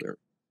be older.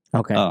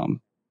 Okay.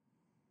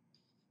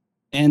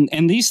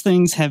 And these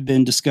things have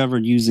been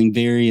discovered using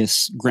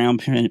various ground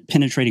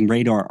penetrating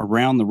radar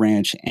around the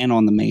ranch and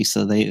on the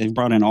mesa. They've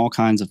brought in all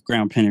kinds of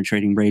ground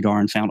penetrating radar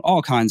and found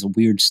all kinds of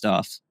weird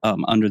stuff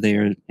under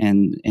there.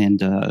 And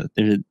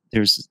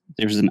there's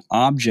an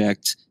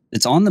object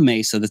that's on the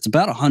mesa that's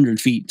about 100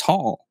 feet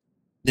tall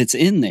that's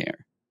in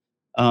there,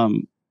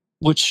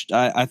 which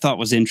I thought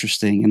was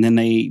interesting. And then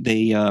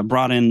they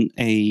brought in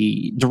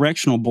a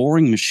directional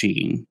boring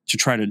machine to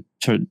try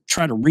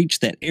to reach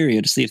that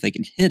area to see if they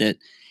could hit it.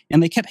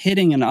 And they kept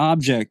hitting an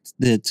object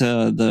that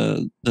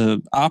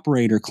the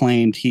operator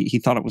claimed he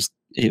thought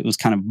it was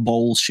kind of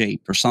bowl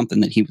shaped or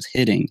something that he was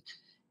hitting.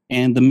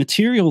 And the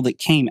material that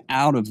came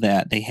out of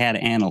that, they had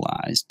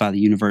analyzed by the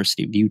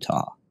University of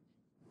Utah.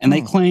 And they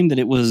claimed that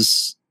it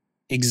was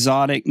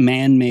exotic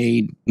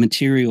man-made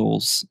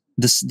materials,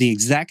 the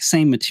exact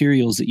same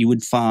materials that you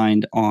would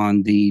find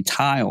on the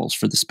tiles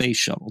for the space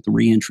shuttle, the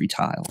reentry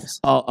tiles.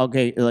 Oh,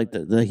 okay. Like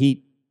the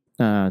heat.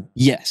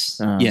 Yes.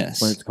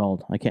 What it's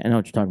called. I know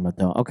what you're talking about,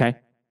 though. Okay.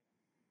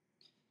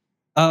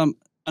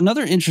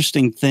 Another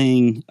interesting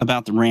thing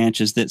about the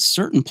ranch is that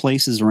certain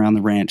places around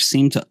the ranch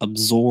seem to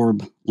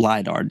absorb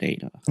LiDAR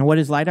data. And what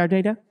is LiDAR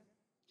data?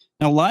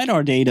 Now,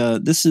 LiDAR data,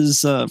 this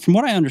is, from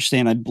what I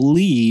understand, I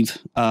believe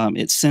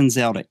it sends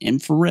out an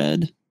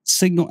infrared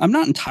signal. I'm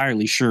not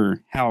entirely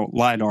sure how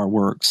LiDAR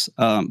works,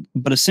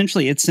 but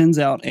essentially it sends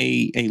out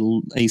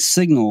a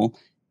signal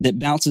that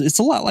bounces. It's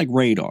a lot like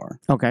radar.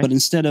 Okay. But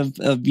instead of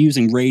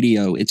using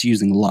radio, it's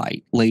using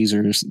light,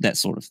 lasers, that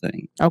sort of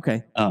thing.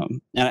 Okay.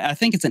 And I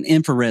think it's an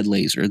infrared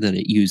laser that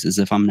it uses,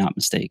 if I'm not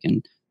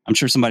mistaken. I'm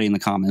sure somebody in the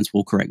comments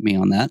will correct me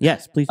on that.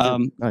 Yes, please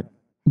do.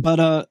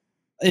 But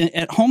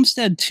at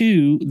Homestead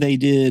 2, they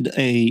did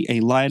a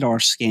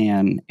LiDAR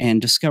scan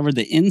and discovered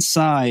that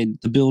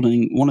inside the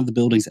building, one of the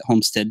buildings at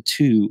Homestead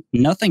 2,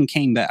 nothing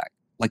came back.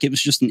 Like it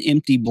was just an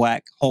empty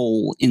black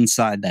hole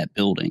inside that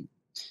building.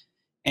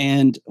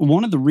 And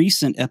one of the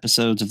recent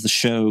episodes of the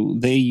show,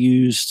 they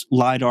used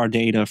LiDAR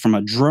data from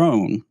a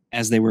drone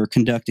as they were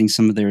conducting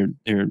some of their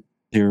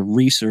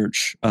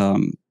research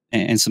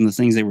and some of the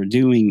things they were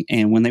doing.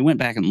 And when they went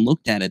back and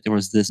looked at it, there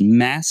was this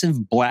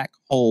massive black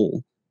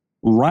hole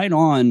right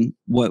on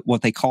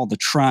what they call the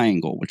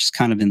triangle, which is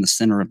kind of in the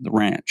center of the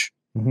ranch.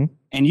 Mm-hmm.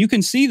 And you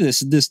can see this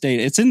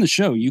data. It's in the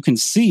show. You can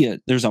see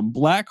it. There's a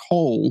black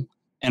hole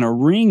and a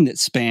ring that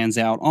spans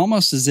out,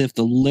 almost as if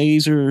the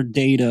laser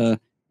data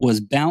was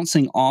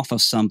bouncing off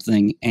of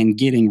something and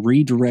getting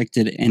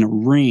redirected in a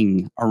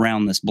ring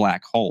around this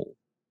black hole.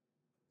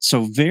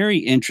 So very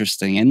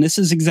interesting. And this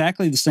is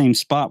exactly the same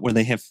spot where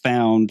they have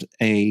found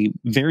a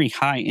very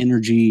high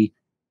energy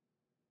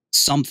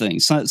something,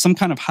 some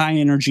kind of high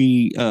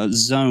energy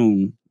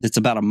zone that's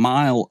about a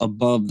mile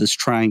above this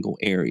triangle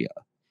area.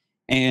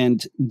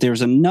 And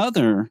there's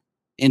another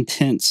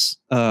intense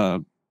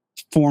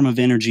form of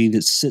energy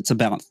that sits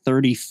about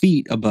 30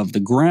 feet above the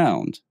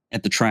ground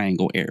at the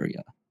triangle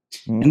area.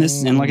 And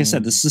like I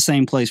said, this is the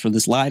same place where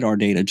this LiDAR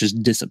data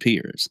just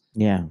disappears.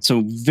 Yeah.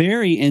 So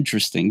very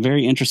interesting,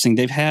 very interesting.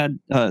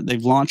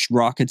 They've launched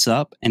rockets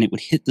up, and it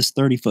would hit this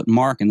 30-foot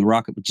mark, and the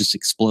rocket would just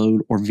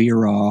explode or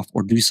veer off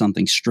or do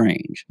something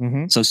strange.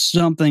 Mm-hmm. So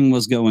something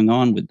was going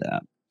on with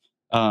that.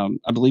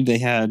 I believe they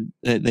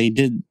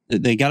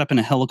got up in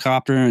a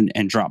helicopter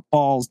and dropped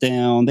balls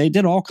down. They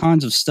did all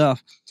kinds of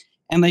stuff.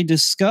 And they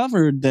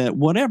discovered that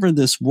whatever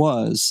this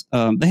was,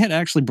 they had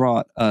actually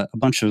brought a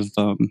bunch of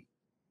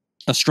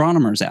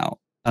astronomers out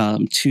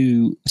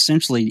to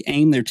essentially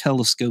aim their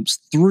telescopes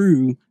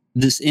through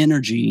this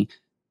energy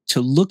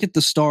to look at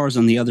the stars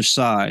on the other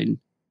side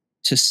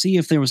to see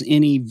if there was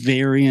any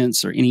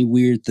variance or any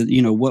weird,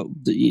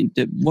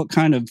 what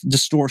kind of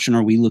distortion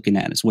are we looking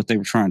at is what they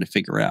were trying to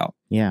figure out.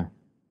 Yeah.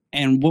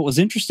 And what was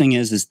interesting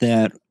is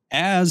that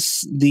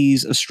as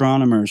these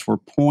astronomers were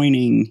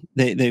pointing,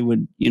 they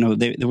would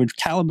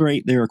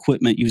calibrate their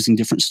equipment using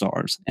different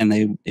stars, and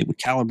they would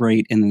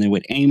calibrate, and then they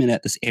would aim it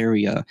at this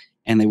area,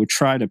 and they would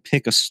try to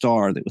pick a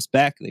star that was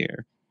back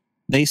there.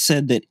 They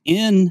said that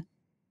in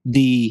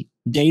the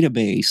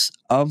database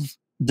of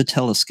the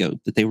telescope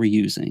that they were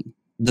using,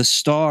 the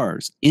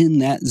stars in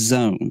that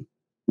zone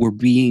were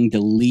being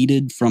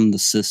deleted from the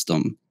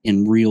system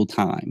in real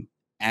time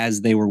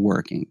as they were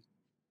working.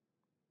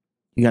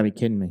 You gotta be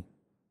kidding me.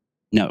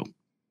 No.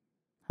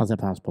 How's that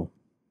possible?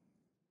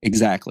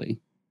 Exactly.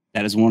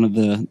 That is one of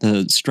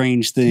the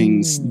strange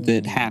things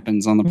that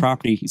happens on the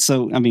property.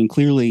 So, I mean,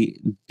 clearly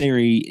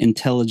very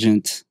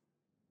intelligent.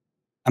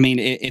 I mean,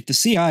 if the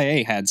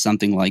CIA had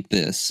something like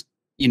this,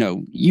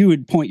 you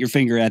would point your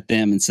finger at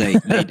them and say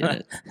they did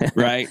it,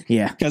 right?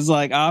 Yeah. Because,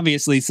 like,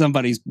 obviously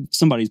somebody's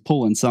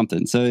pulling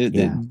something. So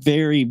it's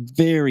very,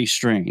 very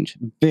strange,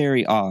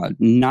 very odd.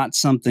 Not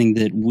something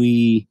that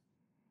we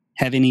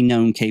have any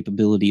known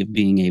capability of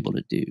being able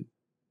to do.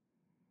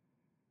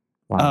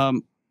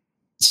 Wow.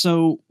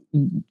 So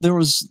there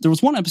was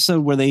one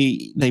episode where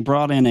they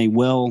brought in a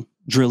well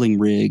drilling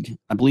rig.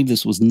 I believe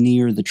this was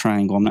near the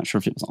triangle. I'm not sure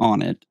if it was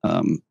on it.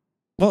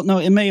 Well, no,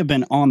 it may have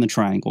been on the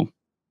triangle.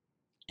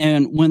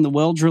 And when the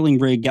well drilling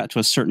rig got to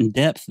a certain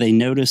depth, they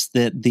noticed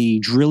that the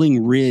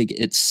drilling rig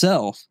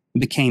itself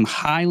became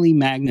highly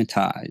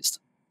magnetized.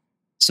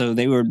 So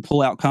they would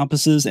pull out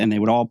compasses and they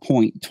would all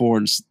point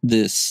towards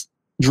this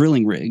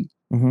drilling rig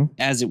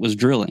as it was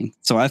drilling.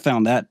 So I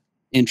found that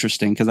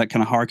interesting because that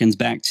kind of harkens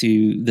back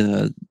to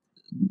the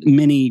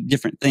many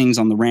different things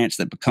on the ranch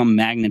that become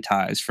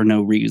magnetized for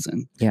no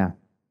reason. Yeah.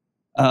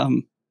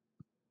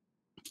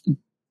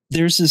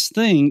 There's this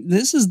thing.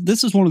 This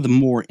is one of the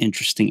more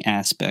interesting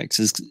aspects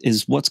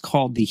is what's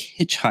called the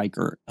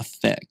hitchhiker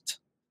effect.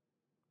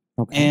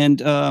 Okay.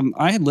 And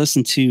I had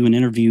listened to an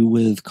interview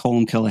with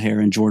Colm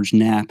Kelleher and George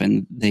Knapp,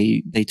 and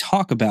they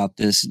talk about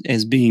this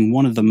as being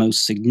one of the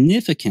most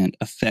significant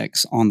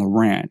effects on the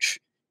ranch.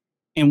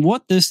 And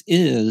what this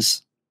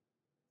is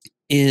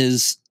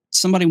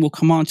somebody will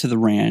come onto the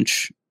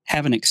ranch,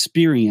 have an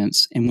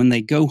experience, and when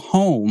they go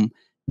home,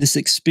 this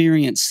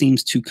experience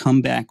seems to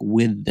come back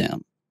with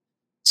them.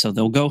 So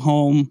they'll go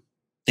home,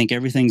 think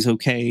everything's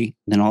okay,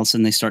 then all of a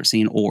sudden they start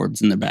seeing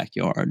orbs in their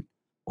backyard,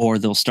 or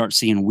they'll start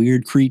seeing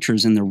weird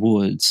creatures in their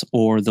woods,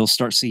 or they'll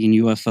start seeing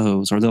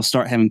UFOs, or they'll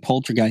start having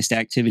poltergeist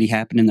activity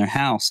happen in their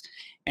house.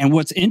 And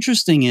what's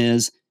interesting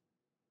is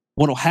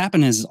what'll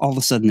happen is all of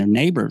a sudden their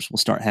neighbors will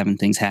start having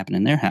things happen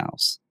in their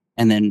house.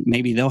 And then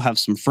maybe they'll have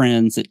some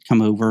friends that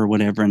come over or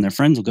whatever, and their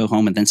friends will go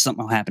home, and then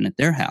something will happen at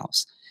their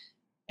house.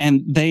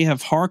 And they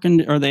have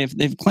hearkened, or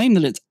they've claimed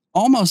that it's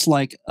almost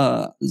like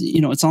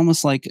it's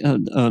almost like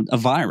a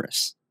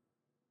virus.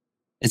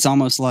 It's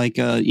almost like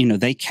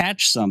they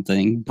catch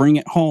something, bring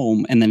it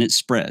home, and then it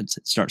spreads.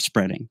 It starts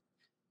spreading.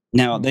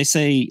 Now they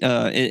say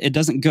it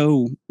doesn't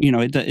go,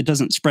 it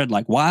doesn't spread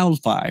like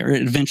wildfire.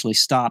 It eventually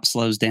stops,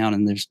 slows down,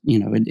 and there's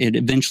it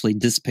eventually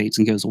dissipates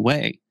and goes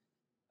away.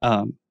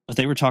 But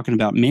they were talking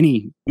about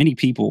many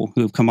people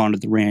who have come onto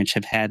the ranch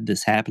have had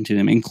this happen to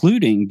them,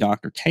 including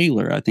Dr.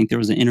 Taylor. I think there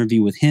was an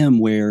interview with him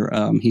where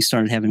he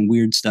started having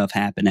weird stuff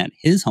happen at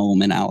his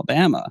home in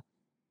Alabama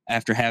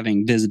after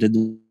having visited.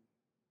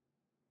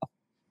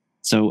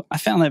 So I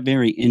found that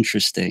very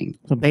interesting.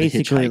 So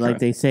basically, like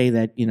they say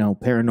that,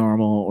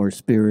 paranormal or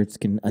spirits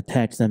can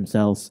attach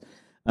themselves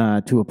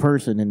to a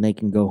person and they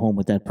can go home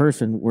with that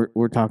person.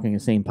 We're talking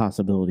the same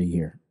possibility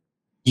here.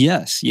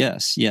 Yes.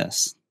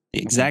 The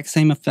exact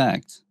same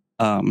effect.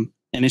 And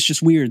it's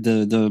just weird.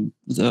 The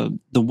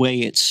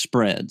way it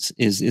spreads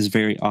is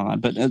very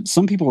odd. But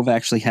some people have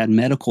actually had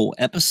medical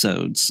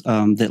episodes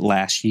that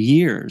last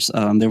years.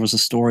 There was a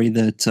story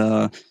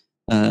that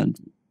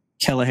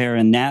Kelleher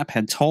and Knapp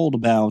had told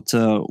about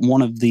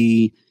one of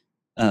the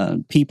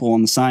people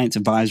on the science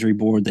advisory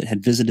board that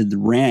had visited the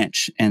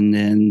ranch, and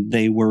then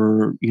they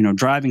were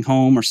driving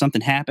home or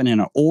something happened,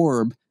 and an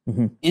orb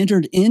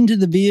entered into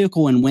the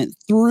vehicle and went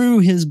through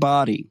his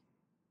body.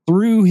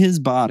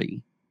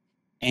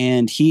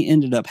 And he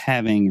ended up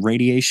having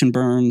radiation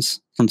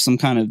burns from some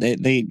kind of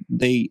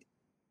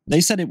they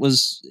said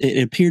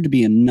it appered to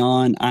be a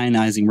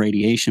non-ionizing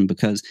radiation,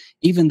 because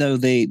even though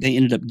they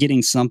ended up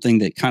getting something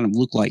that kind of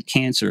looked like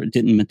cancer, it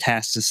didn't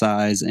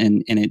metastasize,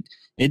 and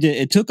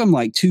it took them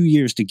like 2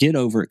 years to get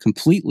over it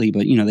completely.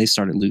 But they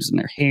started losing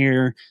their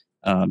hair,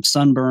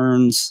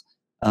 sunburns,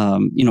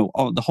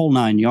 the whole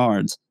 9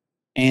 yards.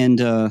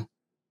 And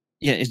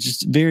it's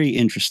just very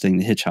interesting,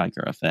 the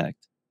hitchhiker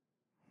effect.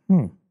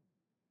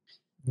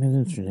 That's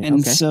interesting.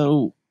 And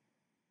so,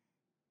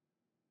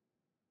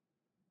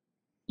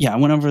 I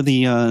went over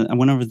the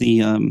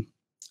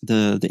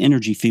the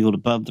energy field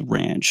above the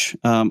ranch.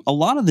 A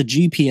lot of the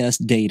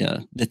GPS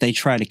data that they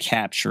try to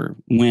capture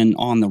when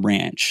on the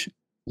ranch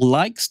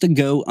likes to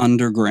go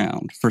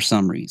underground for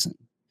some reason.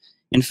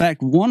 In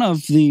fact, one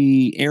of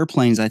the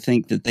airplanes I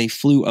think that they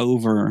flew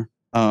over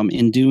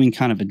in doing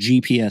kind of a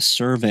GPS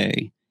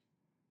survey,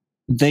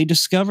 they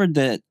discovered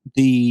that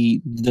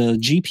the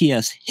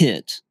GPS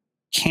hit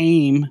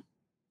came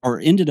or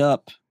ended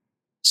up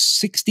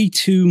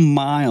 62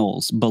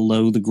 miles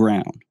below the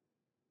ground.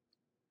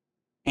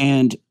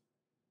 And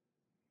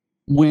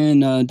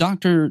when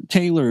Dr.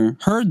 Taylor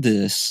heard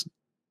this,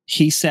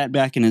 he sat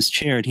back in his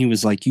chair and he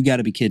was like, "You got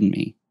to be kidding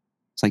me.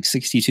 It's like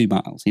 62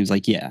 miles." He was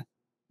like, "Yeah."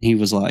 He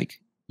was like,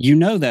 "You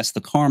know, that's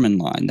the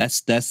Kármán line.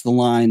 That's the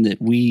line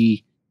that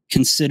we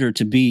consider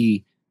to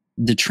be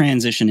the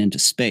transition into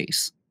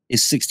space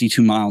is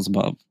 62 miles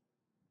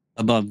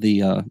above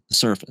the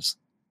surface."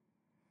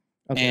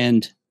 Okay.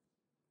 And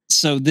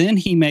so then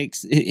he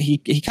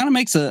kind of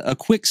makes a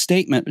quick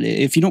statement.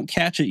 If you don't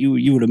catch it,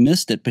 you would have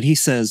missed it. But he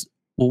says,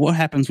 "Well, what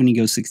happens when you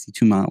go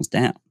 62 miles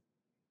down?"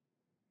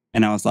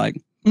 And I was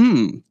like,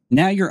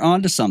 now you're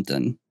onto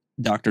something,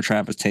 Dr.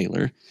 Travis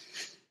Taylor.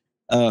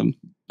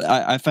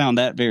 I found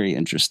that very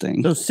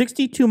interesting. So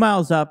 62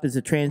 miles up is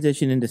a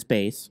transition into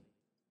space.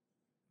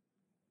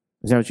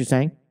 Is that what you're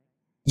saying?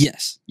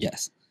 Yes.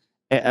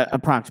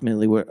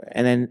 Approximately.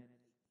 And then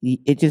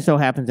it just so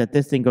happens that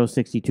this thing goes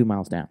 62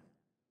 miles down.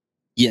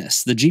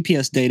 Yes, the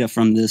GPS data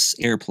from this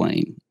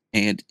airplane,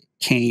 it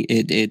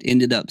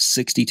ended up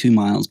 62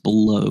 miles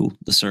below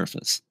the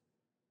surface.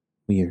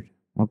 Weird.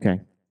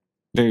 Okay.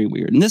 Very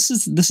weird. And this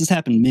has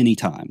happened many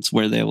times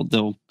where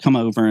they'll come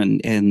over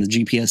and the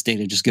GPS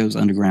data just goes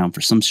underground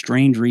for some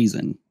strange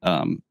reason.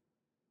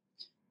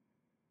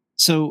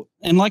 So,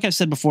 and like I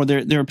said before,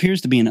 there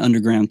appears to be an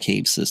underground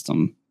cave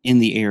system in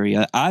the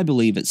area. I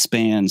believe it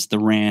spans the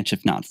ranch,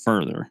 if not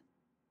further.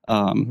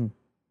 And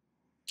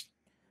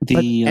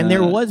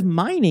there was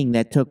mining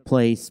that took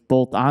place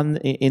both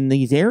in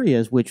these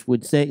areas, which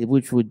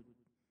would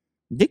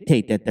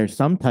dictate that there's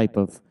some type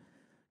of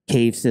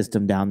cave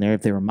system down there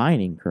if they were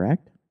mining,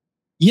 correct?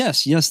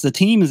 Yes. The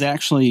team is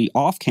actually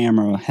off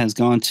camera, has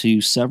gone to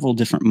several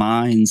different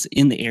mines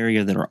in the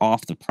area that are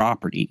off the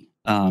property,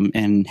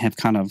 and have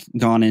kind of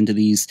gone into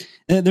these.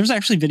 There's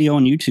actually video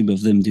on YouTube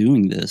of them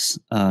doing this.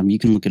 You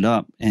can look it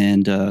up,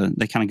 and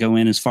they kind of go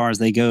in as far as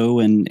they go,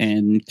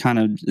 and kind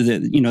of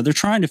they're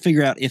trying to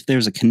figure out if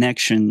there's a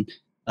connection.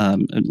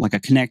 Like a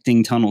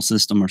connecting tunnel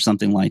system or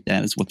something like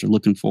that is what they're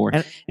looking for.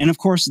 And of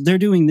course, they're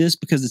doing this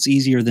because it's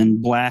easier than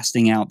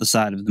blasting out the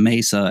side of the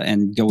mesa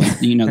and going,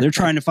 they're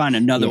trying to find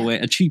another way,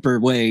 a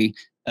cheaper way,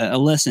 a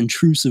less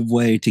intrusive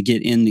way to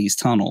get in these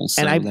tunnels.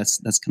 So that's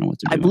kind of what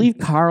they're doing. I believe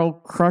Carl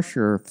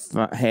Crusher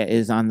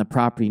is on the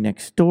property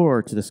next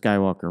door to the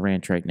Skywalker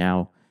Ranch right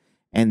now,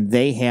 and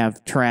they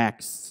have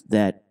tracks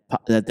that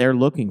they're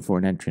looking for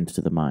an entrance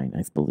to the mine,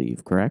 I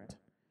believe, correct?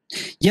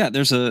 Yeah,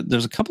 there's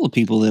a couple of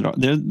people that are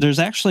there. There's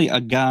actually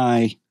a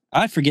guy,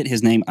 I forget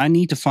his name. I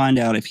need to find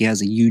out if he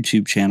has a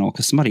YouTube channel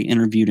because somebody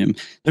interviewed him.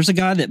 There's a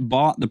guy that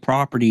bought the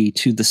property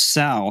to the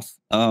south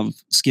of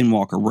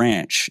Skinwalker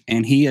Ranch,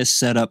 and he has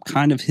set up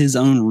kind of his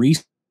own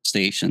research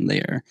station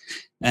there.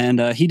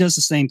 And he does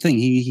the same thing.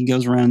 He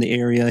goes around the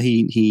area.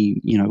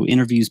 He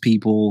interviews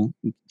people,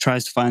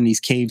 tries to find these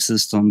cave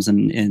systems,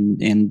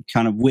 and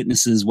kind of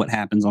witnesses what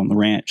happens on the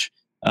ranch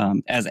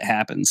as it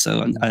happens.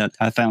 So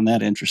I found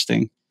that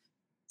interesting.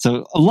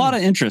 So a lot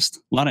of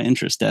interest,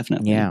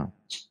 definitely. Yeah.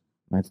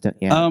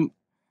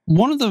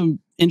 One of the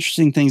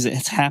interesting things that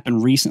has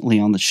happened recently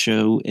on the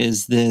show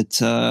is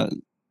that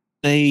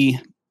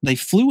they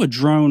flew a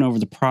drone over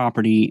the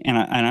property, and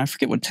I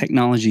forget what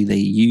technology they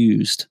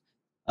used,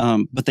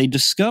 but they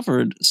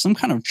discovered some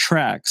kind of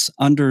tracks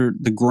under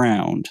the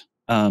ground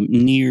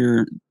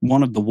near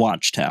one of the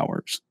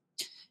watchtowers.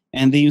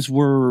 And these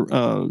were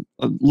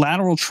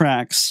lateral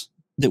tracks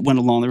that went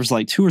along. There was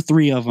like 2 or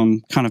 3 of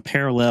them kind of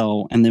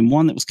parallel, and then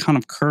one that was kind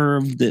of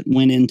curved that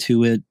went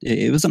into it.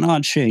 It was an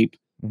odd shape,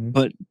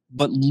 but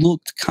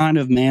looked kind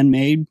of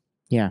man-made.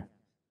 Yeah.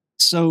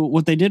 So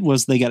what they did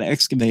was they got an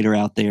excavator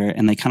out there,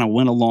 and they kind of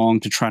went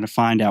along to try to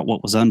find out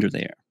what was under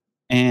there.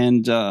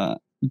 And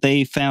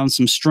they found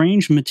some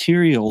strange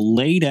material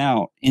laid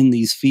out in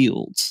these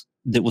fields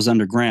that was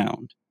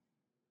underground.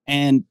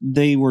 And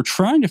they were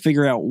trying to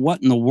figure out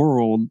what in the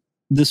world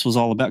this was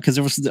all about, because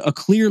there was a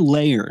clear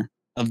layer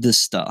of this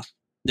stuff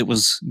that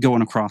was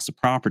going across the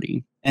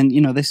property. And,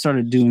 they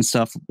started doing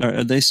stuff,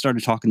 they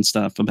started talking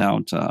stuff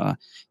about,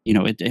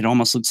 it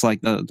almost looks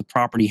like the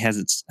property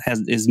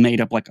is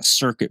made up like a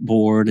circuit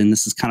board, and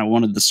this is kind of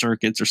one of the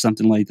circuits or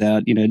something like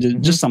that,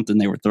 just something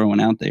they were throwing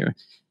out there.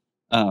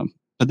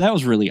 But that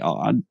was really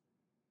odd.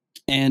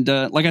 And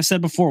like I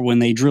said before, when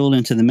they drilled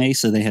into the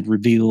mesa, they had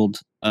revealed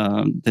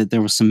that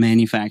there was some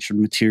manufactured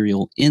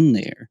material in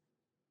there.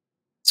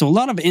 So a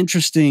lot of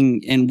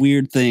interesting and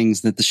weird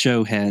things that the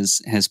show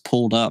has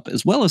pulled up,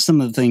 as well as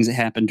some of the things that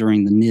happened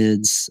during the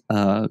NIDS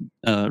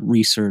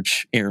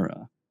research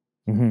era.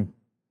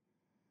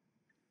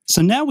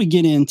 So now we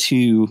get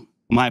into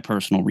my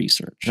personal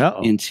research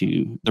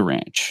into the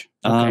ranch.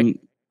 Okay.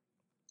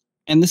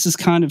 and this is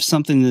kind of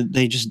something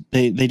that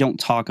they don't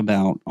talk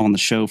about on the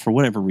show for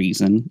whatever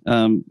reason.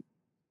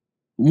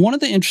 One of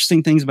the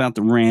interesting things about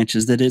the ranch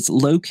is that it's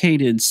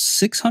located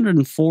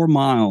 604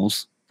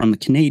 miles from the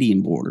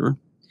Canadian border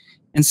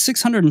and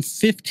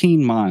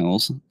 615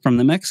 miles from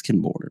the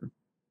Mexican border.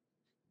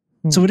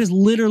 So it is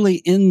literally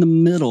in the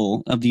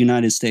middle of the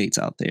United States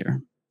out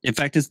there. In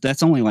fact,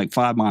 that's only like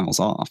 5 miles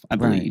off, I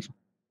believe. Right.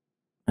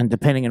 And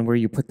depending on where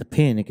you put the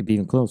pin, it could be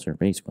even closer,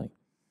 basically.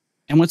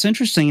 And what's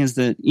interesting is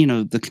that, you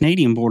know, the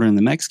Canadian border and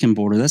the Mexican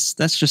border,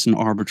 that's just an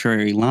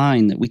arbitrary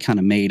line that we kind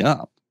of made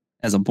up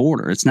as a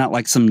border. It's not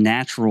like some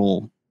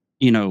natural,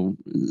 you know,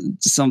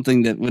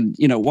 something that would,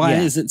 you know, why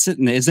is it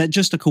sitting there? Is that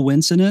just a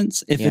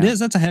coincidence? If it is,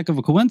 that's a heck of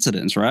a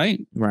coincidence,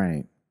 right?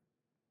 Right.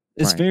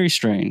 It's very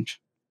strange.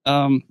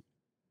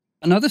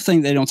 Another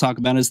thing they don't talk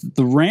about is that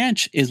the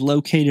ranch is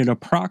located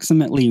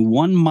approximately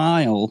 1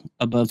 mile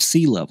above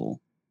sea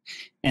level.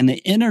 And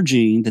the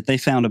energy that they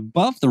found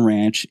above the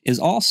ranch is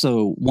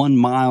also 1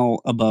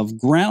 mile above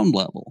ground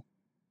level,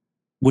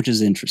 which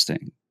is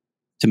interesting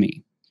to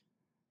me.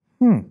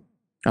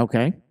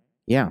 Okay.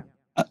 Yeah.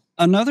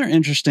 Another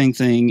interesting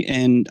thing,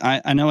 and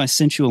I know I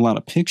sent you a lot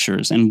of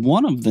pictures, and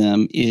one of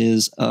them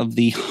is of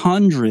the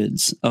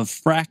hundreds of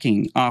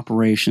fracking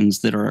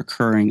operations that are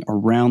occurring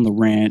around the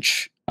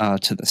ranch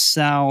to the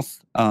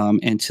south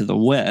and to the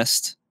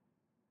west.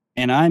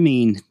 And I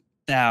mean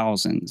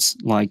thousands.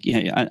 Like,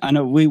 I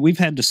know we've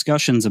had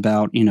discussions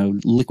about, you know,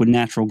 liquid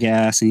natural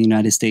gas in the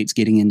United States,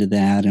 getting into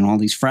that and all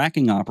these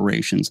fracking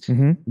operations.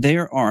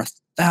 There are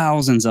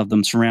thousands of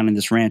them surrounding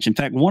this ranch. In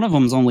fact, one of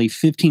them is only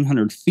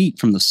 1,500 feet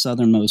from the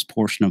southernmost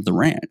portion of the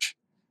ranch.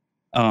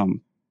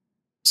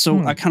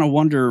 So I kind of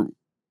wonder,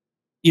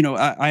 you know,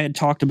 I had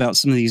talked about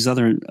some of these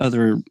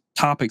other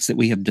topics that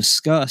we have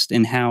discussed,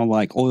 and how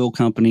like oil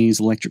companies,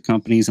 electric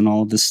companies, and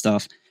all of this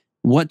stuff,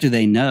 what do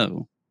they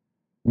know?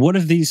 What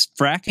have these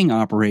fracking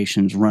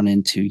operations run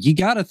into? You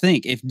got to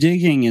think, if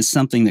digging is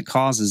something that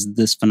causes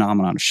this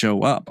phenomenon to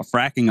show up, a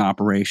fracking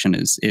operation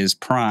is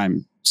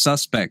prime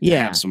suspect to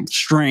have some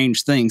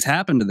strange things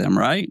happen to them,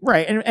 right?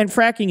 Right. And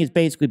fracking is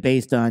basically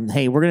based on,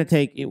 hey, we're going to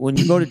take, when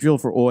you go to drill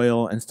for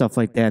oil and stuff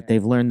like that,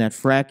 they've learned that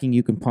fracking,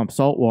 you can pump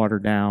salt water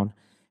down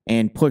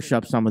and push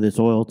up some of this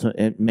oil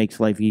it makes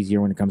life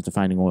easier when it comes to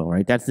finding oil,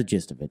 right? That's the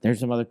gist of it.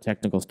 There's some other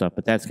technical stuff,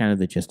 but that's kind of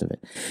the gist of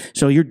it.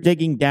 So you're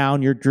digging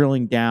down, you're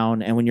drilling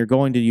down, and when you're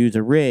going to use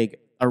a rig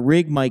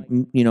might,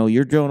 you know,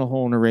 you're drilling a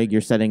hole in a rig,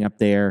 you're setting up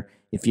there.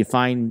 If you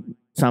find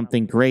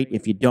something, great.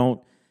 If you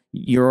don't,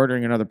 you're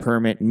ordering another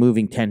permit and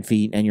moving 10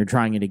 feet, and you're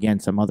trying it again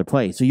some other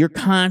place. So you're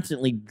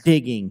constantly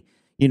digging,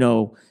 you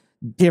know,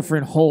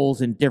 different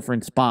holes in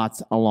different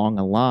spots along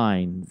a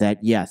line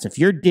that, yes, if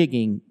you're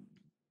digging,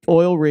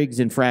 oil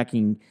rigs and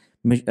fracking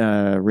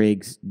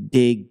rigs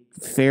dig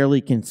fairly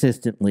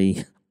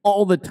consistently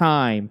all the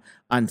time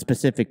on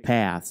specific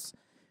paths.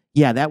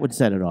 Yeah, that would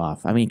set it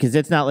off. I mean, because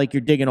it's not like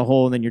you're digging a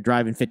hole and then you're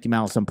driving 50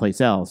 miles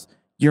someplace else.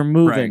 You're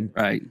moving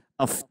a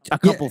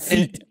couple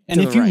feet. And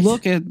if you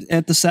look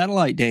at the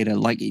satellite data,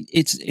 like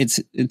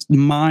it's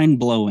mind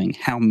blowing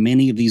how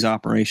many of these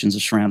operations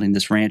are surrounding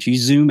this ranch. You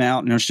zoom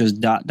out and there's just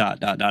dot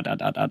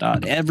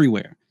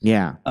everywhere.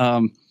 Yeah.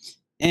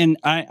 And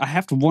I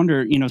have to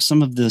wonder, you know,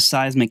 some of the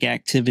seismic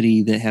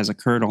activity that has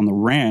occurred on the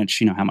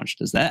ranch, you know, how much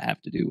does that have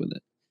to do with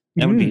it?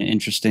 That would be an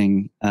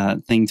interesting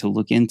thing to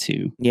look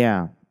into.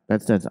 Yeah,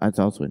 that's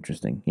also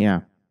interesting.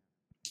 Yeah.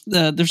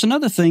 There's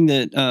another thing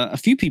that a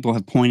few people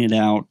have pointed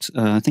out.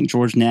 I think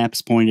George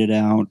Knapp's pointed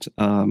out.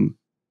 Some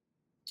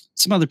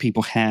other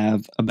people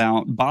have,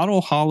 about Bottle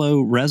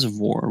Hollow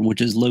Reservoir,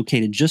 which is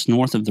located just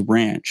north of the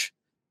ranch.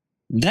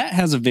 That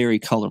has a very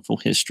colorful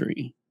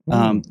history.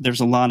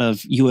 There's a lot of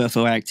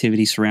UFO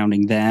activity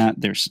surrounding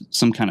that. There's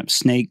some kind of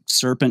snake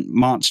serpent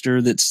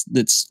monster that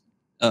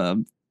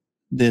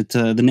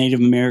the Native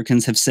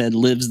Americans have said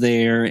lives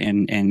there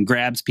and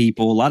grabs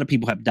people. A lot of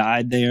people have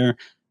died there.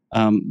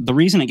 The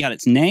reason it got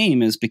its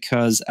name is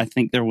because I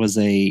think there was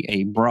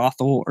a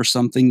brothel or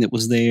something that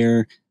was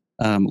there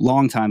a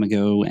long time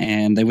ago,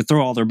 and they would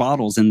throw all their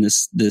bottles in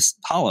this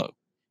hollow.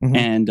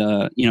 And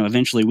you know,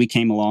 eventually we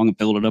came along and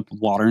filled it up with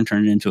water and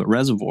turned it into a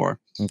reservoir.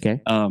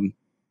 Okay.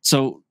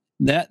 So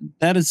that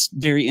is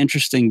very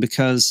interesting,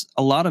 because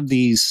a lot of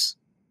these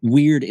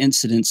weird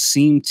incidents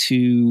seem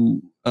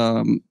to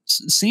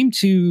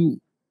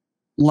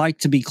like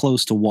to be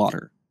close to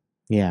water.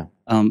 Yeah.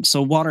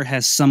 So water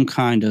has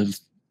something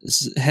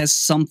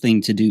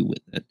to do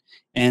with it.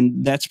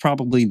 And that's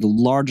probably the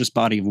largest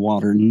body of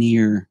water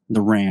near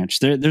the ranch.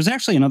 There's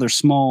actually another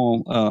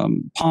small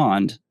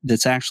pond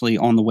that's actually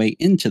on the way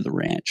into the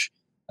ranch.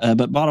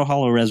 But Bottle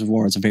Hollow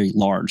Reservoir is a very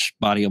large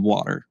body of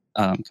water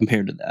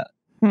compared to that.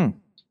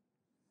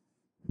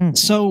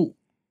 So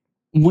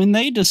when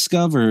they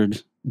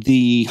discovered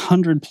the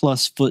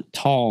 100+ foot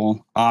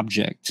tall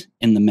object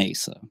in the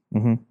mesa,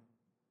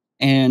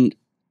 and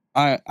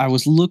I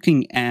was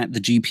looking at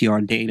the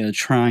GPR data,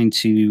 trying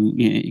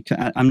to,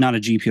 I'm not a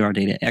GPR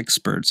data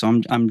expert,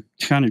 so I'm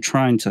kind of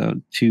trying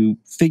to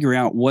figure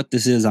out what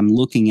this is I'm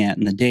looking at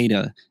in the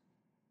data.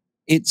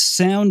 it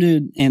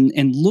sounded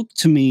and looked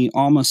to me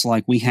almost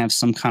like we have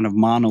some kind of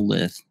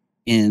monolith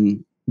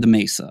in the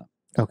mesa.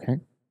 Okay.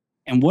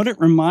 And what it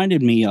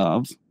reminded me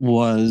of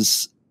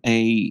was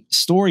a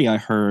story I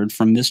heard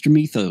from Mr.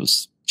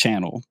 Mythos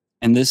channel.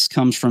 And this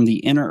comes from the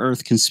Inner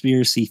Earth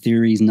Conspiracy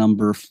Theories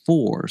number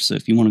 4. So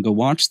if you want to go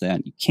watch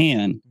that, you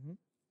can.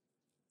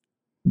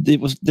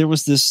 There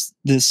was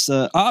this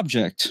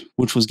object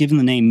which was given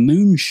the name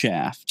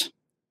Moonshaft,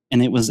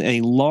 and it was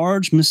a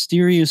large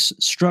mysterious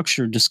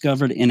structure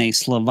discovered in a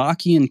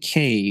Slovakian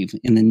cave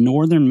in the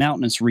northern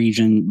mountainous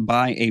region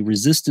by a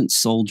resistance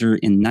soldier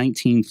in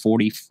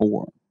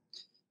 1944.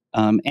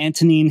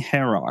 Antonin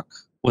Herok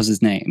was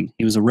his name.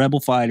 He was a rebel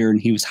fighter, and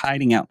he was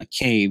hiding out in a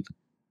cave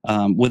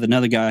with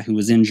another guy who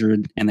was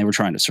injured, and they were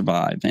trying to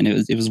survive. And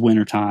it was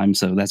winter time,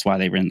 so that's why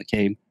they were in the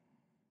cave.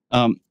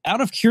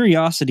 Out of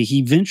curiosity,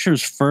 he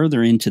ventures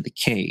further into the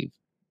cave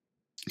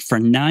for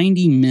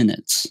 90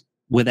 minutes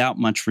without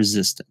much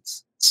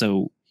resistance.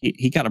 So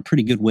he got a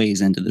pretty good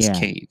ways into this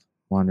cave.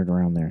 Wandered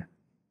around there.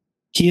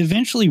 He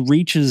eventually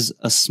reaches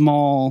a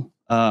small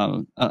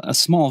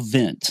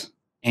vent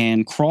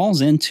and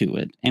crawls into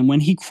it. And when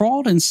he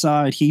crawled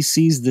inside, he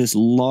sees this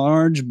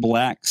large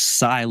black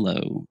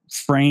silo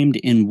framed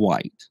in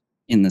white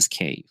in this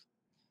cave.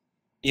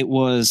 It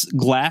was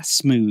glass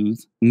smooth,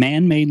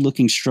 man-made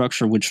looking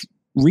structure which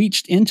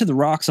reached into the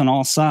rocks on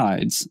all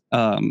sides,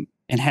 and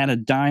had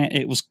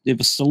it was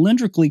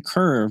cylindrically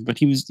curved, but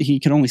he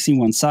could only see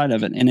one side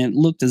of it, and it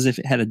looked as if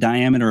it had a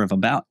diameter of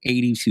about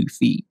 82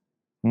 feet.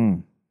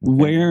 Okay.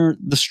 Where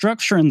the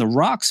structure and the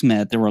rocks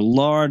met, there were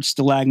large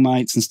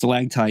stalagmites and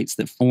stalactites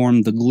that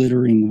formed the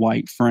glittering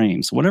white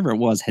frame. So whatever it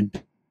was had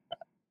been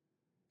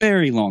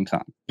very long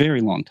time.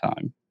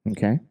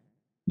 Okay.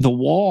 The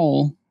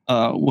wall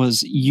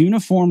was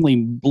uniformly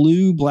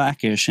blue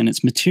blackish, and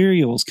its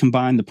materials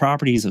combined the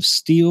properties of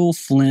steel,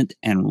 flint,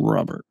 and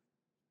rubber.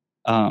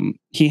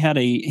 He had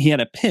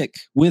a pick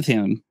with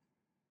him,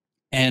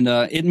 and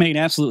it made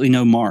absolutely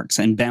no marks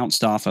and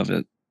bounced off of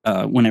it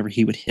whenever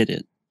he would hit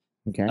it.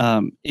 Okay.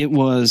 It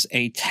was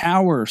a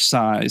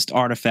tower-sized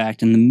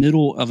artifact in the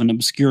middle of an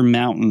obscure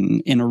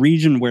mountain in a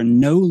region where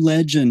no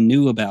legend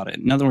knew about it.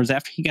 In other words,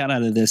 after he got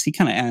out of this, he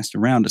kind of asked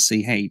around to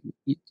see, hey,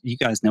 you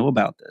guys know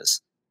about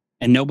this?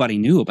 And nobody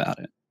knew about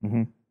it.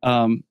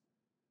 Mm-hmm.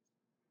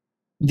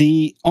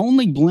 The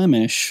only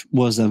blemish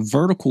was a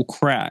vertical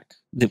crack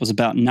that was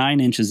about 9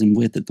 inches in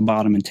width at the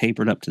bottom and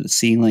tapered up to the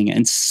ceiling.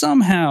 And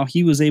somehow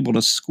he was able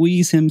to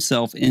squeeze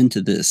himself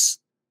into this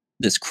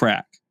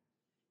crack.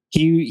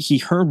 He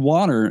heard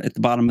water at the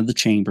bottom of the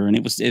chamber, and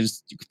it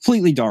was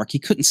completely dark. He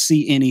couldn't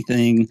see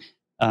anything.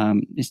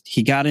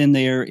 He got in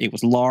there. It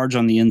was large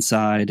on the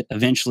inside.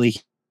 Eventually,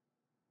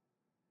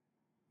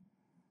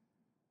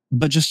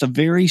 but just a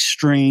very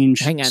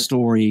strange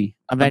story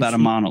about a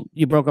monolith.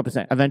 You broke up a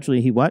second.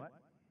 Eventually, he what?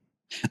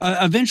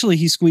 Eventually,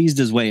 he squeezed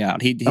his way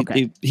out.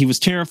 He was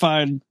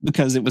terrified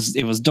because it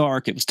was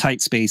dark. It was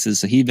tight spaces,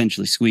 so he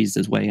eventually squeezed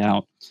his way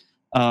out.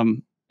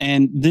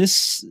 And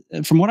this,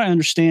 from what I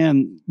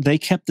understand, they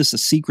kept this a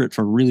secret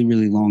for a really,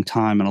 really long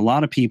time. And a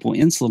lot of people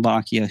in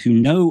Slovakia who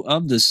know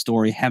of this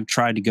story have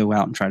tried to go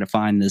out and try to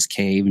find this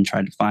cave and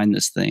try to find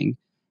this thing.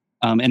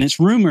 And it's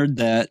rumored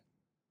that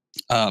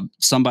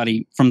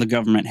somebody from the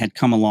government had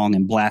come along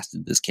and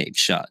blasted this cave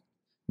shut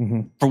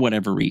for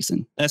whatever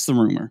reason. That's the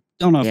rumor.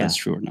 Don't know if that's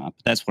true or not,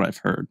 but that's what I've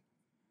heard.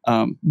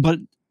 But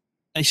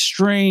this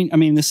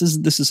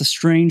is a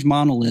strange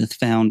monolith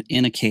found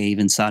in a cave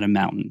inside a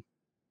mountain.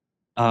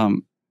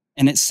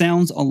 And it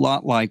sounds a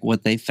lot like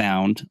what they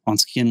found on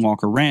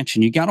Skinwalker Ranch.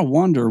 And you got to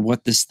wonder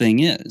what this thing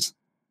is,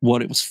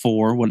 what it was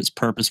for, what its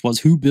purpose was,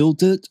 who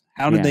built it,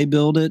 how did they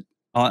build it,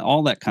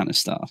 all that kind of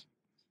stuff.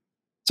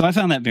 So I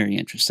found that very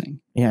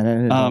interesting. Yeah, that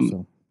is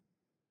also.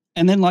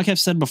 And then, like I've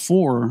said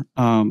before,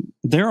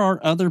 there are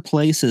other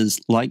places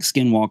like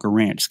Skinwalker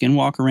Ranch.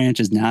 Skinwalker Ranch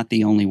is not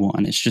the only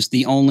one. It's just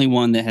the only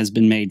one that has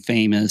been made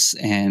famous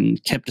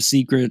and kept a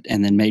secret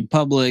and then made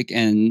public,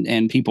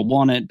 and people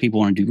want it. People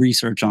want to do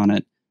research on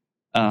it.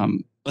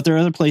 But there are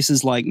other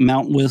places like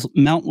Mount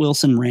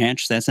Wilson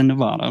Ranch. That's in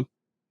Nevada.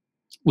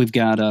 We've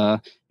got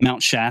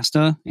Mount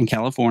Shasta in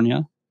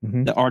California,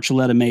 the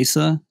Archuleta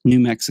Mesa, New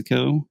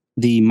Mexico,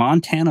 the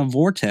Montana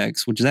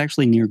Vortex, which is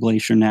actually near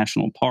Glacier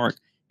National Park.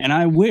 And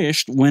I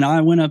wished when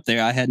I went up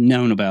there, I had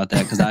known about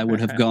that, because I would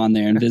have gone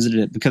there and visited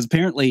it, because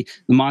apparently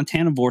the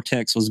Montana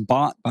Vortex was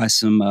bought by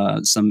some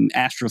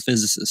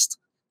astrophysicists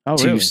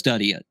to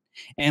study it.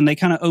 And they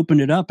kind of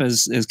opened it up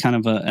as kind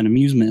of an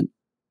amusement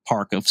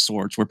park of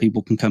sorts where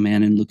people can come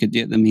in and look at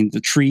it. I mean,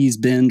 the trees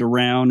bend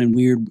around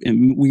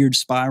in weird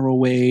spiral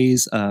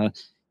ways.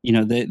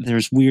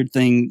 There's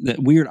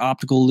weird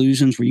optical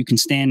illusions where you can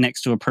stand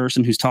next to a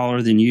person who's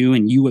taller than you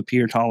and you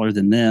appear taller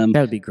than them.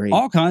 That would be great.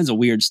 All kinds of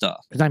weird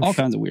stuff. All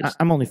kinds of weird stuff.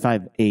 I'm only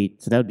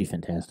 5'8", so that would be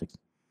fantastic.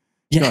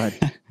 Yeah. Go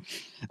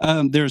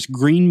ahead. There's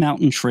Green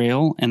Mountain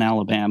Trail in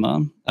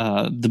Alabama,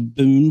 the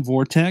Boone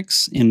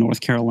Vortex in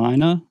North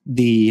Carolina,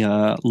 the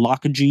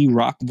Lockagee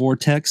Rock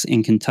Vortex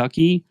in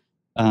Kentucky,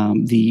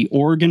 the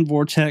Oregon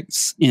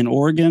Vortex in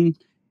Oregon,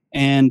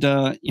 and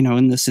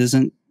and this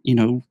isn't you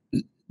know,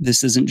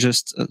 this isn't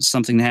just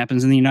something that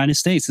happens in the United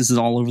States. This is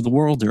all over the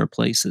world. There are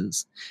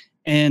places.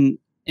 And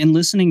in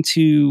listening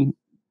to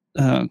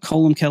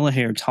Colm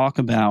Kelleher talk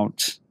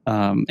about,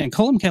 and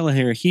Colm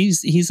Kelleher,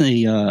 he's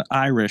a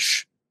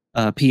Irish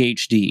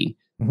PhD,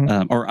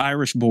 or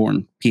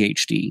Irish-born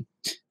PhD,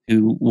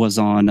 who was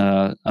on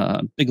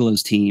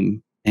Bigelow's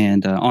team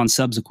and on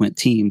subsequent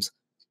teams.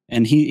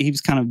 And he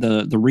was kind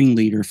of the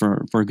ringleader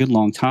for a good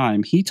long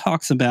time. He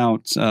talks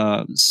about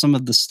some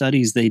of the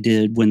studies they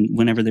did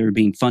whenever they were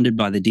being funded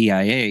by the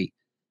DIA,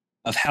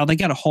 of how they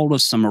got a hold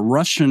of some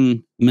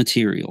Russian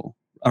material,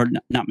 or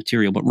not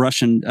material, but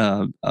Russian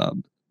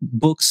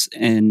books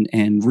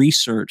and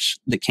research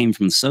that came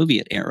from the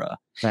Soviet era.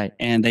 Right.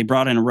 And they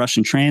brought in a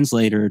Russian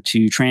translator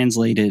to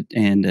translate it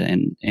and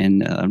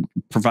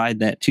provide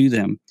that to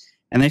them.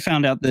 And they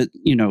found out that,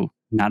 you know,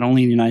 not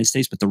only in the United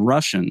States, but the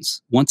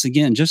Russians, once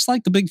again, just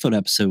like the Bigfoot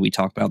episode we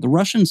talked about, the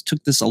Russians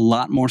took this a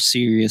lot more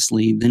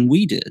seriously than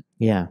we did.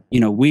 Yeah.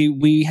 You know,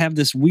 we have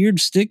this weird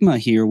stigma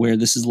here where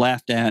this is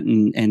laughed at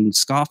and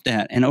scoffed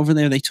at. And over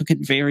there, they took it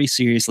very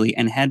seriously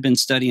and had been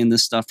studying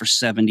this stuff for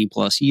 70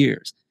 plus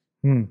years.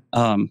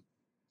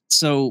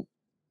 So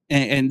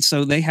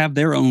they have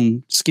their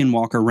own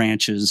skinwalker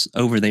ranches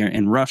over there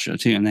in Russia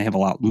too, and they have a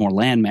lot more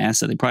land mass,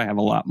 so they probably have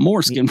a lot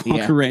more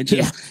skinwalker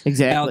ranches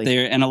out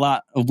there, and a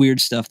lot of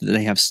weird stuff that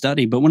they have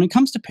studied. But when it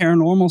comes to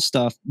paranormal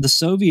stuff, the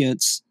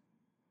Soviets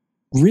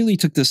really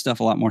took this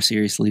stuff a lot more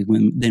seriously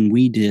than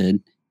we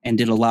did, and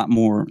did a lot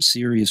more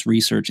serious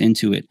research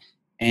into it.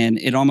 And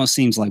it almost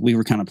seems like we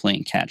were kind of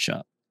playing catch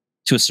up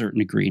to a certain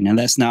degree. Now,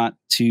 that's not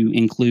to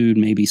include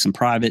maybe some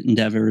private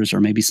endeavors, or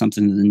maybe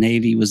something that the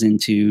Navy was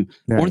into,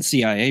 or the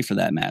CIA for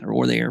that matter,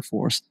 or the Air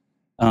Force.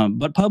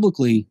 But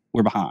publicly,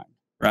 we're behind,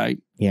 right?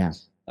 Yeah.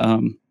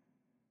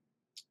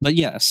 But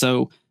yeah,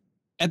 so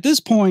at this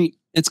point,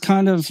 it's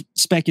kind of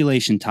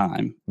speculation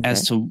time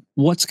as to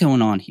what's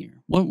going on here.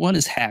 What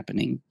is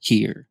happening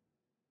here?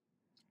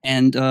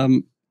 And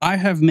I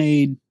have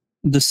made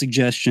the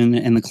suggestion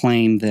and the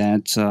claim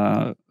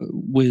that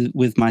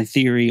with my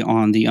theory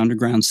on the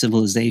underground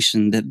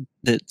civilization,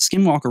 that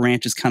Skinwalker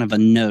Ranch is kind of a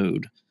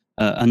node,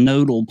 a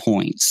nodal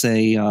point,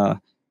 say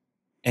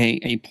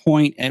a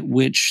point at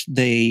which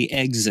they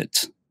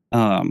exit.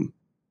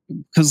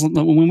 Because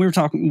when we're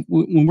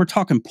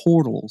talking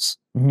portals,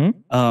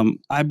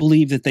 I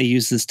believe that they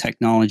use this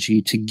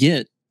technology to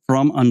get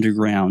from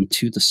underground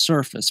to the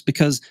surface,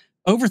 because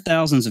over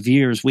thousands of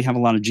years, we have a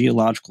lot of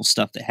geological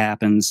stuff that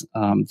happens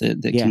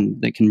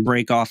that can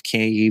break off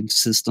cave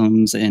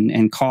systems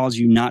and cause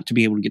you not to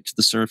be able to get to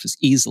the surface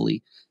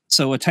easily.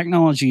 So a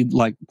technology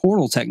like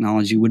portal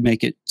technology would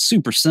make it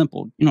super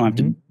simple. You don't have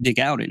to dig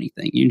out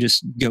anything. You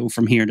just go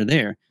from here to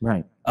there.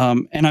 Right.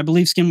 And I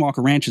believe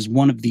Skinwalker Ranch is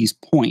one of these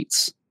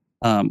points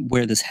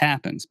where this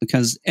happens,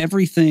 because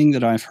everything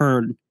that I've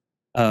heard,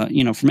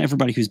 from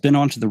everybody who's been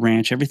onto the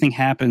ranch, everything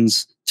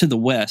happens to the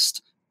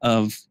west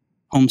of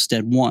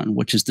Homestead 1,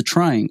 which is the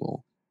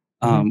triangle,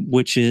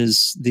 which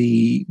is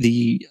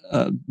the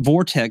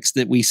vortex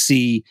that we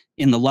see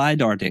in the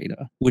LiDAR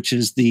data, which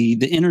is the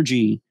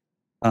energy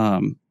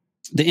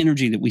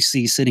that we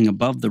see sitting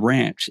above the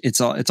ranch. It's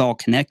all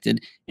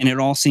connected, and it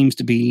all seems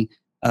to be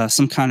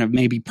some kind of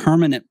maybe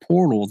permanent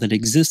portal that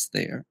exists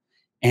there.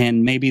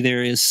 And maybe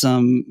there is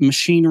some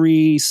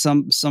machinery,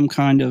 some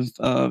kind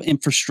of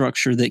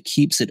infrastructure that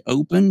keeps it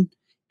open.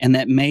 And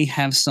that may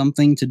have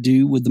something to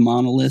do with the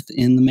monolith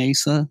in the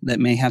mesa. That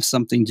may have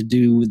something to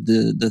do with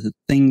the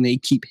thing they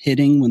keep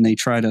hitting when they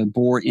try to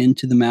bore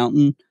into the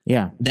mountain.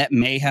 Yeah. That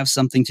may have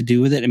something to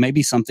do with it. It may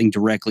be something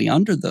directly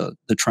under the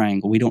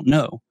triangle. We don't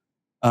know.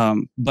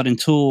 But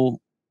until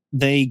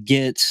they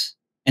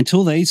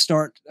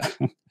start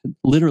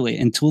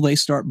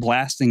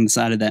blasting the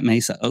side of that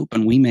mesa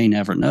open, we may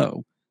never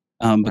know.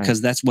 Because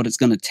that's what it's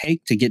going to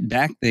take to get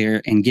back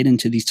there and get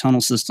into these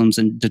tunnel systems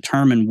and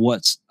determine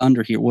what's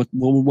under here. What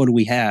do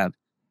we have?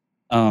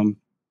 So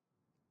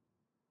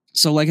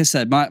like I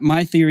said,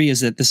 my theory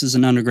is that this is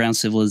an underground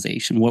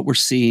civilization. What we're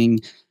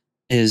seeing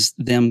is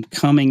them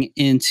coming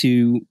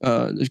onto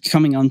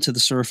the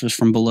surface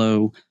from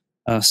below.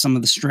 Some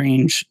of the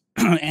strange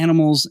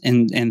animals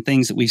and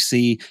things that we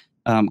see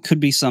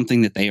could be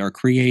something that they are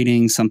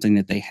creating, something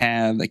that they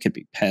have. They could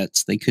be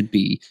pets. They could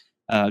be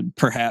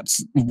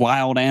perhaps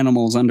wild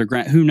animals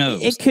underground. Who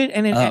knows? It could,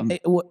 and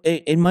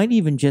it might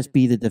even just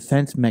be the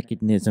defense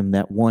mechanism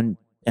that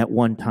at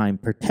one time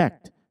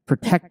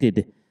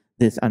protected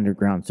this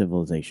underground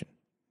civilization,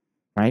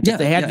 right? Yeah,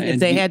 if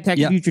they had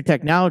future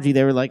technology,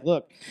 they were like,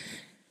 look,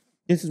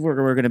 this is where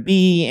we're going to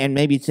be, and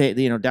maybe say,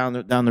 down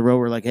the road,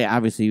 we're like, hey,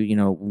 obviously,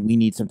 we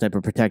need some type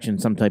of protection,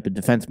 some type of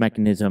defense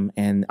mechanism,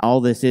 and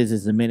all this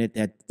is the minute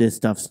that this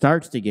stuff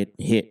starts to get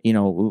hit,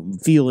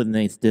 feeling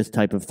this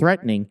type of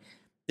threatening.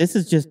 This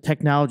is just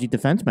technology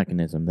defense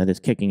mechanism that is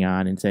kicking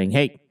on and saying,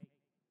 "Hey,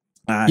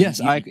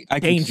 yes, I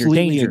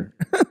danger."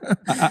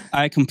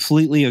 I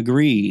completely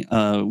agree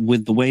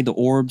with the way the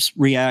orbs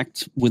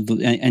react.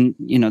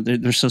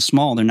 They're so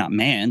small, they're not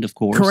manned, of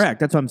course. Correct.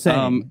 That's what I'm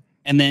saying.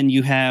 And then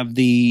you have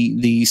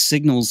the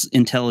signals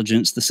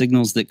intelligence, the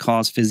signals that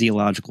cause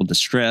physiological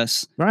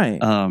distress. Right.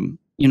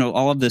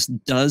 All of this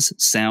does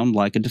sound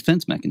like a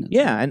defense mechanism.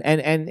 Yeah,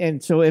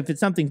 and so if it's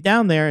something's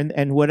down there,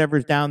 and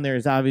whatever's down there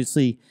is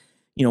obviously,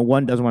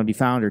 one, doesn't want to be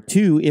found, or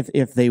two,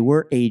 if they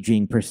were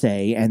aging per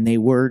se, and they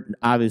were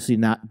obviously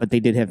not, but they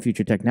did have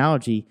future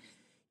technology,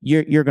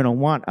 you're going to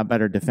want a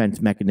better defense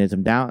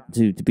mechanism down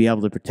to be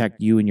able to protect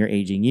you in your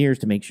aging years,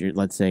 to make sure,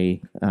 let's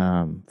say,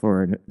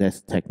 for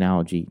this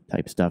technology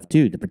type stuff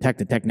too, to protect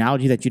the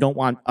technology that you don't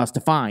want us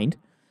to find,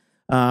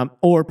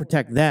 or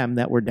protect them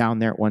that were down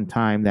there at one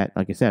time that,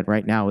 like I said,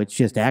 right now it's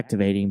just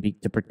activating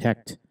to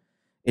protect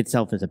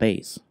itself as a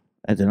base,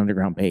 as an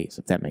underground base,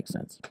 if that makes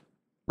sense.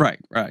 Right.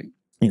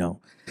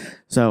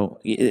 So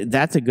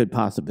that's a good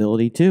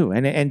possibility too.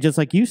 And just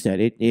like you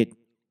said, it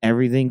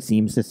everything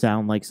seems to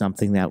sound like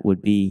something that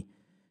would be,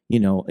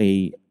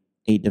 a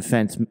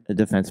defense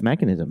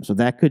mechanism. So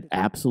that could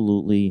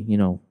absolutely,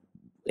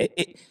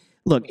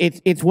 look,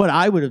 it's what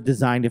I would have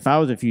designed if I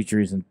was a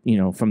futurist,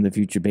 from the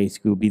future.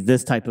 Basically, would be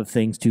this type of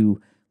things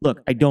to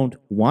look. I don't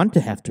want to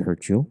have to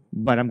hurt you,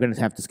 but I'm going to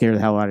have to scare the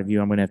hell out of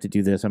you. I'm going to have to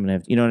do this. I'm going to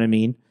have, you know what I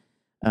mean?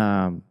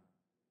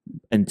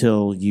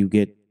 Until you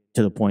get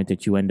to the point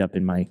that you end up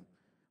in my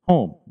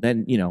home,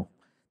 then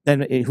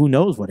who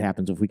knows what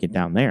happens if we get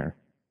down there.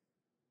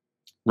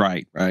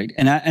 Right.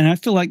 And I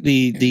feel like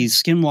the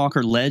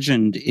skinwalker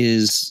legend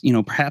is,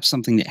 perhaps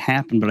something that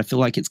happened, but I feel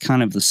like it's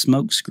kind of the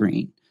smoke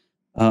screen.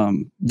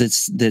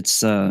 That's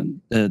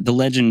the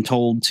legend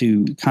told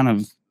to kind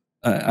of,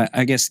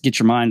 I guess, get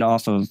your mind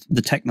off of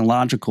the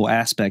technological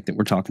aspect that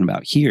we're talking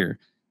about here.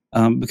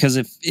 Because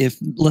if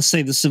let's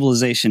say the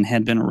civilization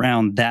had been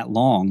around that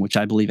long, which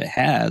I believe it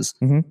has,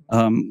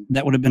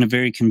 that would have been a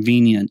very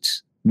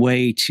convenient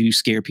way to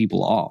scare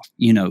people off.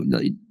 You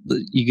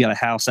got a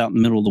house out in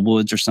the middle of the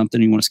woods or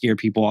something, you want to scare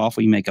people off,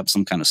 well, you make up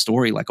some kind of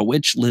story like a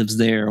witch lives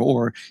there,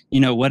 or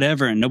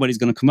whatever, and nobody's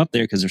going to come up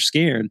there because they're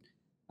scared.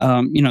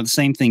 The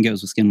same thing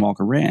goes with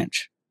Skinwalker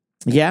Ranch.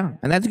 Yeah,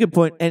 and that's a good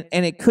point.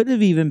 And it could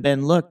have even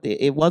been, look,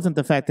 it wasn't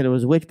the fact that it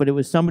was a witch, but it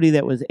was somebody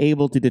that was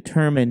able to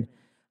determine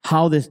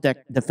how this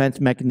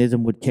defense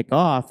mechanism would kick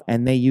off,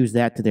 and they used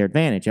that to their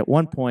advantage. At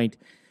one point,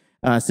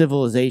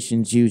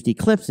 civilizations used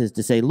eclipses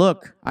to say,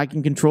 look, I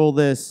can control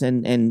this,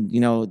 and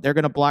they're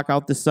going to block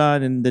out the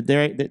sun, and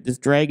this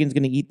dragon's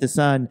going to eat the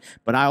sun,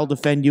 but I'll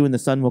defend you and the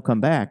sun will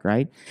come back,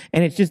 right?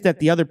 And it's just that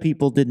the other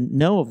people didn't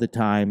know of the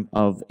time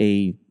of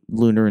a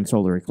lunar and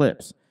solar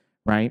eclipse,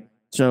 right?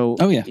 So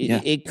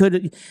it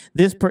could,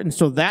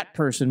 so that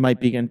person might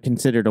be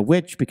considered a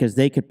witch because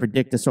they could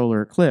predict a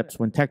solar eclipse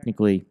when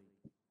technically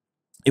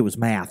it was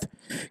math.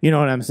 You know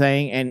what I'm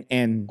saying?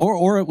 And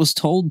or it was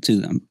told to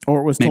them.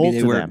 Or it was told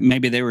to them.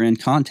 Maybe they were in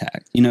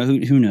contact.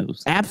 Who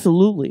knows?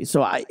 Absolutely.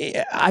 So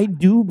I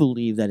do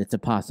believe that it's a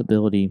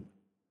possibility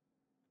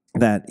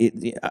that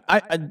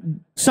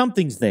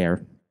something's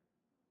there.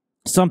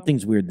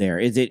 Something's weird there.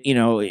 Is it,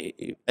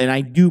 and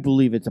I do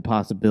believe it's a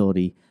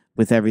possibility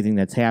with everything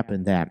that's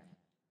happened that.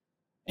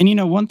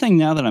 And one thing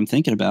now that I'm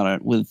thinking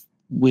about it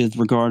with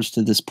regards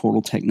to this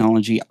portal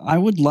technology, I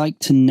would like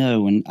to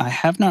know, and I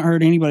have not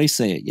heard anybody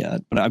say it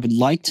yet, but I would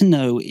like to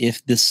know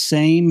if the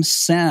same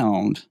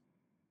sound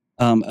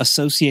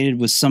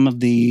associated with some of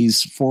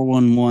these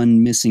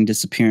 411 missing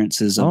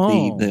disappearances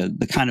of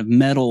the kind of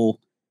metal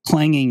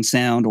clanging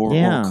sound or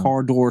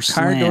car door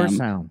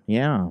slam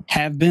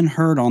have been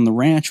heard on the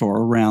ranch or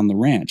around the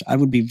ranch. I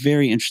would be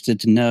very interested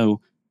to know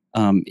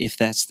if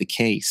that's the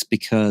case,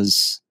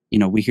 because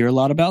we hear a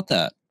lot about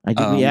that. That's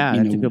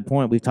a good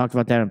point. We've talked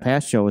about that in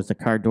past shows, the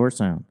car door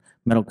sound,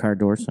 metal car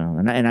door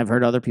sound. And I've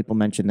heard other people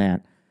mention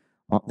that.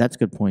 Well, that's a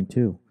good point,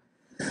 too.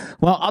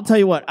 Well, I'll tell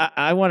you what,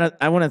 I want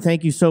to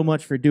thank you so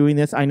much for doing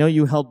this. I know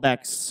you held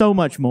back so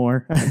much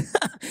more,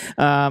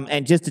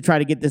 and just to try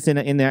to get this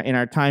in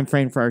our time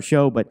frame for our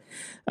show. But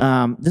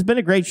this has been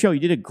a great show. You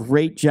did a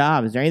great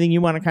job. Is there anything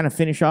you want to kind of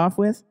finish off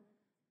with?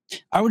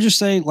 I would just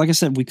say, like I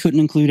said, we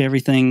couldn't include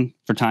everything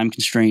for time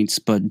constraints,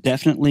 but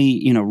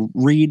definitely,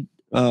 read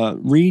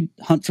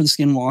Hunt for the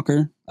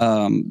Skinwalker,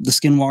 the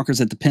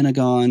Skinwalkers at the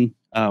Pentagon,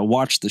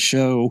 watch the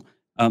show.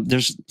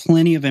 There's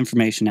plenty of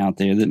information out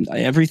there.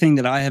 Everything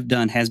that I have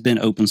done has been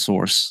open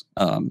source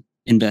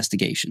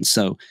investigations.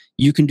 So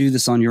you can do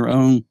this on your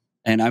own,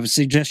 and I would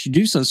suggest you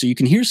do so you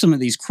can hear some of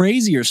these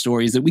crazier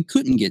stories that we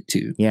couldn't get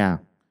to. Yeah,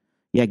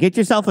 get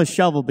yourself a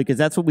shovel, because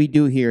that's what we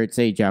do here at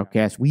Sage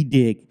Outcast. We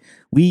dig.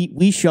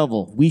 We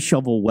shovel. We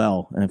shovel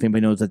well. And if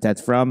anybody knows what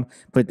that's from,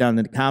 put it down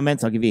in the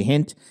comments. I'll give you a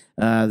hint.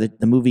 The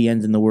movie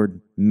ends in the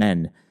word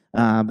men.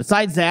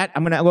 Besides that,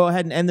 I'm going to go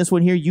ahead and end this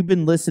one here. You've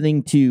been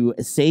listening to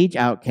Sage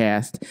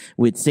Outcast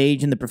with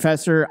Sage and the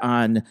Professor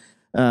on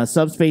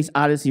Subspace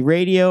Odyssey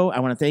Radio.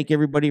 I want to thank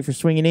everybody for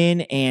swinging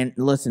in. And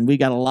listen, we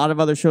got a lot of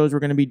other shows we're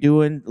going to be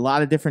doing, a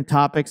lot of different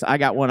topics. I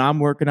got one I'm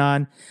working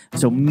on.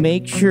 So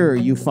make sure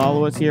you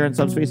follow us here on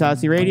Subspace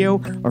Odyssey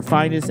Radio, or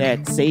find us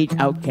at Sage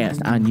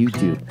Outcast on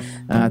YouTube.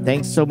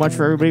 Thanks so much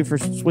for everybody for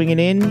swinging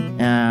in.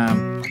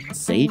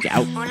 Sage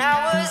out. When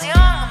I was young,